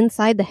murdered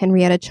inside the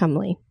Henrietta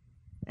Chumley.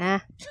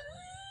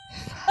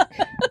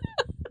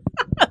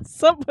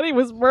 Somebody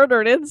was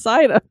murdered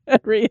inside of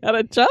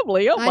Henrietta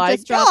Chumley. Oh, I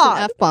just dropped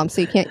an F-bomb,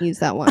 so you can't use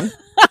that one.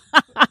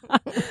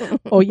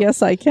 Oh,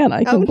 yes, I can.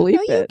 I can believe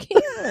no, it.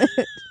 You can't.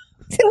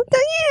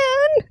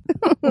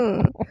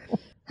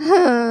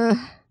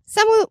 Diane!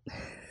 Someone...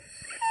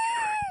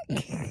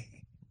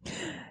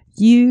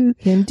 You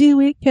can do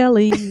it,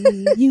 Kelly.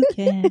 You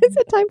can. Is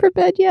it time for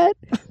bed yet?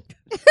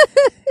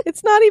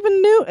 It's not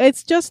even noon.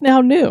 It's just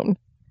now noon.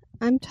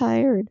 I'm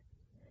tired.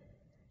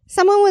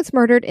 Someone was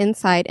murdered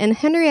inside, and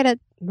Henrietta...